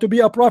in Noah to be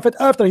a prophet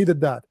after he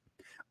did that,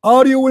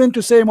 are you willing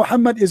to say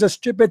Muhammad is a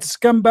stupid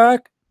scumbag?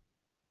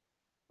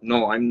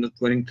 No, I'm not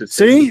willing to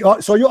say. See,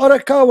 so you are a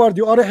coward,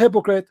 you are a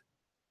hypocrite.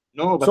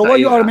 No, but so why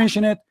you are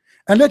mentioning it?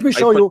 And let me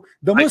show you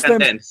the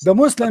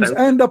Muslims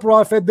and the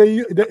prophet.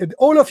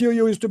 All of you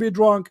used to be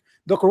drunk.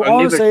 The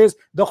Quran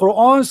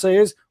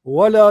says,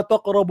 "Wala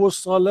taqrabu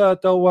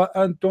salata wa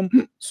antum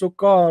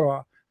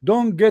sukara."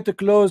 Don't get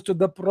close to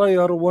the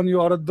prayer when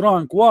you are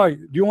drunk. Why?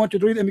 Do you want to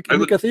read Ibn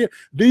Kathir?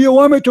 Do you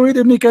want me to read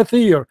Ibn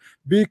Kathir?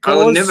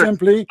 Because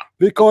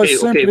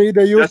simply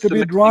they used to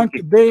be drunk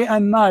day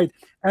and night.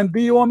 And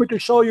do you want me to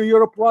show you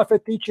your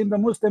prophet teaching the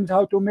Muslims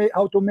how to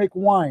make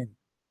wine?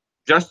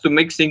 Just to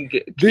make things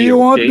clear, do you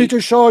want me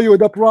to show you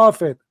the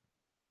prophet?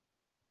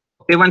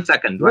 Okay, one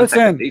second.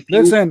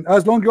 Listen.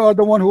 As long as you are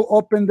the one who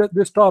opened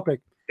this topic,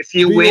 if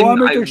you win,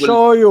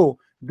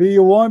 do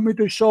you want me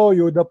to show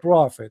you the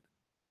prophet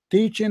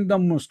teaching the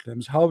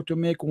Muslims how to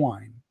make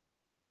wine?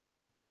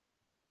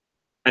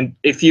 And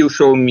if you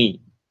show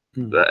me,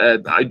 I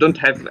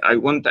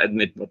won't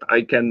admit, but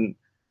I can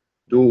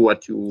do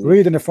what you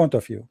read in the front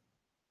of you.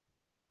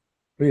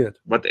 Read it.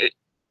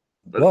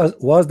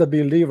 But was the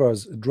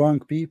believers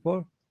drunk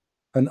people?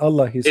 And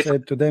Allah, he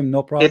said to them,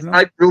 no problem. If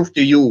I prove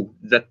to you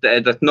that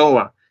that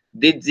Noah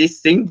did this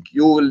thing,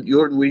 you're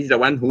the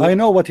one who. I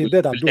know what he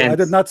did, Abdul. I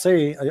did not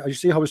say. You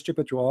see how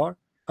stupid you are.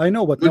 I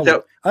know what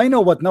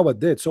Noah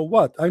did. So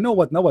what? I know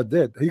what Noah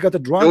did. He got a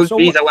drunk. So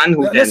be the one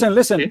who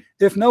listen. Okay?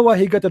 If Noah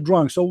he got a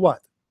drunk, so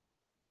what?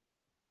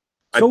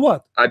 So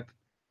what?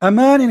 A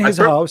man in his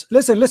house.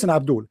 Listen,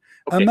 Abdul.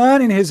 Okay. A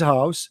man in his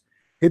house.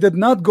 He did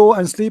not go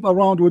and sleep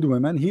around with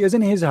women. He is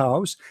in his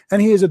house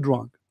and he is a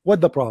drunk.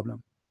 What the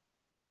problem?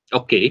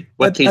 Okay.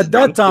 At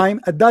that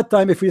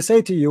time, if we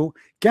say to you,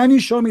 can you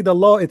show me the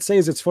law? It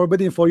says it's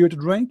forbidden for you to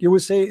drink. You will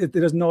say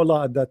there is no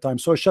law at that time.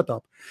 So shut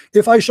up.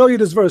 If I show you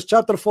this verse,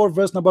 chapter 4,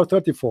 verse number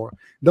 34,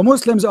 the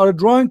Muslims are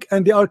drunk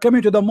and they are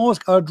coming to the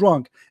mosque are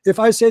drunk. If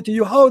I say to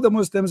you how the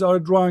Muslims are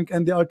drunk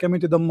and they are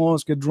coming to the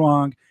mosque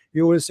drunk,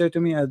 you will say to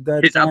me at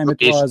that His time it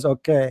application was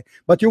okay.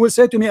 But you will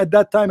say to me at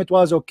that time it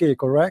was okay,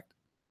 correct?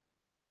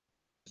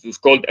 is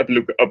called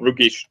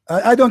abrogation.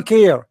 I don't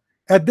care.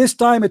 At this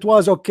time it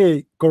was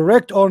okay,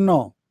 correct or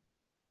no?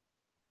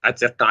 At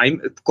that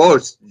time, of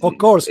course. Of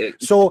course.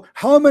 So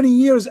how many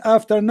years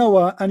after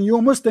Noah and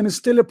you Muslims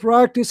still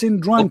practicing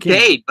drinking?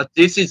 Okay, but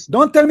this is.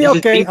 Don't tell me this is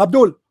okay, in-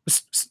 Abdul.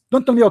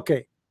 Don't tell me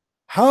okay.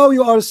 How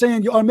you are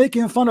saying you are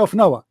making fun of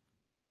Noah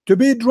to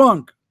be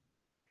drunk,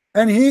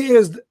 and he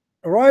is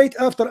right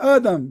after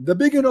Adam, the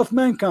beginning of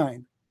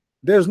mankind.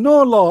 There's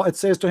no law it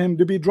says to him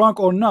to be drunk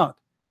or not.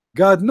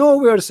 God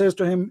nowhere says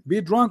to him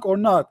be drunk or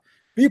not.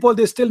 People,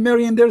 they still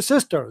marrying their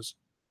sisters.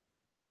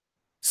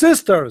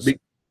 Be-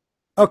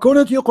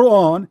 According to your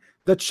Quran,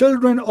 the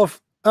children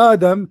of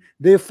Adam,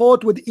 they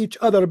fought with each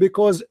other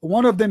because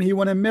one of them, he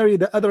want to marry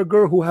the other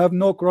girl who have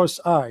no cross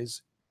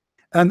eyes,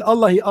 and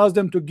Allah, he asked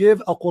them to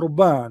give a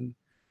qurban,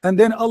 and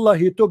then Allah,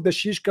 he took the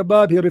shish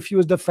kebab, he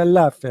refused the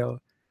falafel,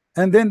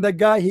 and then the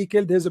guy, he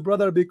killed his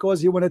brother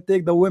because he want to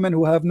take the women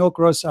who have no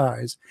cross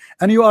eyes.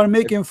 And you are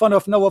making fun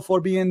of Noah for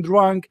being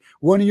drunk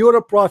when you're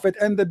a prophet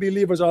and the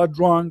believers are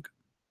drunk.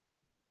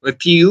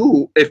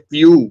 if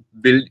you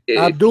build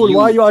Abdul,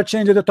 why you are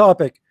changing the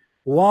topic?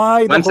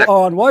 Why the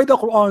Quran? Why the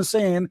Quran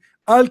saying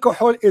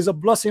alcohol is a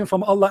blessing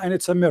from Allah and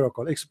it's a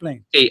miracle?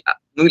 Explain. Okay,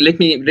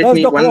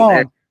 let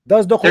me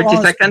does the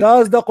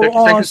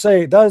Quran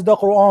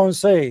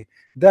say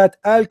that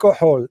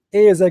alcohol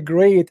is a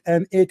great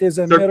and it is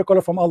a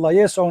miracle from Allah?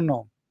 Yes or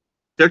no?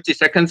 30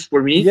 seconds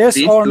for me. Yes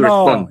or no?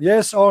 Respond.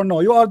 Yes or no?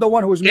 You are the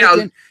one who's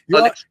making.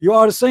 You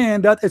are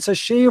saying that it's a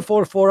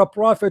shameful for a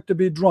prophet to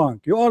be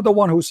drunk. You are the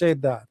one who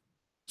said that.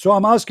 So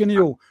I'm asking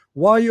you,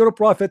 why your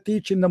prophet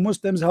teaching the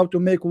Muslims how to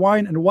make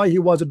wine and why he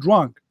was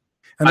drunk,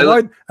 and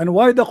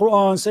why the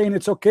Quran saying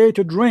it's okay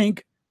to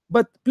drink,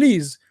 but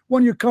please,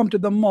 when you come to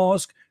the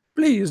mosque,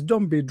 please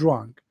don't be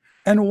drunk,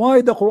 and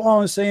why the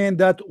Quran saying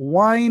that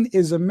wine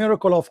is a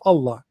miracle of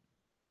Allah?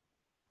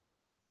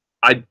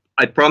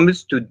 I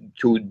promise to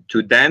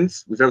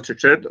dance without a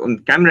shirt on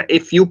camera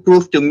if you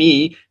prove to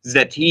me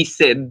that he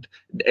said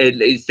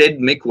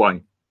make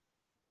wine.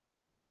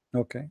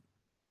 Okay.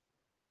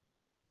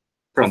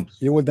 Promise.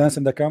 You will dance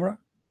in the camera?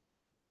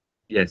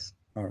 Yes.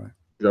 All right.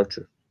 Without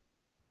shirt.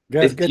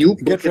 Guys,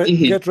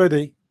 get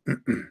ready.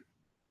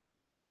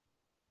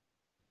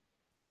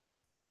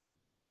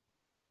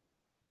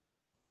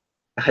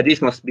 The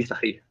hadith must be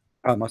sahih.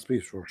 Must be,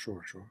 sure.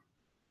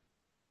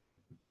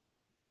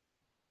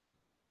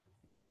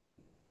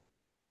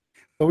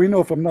 So we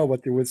know from now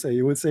what you will say.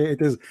 You will say it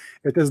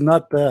is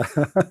not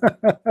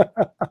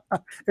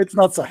it's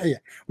not sahih.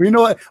 We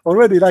know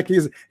already, like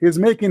he's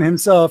making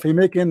himself, he's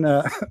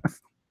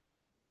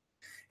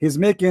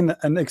making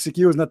an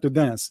excuse not to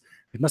dance.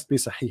 It must be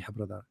sahih,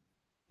 brother.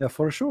 Yeah,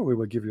 for sure we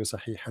will give you a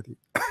sahih hadith.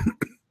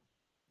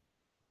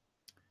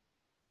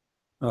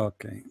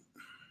 Okay.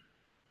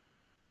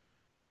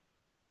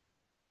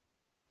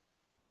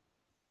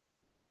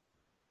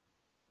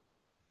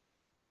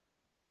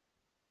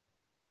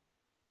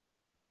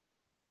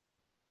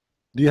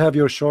 Do you have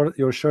your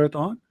shirt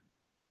on?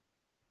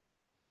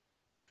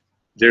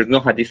 There's no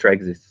hadith like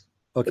this.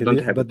 Okay,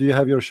 but do you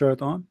have your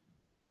shirt on?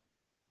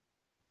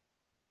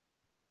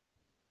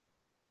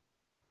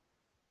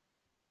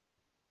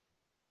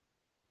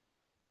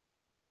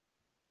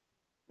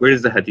 Where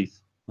is the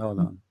hadith? Hold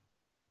on.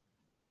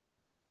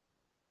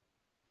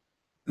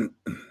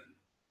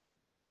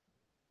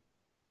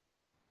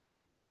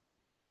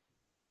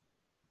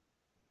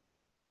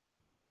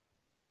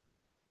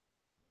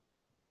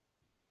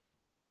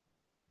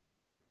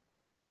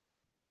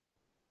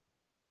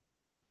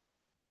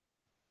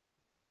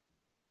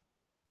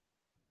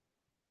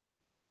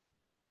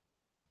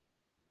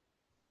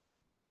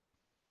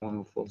 One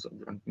who falls a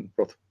drunken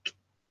prophet.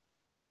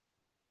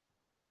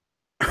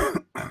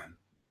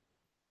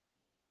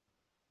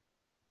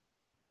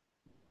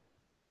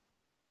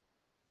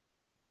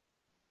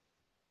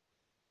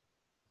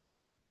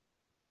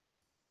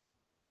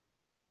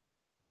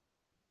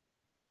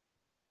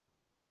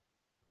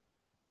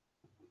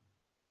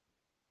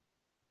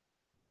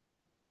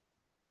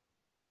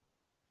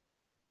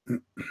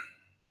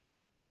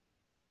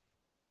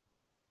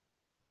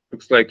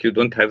 Looks like you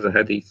don't have the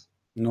hadith.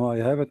 No, I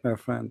have it, my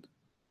friend.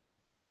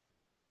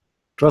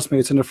 Trust me,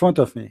 it's in the front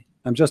of me.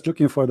 I'm just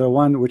looking for the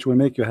one which will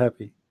make you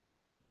happy.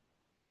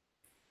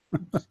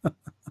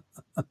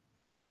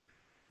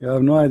 You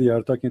have no idea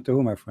you're talking to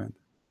who, my friend.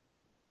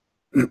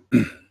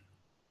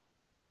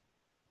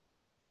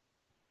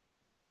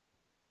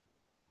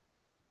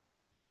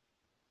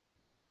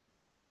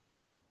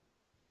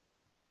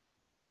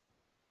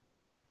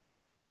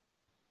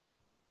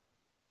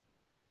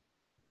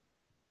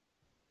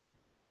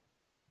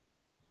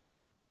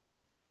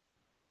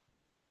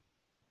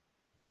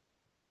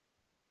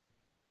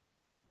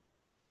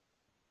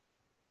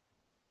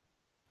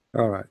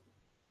 All right.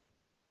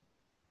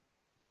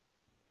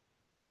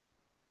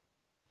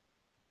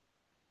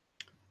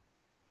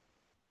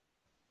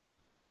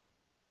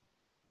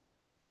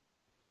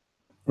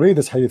 Read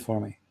this hadith for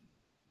me.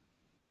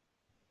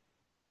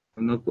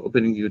 I'm not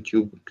opening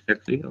YouTube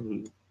exactly. I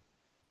will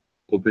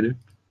open it.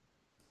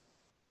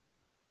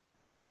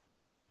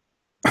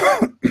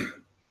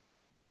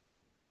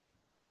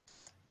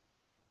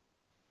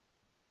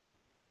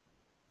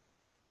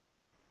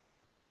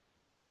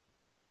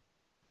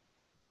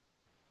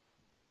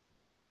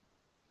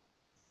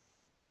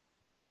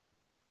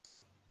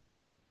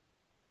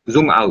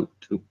 Zoom out.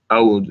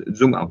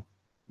 Zoom out.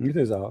 It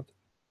is out.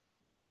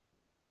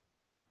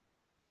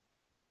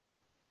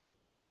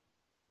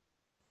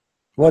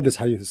 What this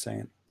hadith is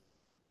saying?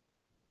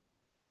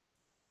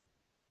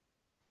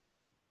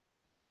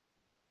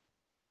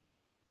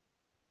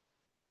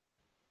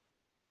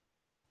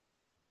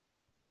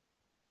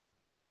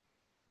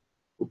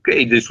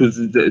 Okay, this was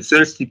the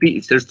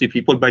 30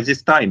 people by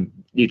this time.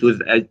 It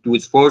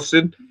was forced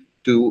to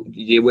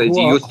they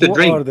used to Who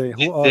drink. are they?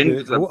 Who are Then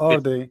they? Who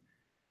are they?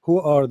 Who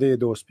are they?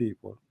 Those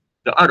people?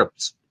 the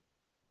Arabs.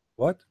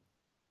 What?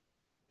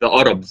 The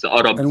Arabs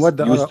And what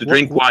the used to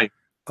drink wine.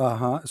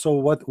 So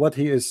what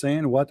he is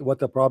saying? What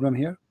the problem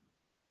here?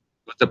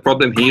 What's the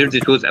problem here?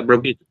 It was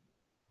abrogated.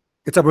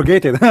 It's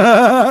abrogated.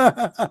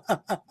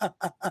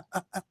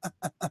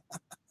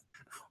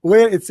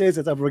 Where it says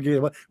it's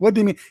abrogated. What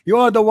do you mean? You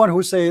are the one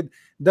who said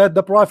that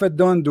the Prophet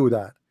don't do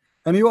that,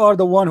 and you are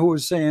the one who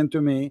is saying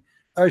to me,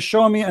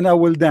 show me and I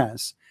will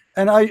dance.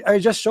 And I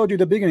just showed you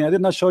the beginning. I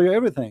did not show you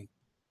everything.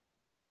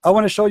 I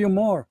want to show you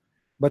more.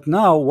 But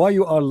now why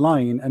you are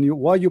lying, and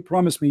why you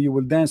promise me you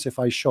will dance if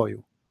I show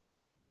you?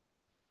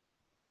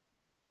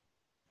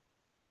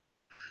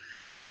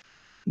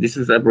 This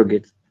is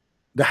abrogated.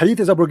 The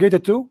hadith is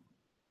abrogated too?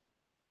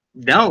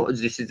 No,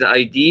 this is the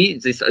idea.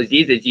 This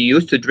idea that you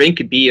used to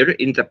drink beer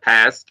in the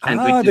past, and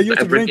They used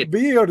to drink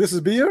beer. This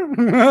is beer.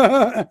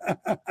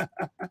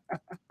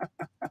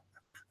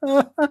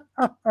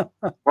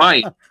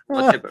 Right,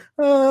 whatever.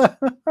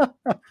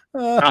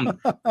 Come.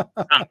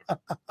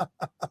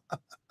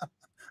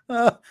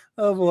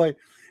 Oh boy,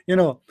 you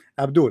know,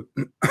 Abdul.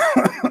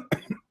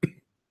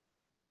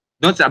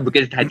 Not the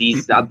abrogated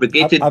hadith. The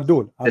abrogated.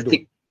 Abdul.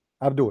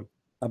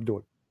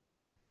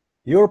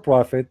 Your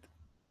prophet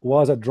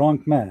was a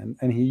drunk man,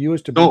 and he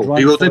used to be No, he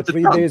drunk for wasn't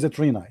 3 drunk. days and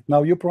 3 nights.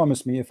 Now you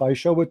promise me if I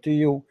show it to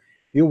you,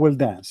 you will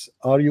dance.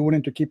 Are you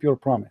willing to keep your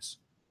promise?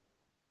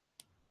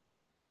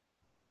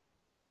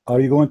 Are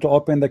you going to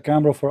open the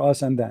camera for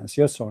us and dance?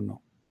 Yes or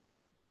no?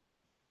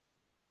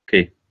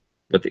 Okay,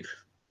 what if?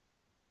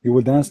 You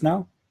will dance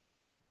now?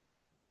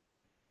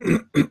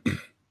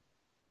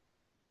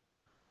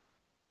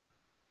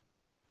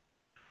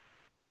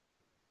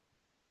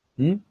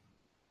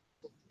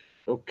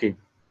 Okay.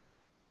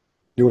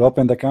 You will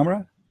open the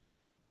camera?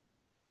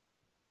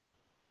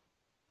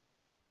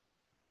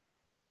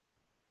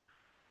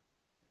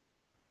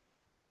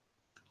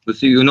 But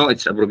see, you know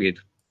it's abrogated.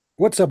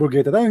 What's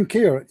abrogated? I don't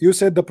care. You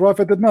said the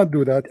prophet did not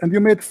do that, and you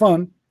made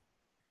fun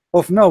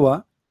of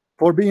Noah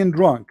for being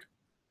drunk.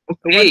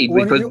 Okay,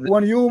 because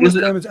when you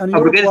Muslims and your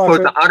abrogated prophet,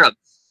 for the Arabs.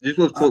 This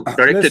was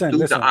directed to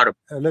the Arabs.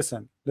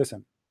 Listen.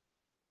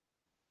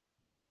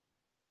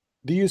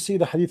 Do you see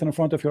the hadith in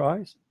front of your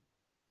eyes?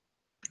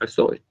 I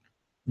saw it.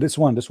 This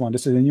one.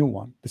 This is a new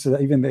one. This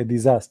is even a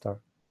disaster.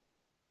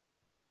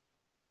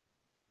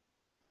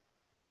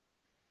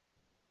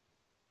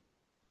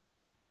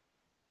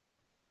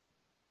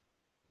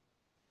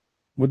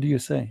 What do you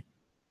say?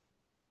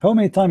 How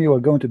many times you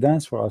are going to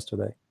dance for us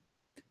today?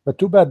 But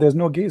too bad there's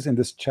no gays in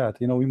this chat.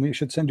 You know, we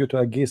should send you to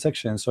a gay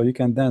section so you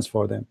can dance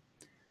for them.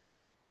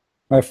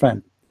 My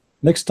friend,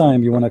 next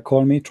time you want to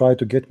call me, try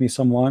to get me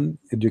someone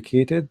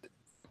educated.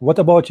 What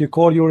about you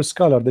call your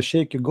scholar, the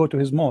sheikh, you go to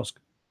his mosque?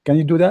 Can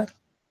you do that?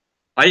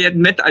 I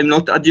admit I'm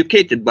not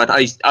educated, but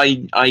I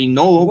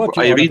know,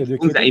 I read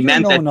from the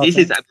Imam that this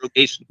is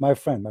abrogation. My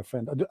friend,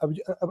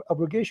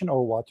 abrogation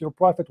or what? Your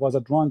prophet was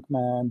a drunk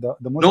man. The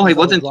no, he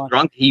wasn't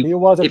drunk. He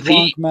was a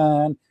drunk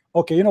man.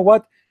 Okay, you know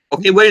what?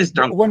 Okay, where is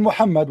drunk? When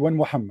Muhammad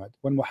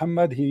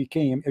he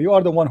came, you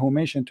are the one who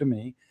mentioned to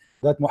me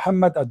that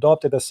Muhammad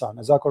adopted a son.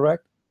 Is that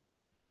correct?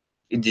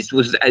 This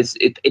was as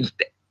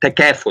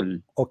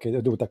takaful. Okay,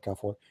 do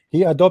takaful.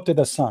 He adopted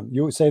a son.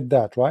 You said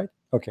that, right?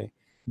 Okay.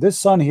 This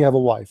son, he have a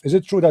wife. Is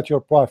it true that your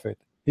prophet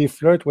he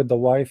flirt with the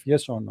wife?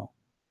 Yes or no?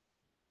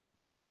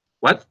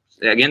 What?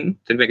 Again?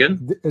 Tell me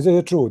again. Is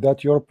it true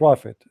that your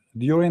prophet,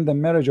 during the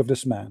marriage of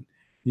this man,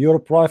 your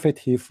prophet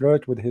he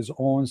flirt with his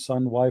own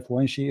son wife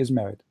when she is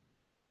married?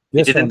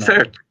 Yes, he didn't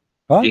flirt.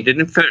 Huh? He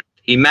didn't flirt.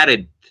 He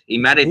married. He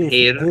married her.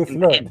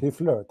 He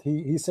flirt.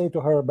 He said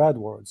to her bad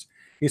words.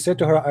 He said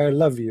to her, "I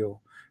love you."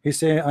 He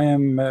said, "I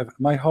am.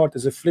 My heart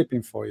is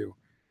flipping for you."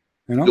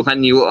 You know?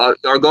 Johan, you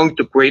are going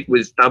to create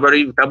with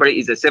Tabari. Tabari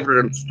is a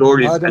several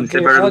stories and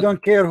several. I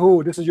don't care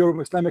who. This is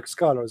your Islamic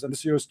scholars, and this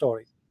is your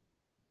story.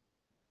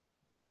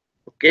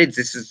 Okay,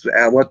 this is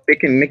what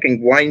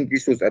making wine.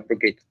 This was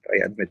abrogated.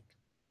 I admit.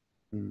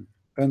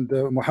 And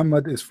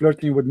Muhammad is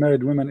flirting with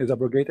married women is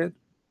abrogated.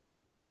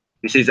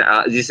 This is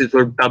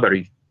for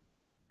Tabari.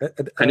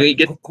 Can we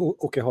get?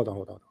 Okay, hold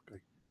on.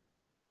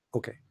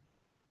 Okay.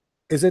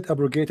 Is it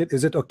abrogated?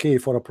 Is it okay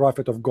for a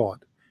prophet of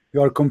God?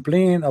 You are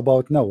complaining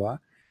about Noah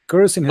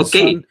cursing his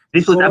Okay, son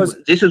because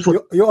this is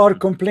what you are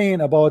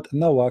complaining about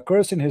Noah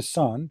cursing his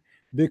son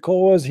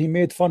because he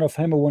made fun of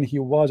him when he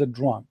was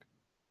drunk.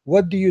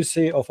 What do you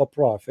say of a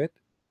prophet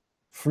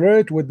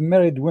flirt with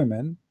married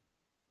women,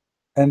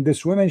 and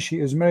this woman, she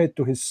is married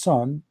to his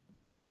son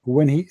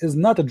when he is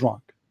not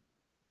drunk?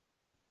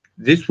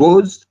 this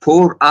was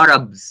for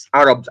Arabs.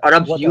 Arabs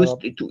What used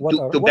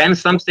Arab? to ban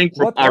something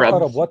from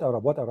Arabs. What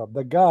Arab?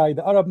 The guy,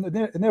 the Arab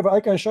never. I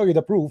can show you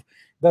the proof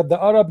that the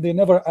Arab, they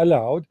never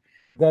allowed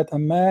that a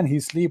man he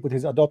sleep with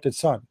his adopted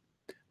son.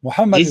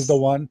 Muhammad is the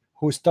This one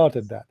who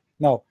started that.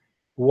 Now,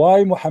 why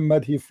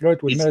Muhammad he flirt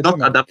with it's married not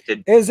women? adopted.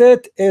 Is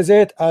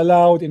it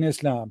allowed in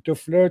Islam to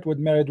flirt with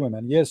married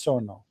women? Yes or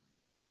no?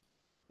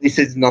 This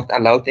is not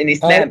allowed in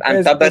Islam, and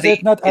Is it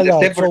Tabari not is a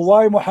allowed? So separate.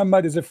 why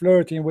Muhammad is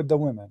flirting with the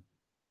women?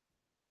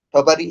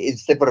 Tabari is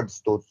separate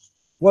source.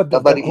 What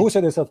Tabari who is,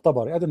 said it's a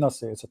Tabari? I did not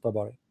say it's a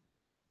Tabari.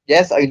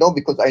 yes, I know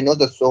because I know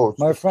the source.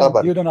 My It's friend,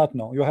 you Tabari. do not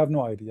know. You have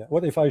no idea.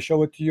 What if I show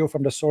it to you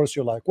from the source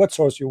you like? What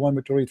source you want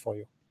me to read for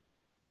you?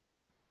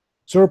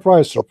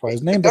 Surprise, Okay. surprise.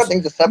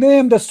 Regarding the subject,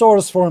 Name the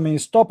source for me.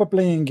 Stop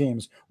playing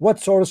games. What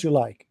source you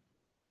like?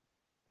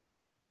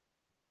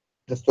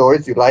 the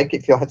stories you like,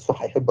 if you had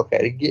Sahih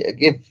al-Bukhari,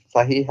 give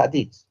Sahih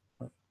Hadith.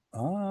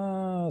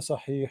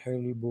 Sahih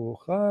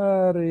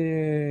al-Bukhari.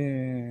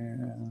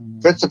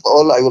 First of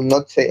all, I will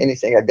not say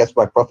anything against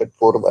my prophet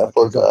for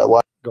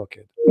Go, go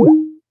kid.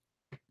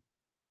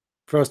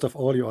 First of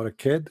all, you are a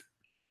kid.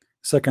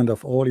 Second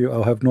of all, you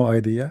have no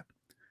idea.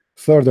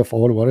 Third of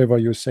all, whatever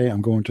you say,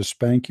 I'm going to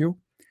spank you.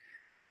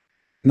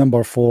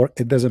 Number four,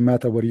 it doesn't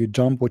matter where you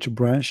jump, which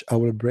branch, I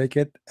will break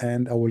it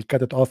and I will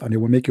cut it off and it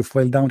will make you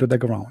fall down to the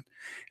ground.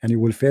 And you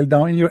will fall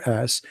down in your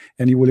ass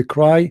and you will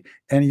cry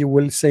and you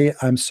will say,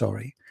 I'm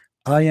sorry.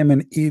 I am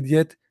an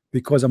idiot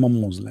because I'm a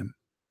Muslim.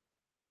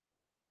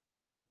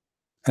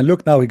 And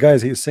look now,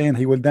 guys, he's saying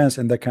he will dance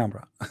in the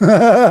camera.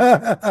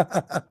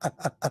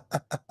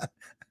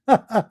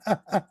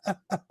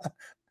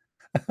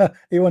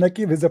 He want to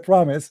keep his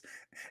promise.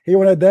 He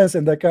want to dance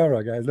in the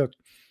camera, guys.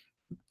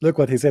 Look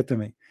what he said to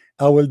me.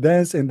 I will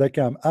dance in the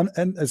camp.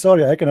 And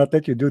sorry, I cannot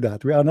let you do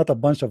that. We are not a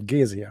bunch of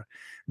gays here.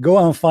 Go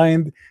and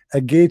find a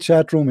gay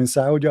chat room in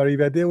Saudi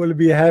Arabia. They will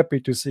be happy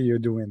to see you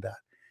doing that.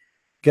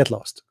 Get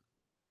lost.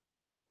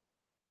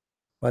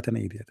 What an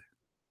idiot.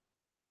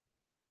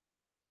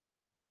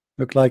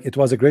 Looked like it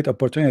was a great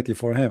opportunity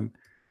for him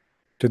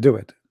to do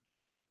it.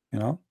 You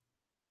know?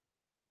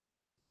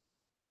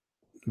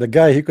 The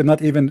guy, he could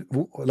not even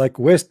like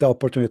waste the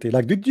opportunity.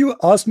 Like, did you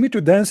ask me to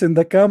dance in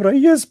the camera?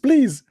 Yes,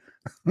 please.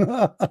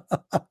 I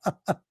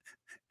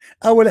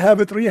will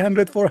have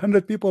 300,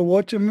 400 people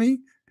watching me.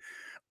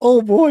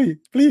 Oh boy,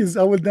 please,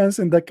 I will dance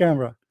in the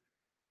camera.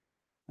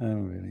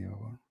 I'm really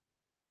over.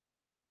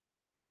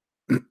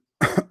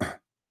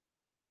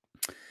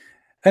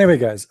 Anyway,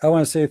 guys, I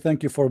want to say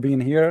thank you for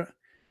being here.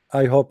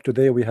 I hope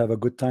today we have a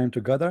good time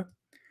together.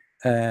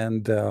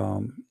 And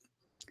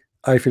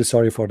I feel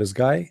sorry for this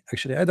guy.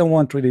 Actually, I don't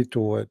want really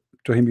to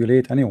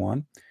humiliate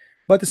anyone,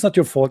 but it's not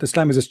your fault.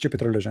 Islam is a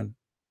stupid religion.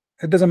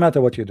 It doesn't matter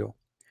what you do.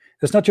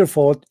 It's not your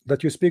fault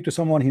that you speak to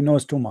someone who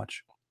knows too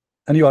much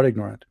and you are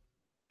ignorant.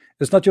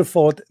 It's not your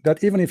fault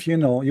that even if you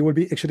know, you will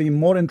be actually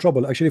more in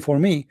trouble. Actually, for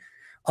me,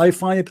 I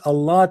find it a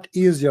lot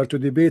easier to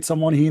debate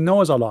someone he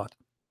knows a lot,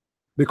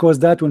 because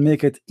that will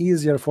make it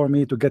easier for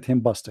me to get him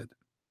busted.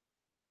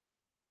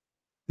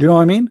 You know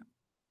what I mean?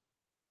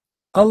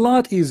 A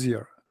lot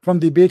easier from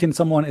debating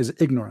someone is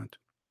ignorant.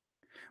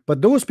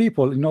 But those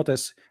people, you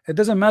notice, it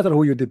doesn't matter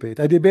who you debate.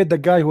 I debate the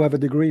guy who have a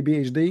degree,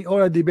 PhD,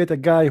 or I debate a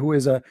guy who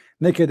is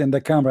naked in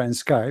the camera in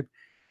Skype.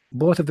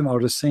 Both of them are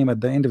the same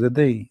at the end of the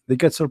day. They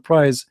get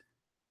surprised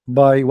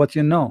by what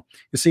you know.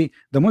 You see,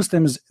 the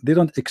Muslims, they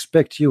don't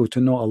expect you to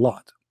know a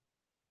lot.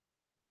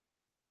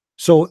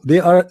 So they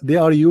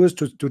are used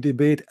to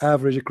debate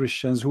average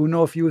Christians who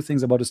know a few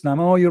things about Islam.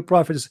 Oh, your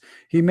prophet,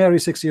 he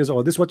married 6 years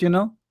old. This is what you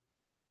know?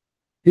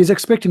 He's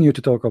expecting you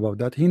to talk about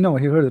that. He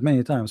heard it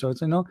many times. So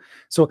it's,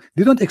 so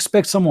they don't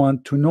expect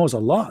someone to knows a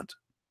lot.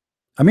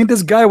 I mean,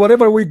 this guy,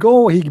 wherever we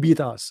go, he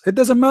beat us. It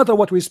doesn't matter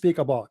what we speak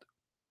about.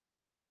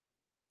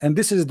 And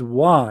this is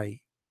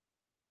why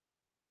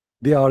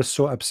they are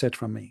so upset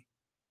from me.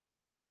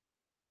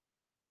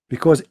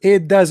 Because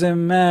it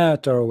doesn't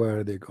matter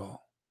where they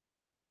go.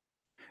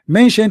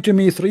 Mention to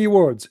me 3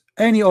 words,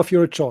 any of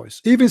your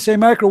choice. Even say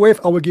microwave,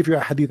 I will give you a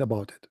hadith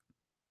about it.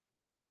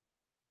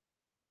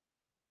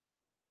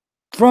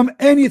 From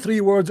any 3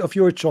 words of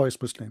your choice,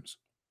 Muslims.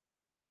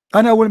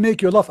 And I will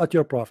make you laugh at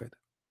your prophet.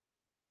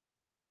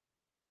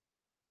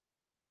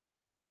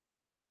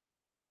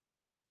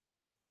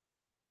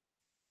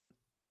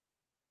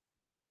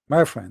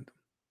 My friend,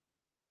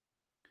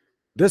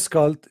 this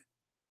cult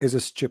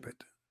is stupid,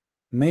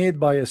 made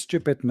by a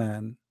stupid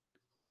man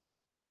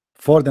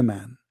for the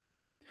man.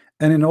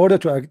 And in order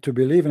to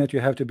believe in it, you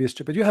have to be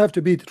stupid. You have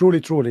to be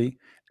truly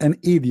an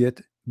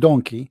idiot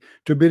donkey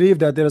to believe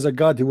that there is a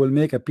God who will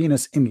make a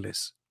penis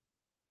endless.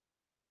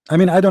 I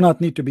mean, I do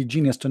not need to be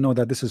genius to know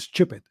that this is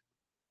stupid.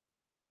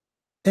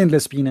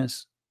 Endless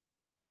penis.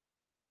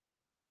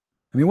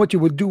 I mean, what you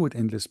would do with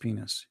endless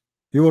penis?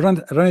 You will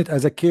run it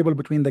as a cable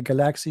between the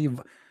galaxy.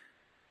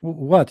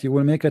 What? You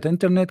will make it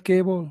internet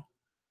cable?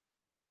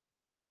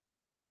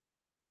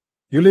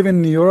 You live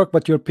in New York,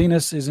 but your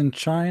penis is in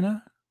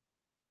China?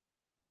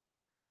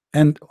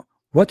 And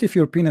what if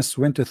your penis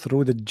went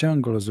through the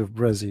jungles of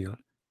Brazil?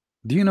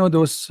 Do you know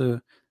those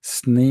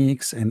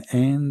snakes and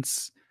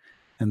ants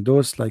and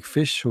those like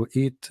fish who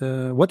eat?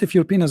 What if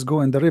your penis go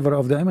in the river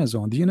of the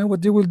Amazon? Do you know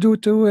what they will do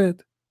to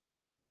it?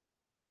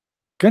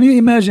 Can you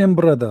imagine,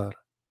 brother?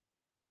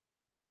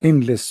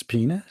 Endless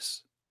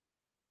penis?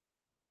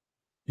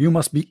 You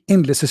must be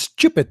endless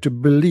stupid to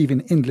believe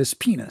in endless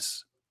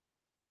penis.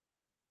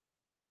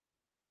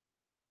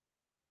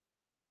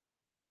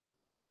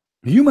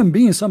 Human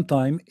being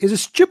sometimes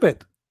is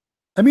stupid.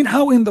 I mean,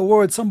 how in the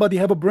world somebody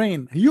have a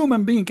brain? A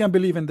human being can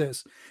believe in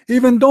this.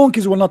 Even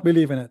donkeys will not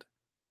believe in it.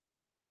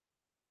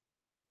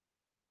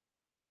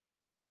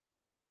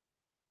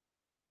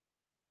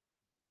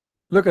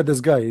 Look at this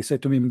guy. He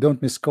said to me,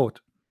 don't misquote.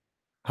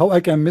 How I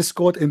can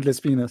misquote endless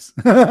penis?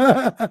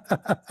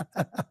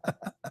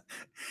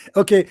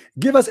 Okay,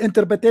 give us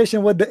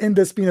interpretation what the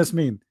endless penis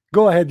mean.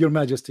 Go ahead, your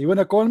majesty. You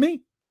wanna call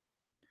me?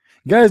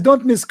 Guys,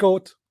 don't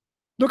misquote.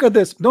 Look at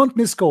this. Don't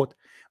misquote.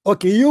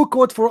 Okay, you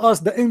quote for us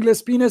the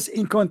endless penis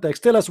in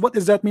context. Tell us what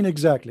does that mean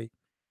exactly.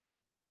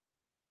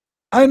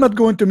 I'm not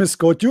going to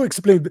misquote. You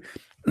explain.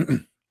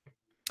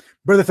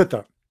 Brother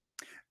Fitter,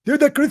 you're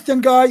the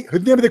Christian guy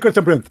whose name is the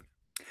Christian Prince.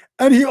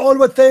 And he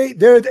always say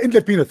there's the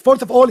endless penis.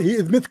 First of all, he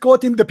is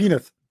misquoting the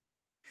penis.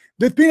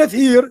 The penis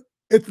here,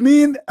 it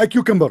means a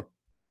cucumber.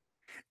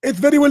 It's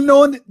very well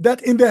known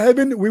that in the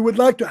heaven we would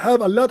like to have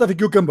a lot of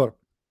cucumber.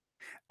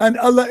 And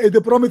Allah is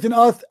promising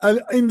us an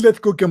endless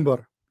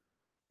cucumber.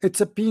 It's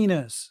a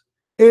penis.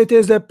 It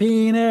is a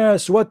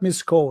penis. What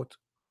misquote?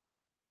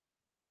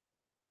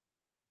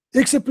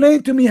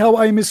 Explain to me how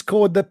I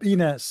misquote the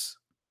penis.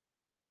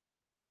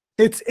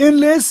 It's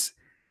endless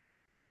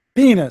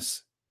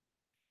penis.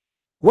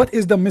 What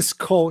is the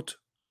misquote?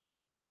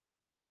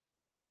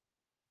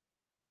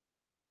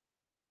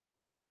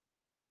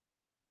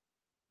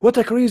 What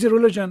a crazy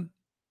religion.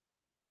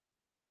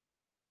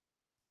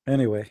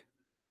 Anyway,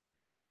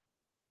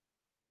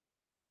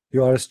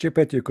 you are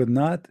stupid. You could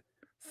not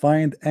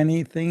find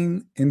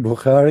anything in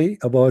Bukhari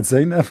about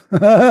Zainab.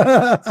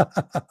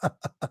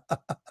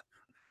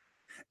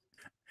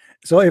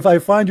 So if I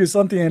find you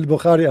something in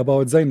Bukhari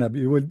about Zainab,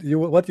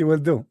 what you will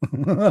do?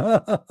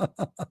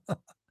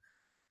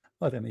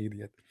 What an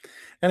idiot.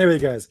 Anyway,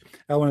 guys,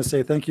 I want to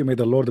say thank you. May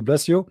the Lord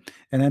bless you.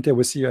 And until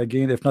we see you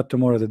again, if not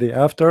tomorrow, the day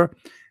after,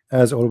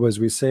 as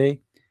always, we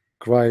say,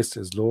 Christ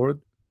is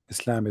Lord,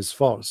 Islam is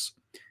false,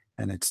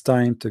 and it's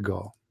time to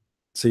go.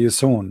 See you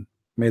soon.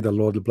 May the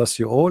Lord bless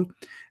you all.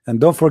 And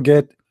don't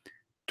forget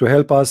to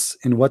help us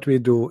in what we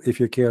do if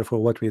you care for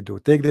what we do.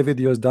 Take the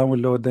videos,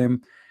 download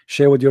them,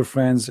 share with your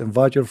friends,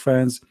 invite your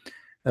friends,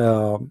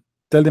 tell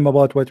them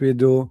about what we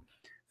do,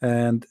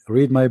 and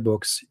read my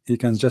books. You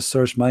can just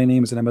search my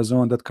name in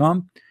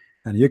Amazon.com,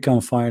 and you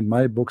can find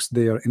my books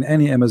there in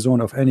any Amazon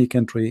of any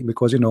country,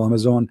 because you know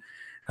Amazon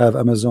have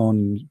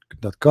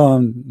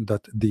Amazon.com,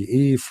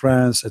 .de,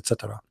 France,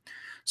 etc.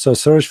 So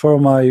search for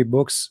my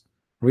books,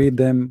 read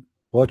them,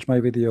 watch my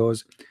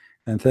videos,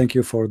 and thank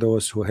you for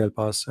those who help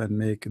us and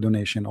make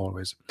donation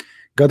always.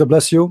 God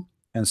bless you,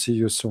 and see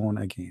you soon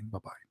again.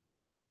 Bye-bye.